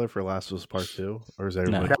story trailer for Last of Us Part 2? Or is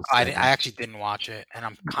everybody? No, I actually didn't watch it, and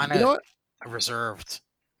I'm kind of reserved.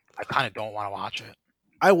 I kind of don't want to watch it.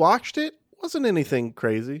 I watched it. Wasn't anything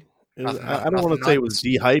crazy. I don't want to say it was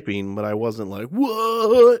de-hyping, but I wasn't like,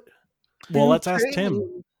 what? Well, let's ask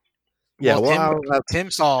Tim. Yeah,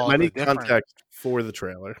 Tim saw I need context for the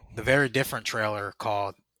trailer. The very different trailer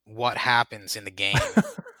called "What Happens in the Game"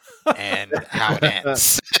 and how it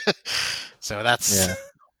ends. So that's. Yeah.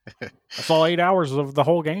 I saw 8 hours of the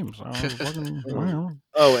whole game. So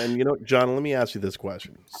Oh, and John, let me ask you this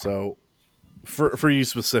question. So, for you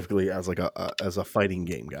specifically, as like as a fighting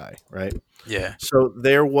game guy, right? Yeah. So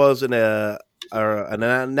there was an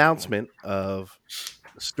announcement of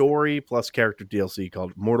story plus character DLC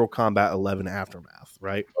called Mortal Kombat 11 Aftermath,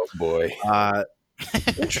 right? Oh boy.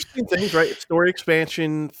 Interesting things, right? Story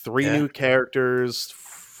expansion, 3 new characters,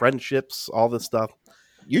 friendships, all this stuff.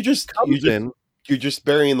 You're just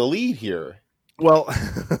burying the lead here. Well,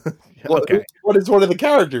 okay. What is one of the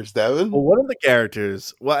characters, Devin? Well, one of the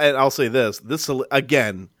characters. Well, and I'll say this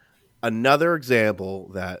again, another example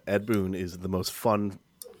that Ed Boon is the most fun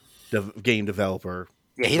game developer.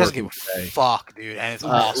 Yeah, he doesn't give a fuck, dude, and it's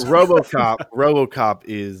awesome. RoboCop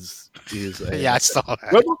is I saw that.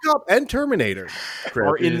 RoboCop and Terminator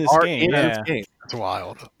are in this game. That's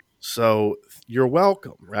wild. So you're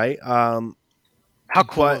welcome, right? How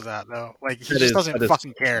cool is that, though? Like, he just doesn't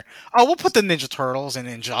fucking care. Oh, we'll put the Ninja Turtles in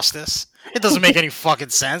Injustice. It doesn't make any fucking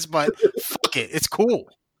sense, but fuck it. It's cool.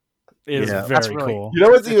 It is very cool. You know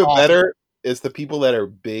what's even better? Is the people that are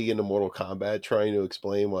big into Mortal Kombat trying to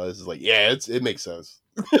explain why this is like, yeah, it makes sense.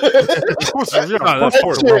 I love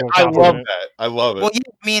that. I love it. Well,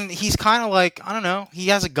 I mean, he's kind of like, I don't know, he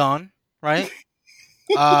has a gun, right?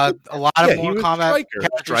 A lot of Mortal Kombat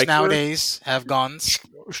characters nowadays have guns.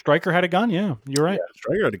 Stryker had a gun, yeah. You're right. Yeah,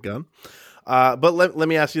 Stryker had a gun. But let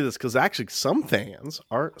me ask you this, because actually some fans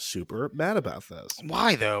are super mad about this.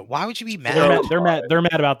 Why though? Why would you be mad? They're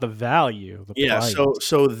mad about the value. Price.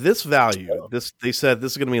 So this value, they said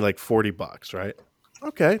this is going to be like $40, right?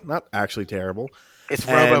 Okay, not actually terrible. It's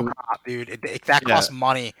RoboCop, dude. That costs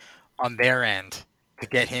money on their end to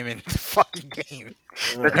get him in the fucking game.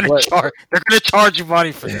 They're gonna charge you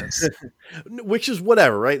money for this. Which is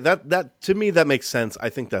whatever, right? That to me that makes sense. I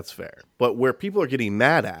think that's fair. But where people are getting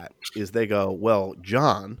mad at is they go, well,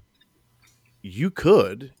 John, you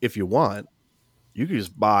could, if you want, you could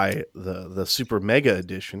just buy the super mega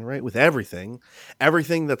edition, right? With everything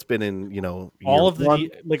that's been in, all of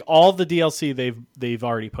the DLC they've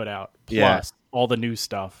already put out, plus all the new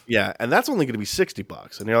stuff. Yeah, and that's only going to be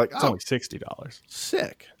 $60, and you're like, it's only $60.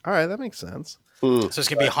 Sick. All right, that makes sense. So it's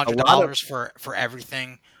going to be $100 for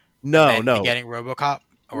everything. No. Getting RoboCop.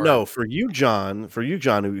 No, for you, John,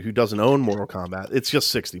 who doesn't own Mortal Kombat, it's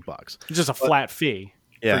just $60. It's just a flat fee.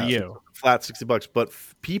 Yeah, for you, flat $60. But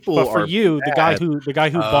people, for you, the guy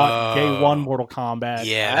who bought Day One Mortal Kombat,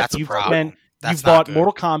 that's a problem. You bought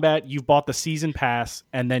Mortal Kombat, you bought the season pass,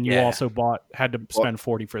 and then you also had to spend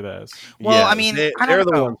 $40 for this. Well, I mean, they're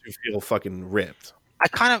the ones who feel fucking ripped.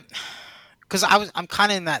 Because I'm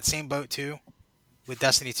kind of in that same boat too, with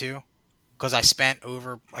Destiny 2, because I spent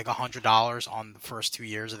over like $100 on the first 2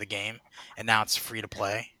 years of the game, and now it's free to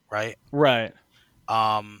play, right? Right.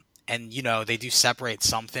 And they do separate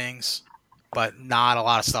some things, but not a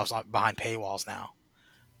lot of stuff's behind paywalls now.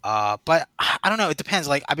 But I don't know. It depends.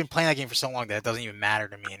 Like, I've been playing that game for so long that it doesn't even matter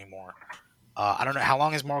to me anymore. I don't know. How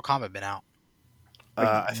long has Mortal Kombat been out?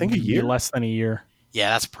 I think a year. Less than a year. Yeah,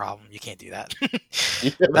 that's a problem. You can't do that.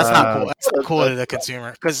 That's not cool. That's not cool to the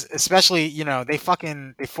consumer. Because especially, they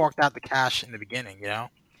forked out the cash in the beginning,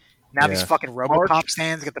 Now these fucking RoboCop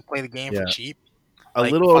stands get to play the game for cheap. A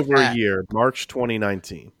little over a year, March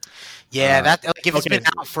 2019. Yeah, if it's been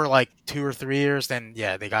out for like 2 or 3 years, then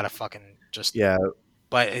they gotta fucking just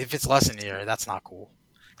But if it's less than a year, that's not cool.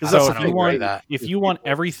 So if you want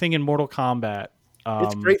everything in Mortal Kombat,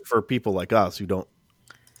 it's great for people like us who don't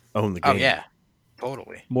own the game. Oh yeah,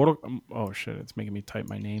 totally. Oh shit! It's making me type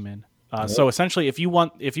my name in. So essentially, if you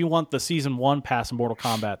want the season 1 pass in Mortal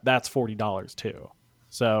Kombat, that's $40 too.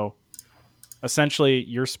 So essentially,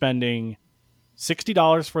 you're spending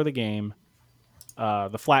 $60 for the game,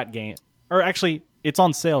 the flat game, or actually, it's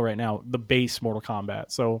on sale right now. The base Mortal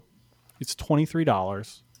Kombat, so it's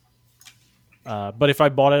 $23. But if I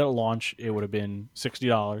bought it at launch, it would have been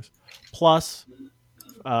 $60 plus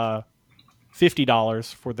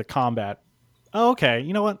 $50 for the combat. Oh, okay,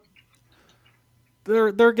 you know what?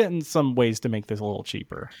 They're getting some ways to make this a little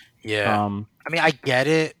cheaper. Yeah, I mean, I get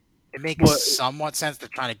it. It makes somewhat sense. They're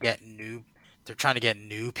trying to get new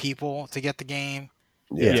people to get the game.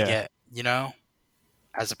 Yeah.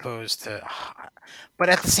 As opposed to, but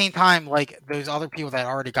at the same time, like those other people that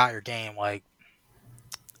already got your game, like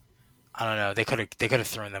I don't know, they could have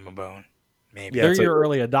thrown them a bone. Maybe they're your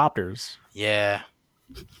early adopters. Yeah.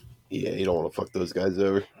 Yeah, you don't want to fuck those guys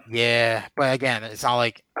over. Yeah, but again, it's not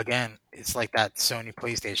like it's like that Sony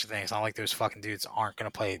PlayStation thing. It's not like those fucking dudes aren't gonna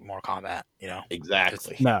play Mortal Kombat, you know?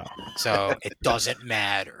 Exactly. No. So it doesn't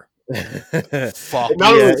matter. Fuck.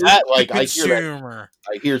 Not only that, like I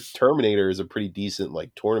hear Terminator is a pretty decent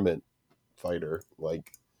like tournament fighter.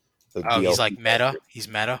 Like, he's like meta. He's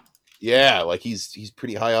meta. Yeah, like he's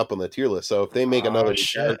pretty high up on the tier list. So if they make another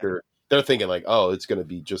character, they're thinking like, oh, it's going to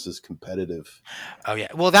be just as competitive. Oh yeah.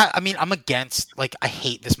 Well, I'm against. Like, I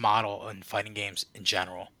hate this model in fighting games in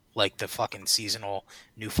general. Like the fucking seasonal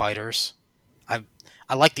new fighters. I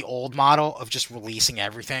like the old model of just releasing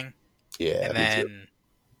everything. Yeah, and then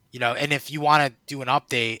and if you want to do an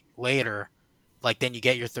update later, like then you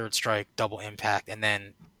get your Third Strike Double Impact, and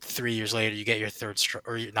then 3 years later you get your Third Strike,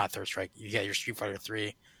 or not Third Strike, you get your Street Fighter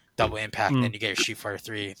 3 Double Impact, and then you get your Street Fighter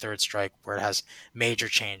 3 Third Strike, where it has major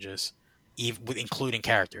changes, including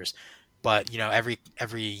characters. But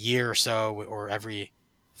every year or so, or every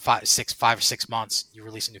 5 or 6 months, you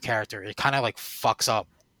release a new character. It kind of like fucks up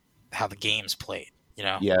how the game's played.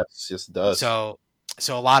 Yeah, it just does.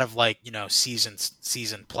 So a lot of like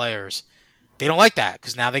seasoned players, they don't like that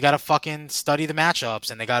because now they gotta fucking study the matchups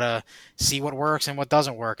and they gotta see what works and what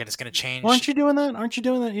doesn't work, and it's gonna change. Aren't you doing that? Aren't you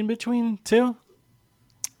doing that in between too?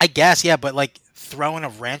 I guess, yeah, but like throwing a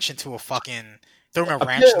wrench named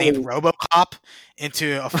RoboCop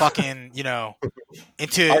into a fucking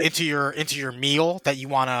into your meal that you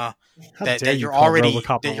wanna that you're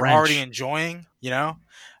already enjoying.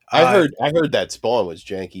 I heard that Spawn was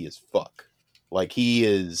janky as fuck. Like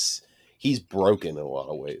he's broken in a lot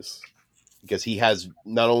of ways because he has,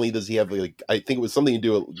 not only does he have like, I think it was something to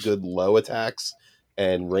do with good low attacks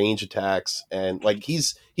and range attacks, and like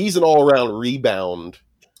he's an all around rebound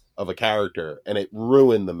of a character, and it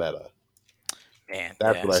ruined the meta. Man,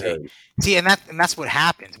 that's what I heard. See, and that's what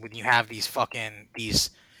happens when you have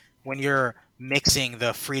when you're mixing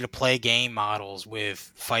the free to play game models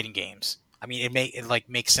with fighting games. I mean, it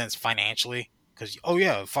makes sense financially because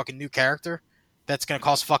a fucking new character that's gonna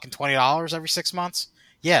cost fucking $20 every 6 months.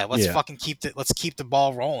 Yeah, let's keep the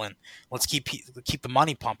ball rolling. Let's keep the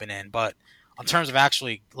money pumping in. But in terms of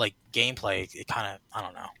actually like gameplay, it kind of, I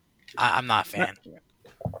don't know. I'm not a fan.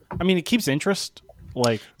 I mean, it keeps interest.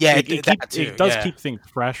 Like, it does keep things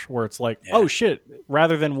fresh. Where it's like, oh shit!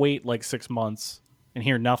 Rather than wait like 6 months and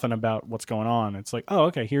hear nothing about what's going on, it's like, oh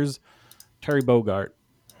okay, here's Terry Bogard.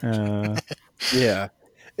 Yeah,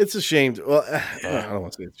 it's a shame. Well, I don't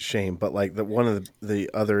want to say it's a shame, but like one of the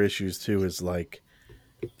other issues too is like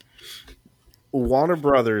Warner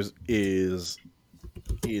Brothers is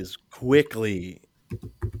quickly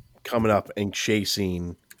coming up and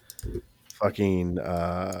chasing fucking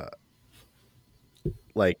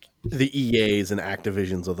like the EAs and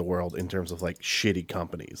Activisions of the world in terms of like shitty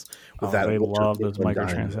companies. They love those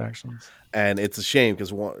microtransactions, and it's a shame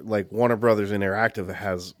because like Warner Brothers Interactive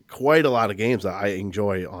has quite a lot of games that I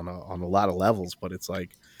enjoy on a lot of levels, but it's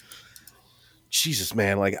like, Jesus,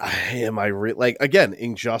 man, like like again,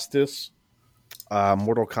 Injustice,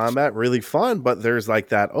 Mortal Kombat, really fun, but there's like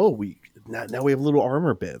that. Oh, now we have little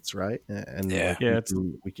armor bits, right? And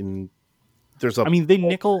we can. I mean, they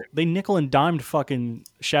nickel and dimed fucking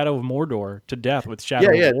Shadow of Mordor to death with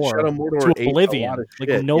Shadow of War Shadow of Mordor to oblivion.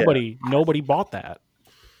 Like nobody bought that.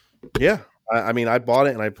 Yeah, I mean, I bought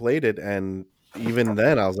it and I played it, and even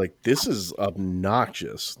then, I was like, "This is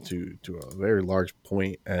obnoxious to a very large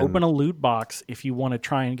point." And open a loot box if you want to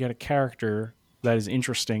try and get a character that is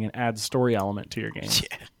interesting and adds story element to your game.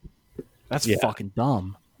 Yeah. That's fucking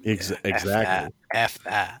dumb. Exactly. F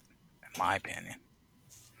that, in my opinion.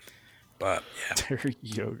 But yeah, Terry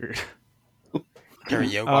Yogurt. Terry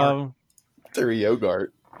Yogurt. Terry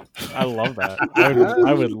Yogurt. I love that.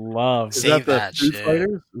 I would love. Save that shit.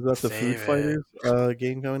 Fighters? Is that the Food Fighters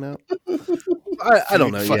game coming out? I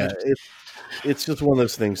don't know. Yeah, it's just one of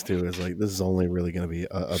those things too. Is like this is only really going to be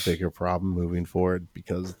a bigger problem moving forward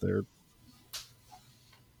because they're,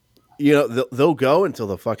 they'll go until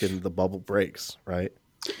the bubble breaks, right?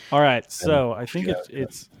 All right, so I think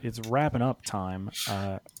it's wrapping up time.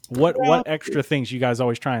 What extra things you guys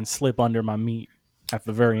always try and slip under my meat at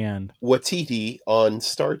the very end? Watiti on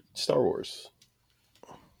Star Wars.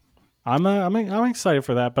 I'm excited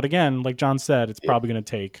for that, but again, like John said, it's probably going to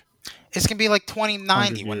take. It's gonna be like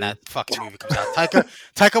 2090 when that fucking movie comes out. Taika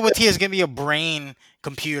Waititi is gonna be a brain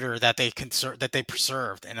computer that they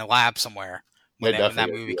preserved in a lab somewhere when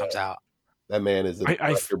that movie comes out. That man is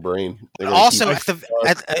your brain. Also, at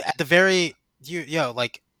the very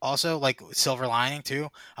also like silver lining too.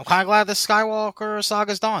 I'm kind of glad the Skywalker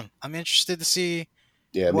saga's done. I'm interested to see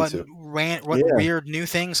what weird new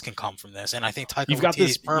things can come from this. And I think Taika Waititi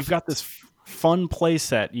is perfect. fun play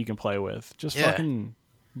set you can play with. Just fucking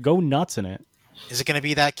go nuts in it. Is it going to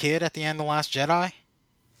be that kid at the end of The Last Jedi?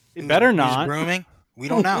 It better not. Grooming? We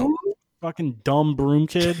don't know. Fucking dumb broom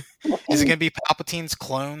kid. Is it going to be Palpatine's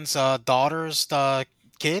clone's daughter's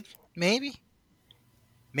kid? Maybe.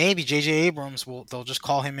 Maybe J.J. Abrams they'll just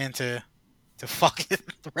call him in to fucking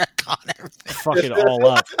retcon everything. Fuck it all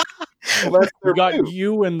up. We got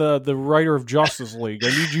you and the writer of Justice League. I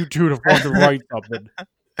need you two to fucking write something.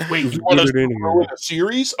 Wait, you want us to ruin a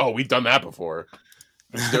series? Oh, we've done that before.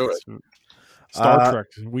 Let's do it. Star Trek.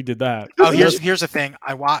 We did that. Oh, here's the thing.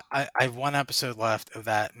 I have one episode left of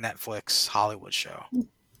that Netflix Hollywood show.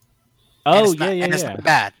 Oh, It's not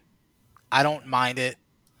bad. I don't mind it.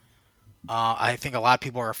 I think a lot of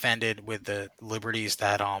people are offended with the liberties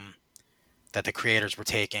that the creators were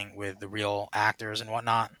taking with the real actors and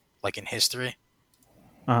whatnot, like in history.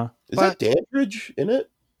 Is that Dandridge in it?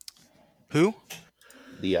 Who?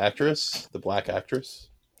 The actress, the black actress.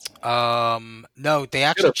 No, they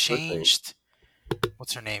actually changed.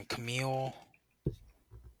 What's her name? Camille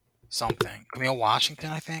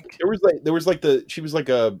Washington, I think. There was she was like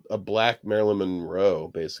a black Marilyn Monroe,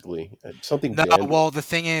 basically. Something. No, Dandridge. well, the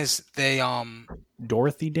thing is, they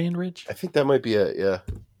Dorothy Dandridge. I think that might be it. Yeah.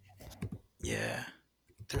 Yeah.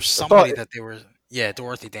 There's somebody that they were. Yeah,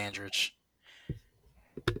 Dorothy Dandridge.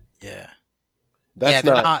 Yeah. That's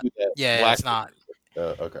not. Yeah, it's not.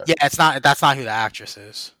 Okay. Yeah, it's not. That's not who the actress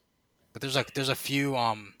is. But there's a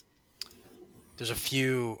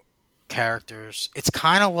few characters. It's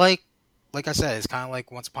kind of like I said, it's kind of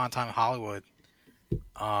like Once Upon a Time in Hollywood,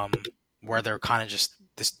 where they're kind of just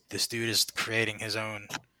this dude is creating his own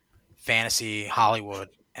fantasy Hollywood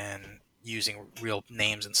and using real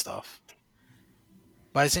names and stuff.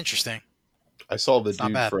 But it's interesting. I saw the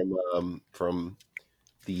dude from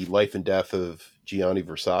the Life and Death of Gianni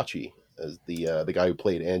Versace as the guy who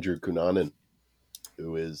played Andrew Cunanan,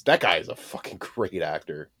 that guy is a fucking great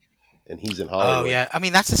actor, and he's in Hollywood. Oh yeah, I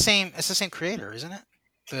mean it's the same creator, isn't it?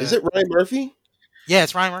 Is it Ryan Murphy? Yeah,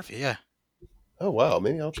 it's Ryan Murphy. Yeah. Oh wow,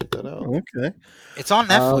 maybe I'll check that out. Okay, it's on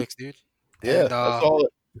Netflix, dude. Yeah, and, I saw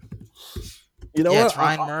it. You know what? what? It's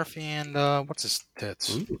Ryan Murphy and what's his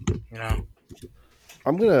tits? You know.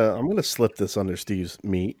 I'm gonna slip this under Steve's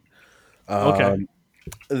meat. Okay.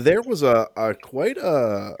 There was a quite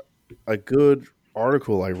a good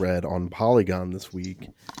article I read on Polygon this week,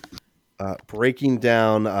 breaking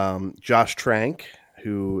down Josh Trank,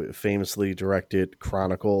 who famously directed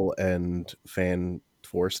Chronicle and Fan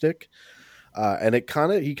Four Stick, and he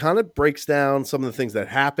kind of breaks down some of the things that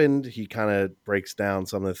happened. He kind of breaks down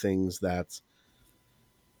some of the things that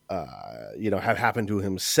have happened to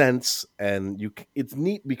him since, and it's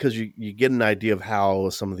neat because you get an idea of how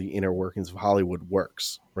some of the inner workings of Hollywood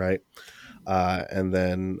works, right? And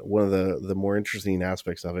then one of the more interesting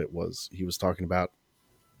aspects of it was he was talking about,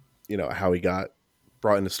 how he got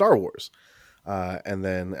brought into Star Wars. And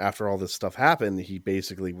then after all this stuff happened, he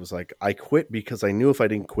basically was like, I quit because I knew if I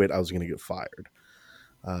didn't quit, I was going to get fired.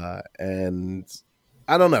 And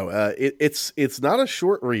I don't know. It's not a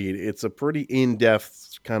short read. It's a pretty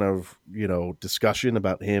in-depth kind of, discussion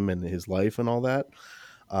about him and his life and all that.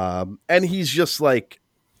 And he's just like,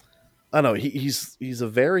 I don't know. He's a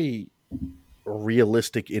very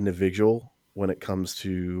realistic individual when it comes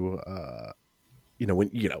to,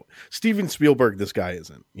 Steven Spielberg, this guy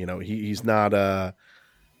isn't, he's not,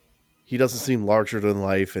 he doesn't seem larger than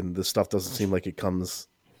life, and this stuff doesn't seem like it comes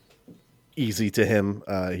easy to him.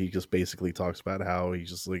 He just basically talks about how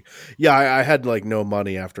he's just like, I had like no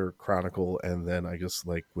money after Chronicle, and then I just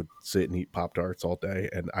like would sit and eat Pop-Tarts all day,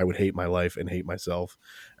 and I would hate my life and hate myself.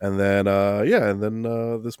 And then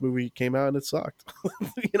this movie came out and it sucked.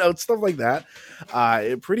 It's stuff like that.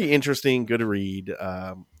 Pretty interesting, good to read.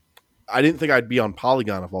 I didn't think I'd be on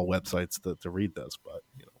Polygon of all websites to read this, but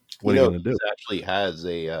what are you going to do? He actually has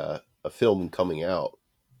a film coming out.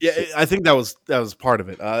 Yeah, I think that was part of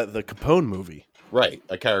it. The Capone movie, right?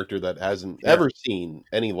 A character that hasn't ever seen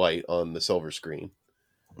any light on the silver screen.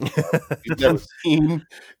 You've never seen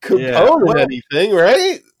Capone in anything,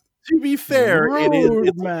 right? To be fair,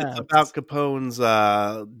 it's about Capone's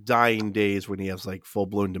dying days when he has like full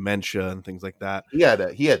blown dementia and things like that.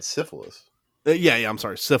 He had syphilis. I'm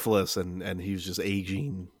sorry, syphilis, and he was just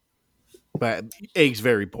aging, but aged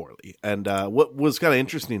very poorly. And what was kind of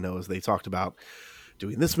interesting though is they talked about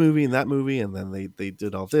doing this movie and that movie, and then they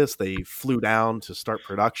did all this. They flew down to start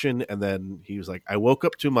production, and then he was like, I woke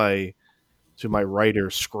up to my writer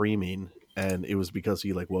screaming, and it was because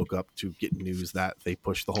he like woke up to get news that they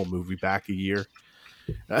pushed the whole movie back a year.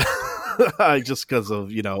 Just because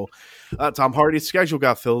of Tom Hardy's schedule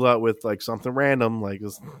got filled out with like something random, like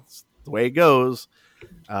it's the way it goes.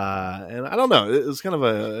 And I don't know. It was kind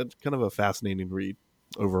of a fascinating read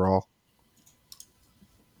overall.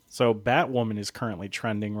 So Batwoman is currently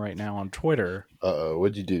trending right now on Twitter.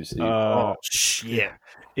 What'd you do, Steve? Shit!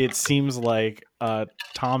 It seems like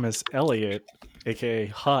Thomas Elliott, aka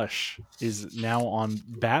Hush, is now on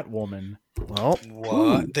Batwoman. Well,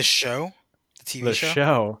 what? The show? The TV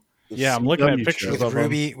show? Yeah, I'm looking at pictures with of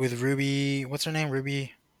Ruby. With Ruby, what's her name?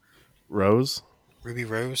 Ruby Rose. Ruby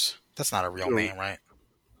Rose. That's not a real name, right?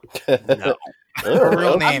 No. Her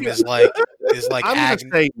real name is like I'm gonna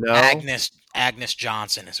say no. Agnes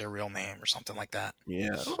Johnson is her real name or something like that.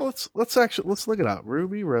 Yeah. Well, let's look it up.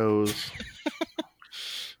 Ruby Rose.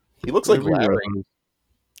 He looks like Ruby Larry. Rose.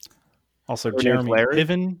 Also, Her Jeremy name's Larry?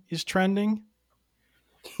 Piven is trending.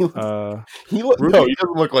 No, he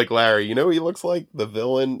doesn't look like Larry. You know, he looks like the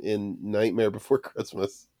villain in Nightmare Before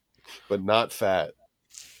Christmas, but not fat.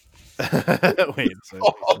 Wait.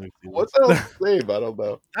 What the hell's his name? I don't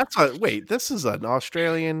know. Wait. This is an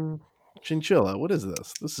Australian chinchilla. What is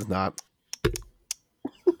this? This is not.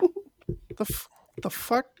 The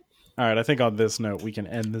fuck? All right, I think on this note we can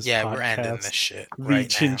end this. Yeah, podcast. we're ending this shit The right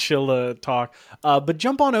chinchilla talk. But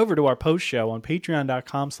jump on over to our post show on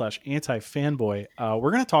patreon.com/antifanboy.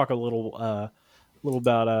 We're going to talk a little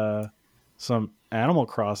about some Animal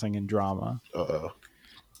Crossing and drama. Oh,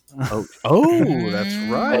 that's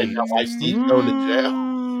right. And now Steve going to jail.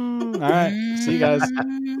 All right, see you guys.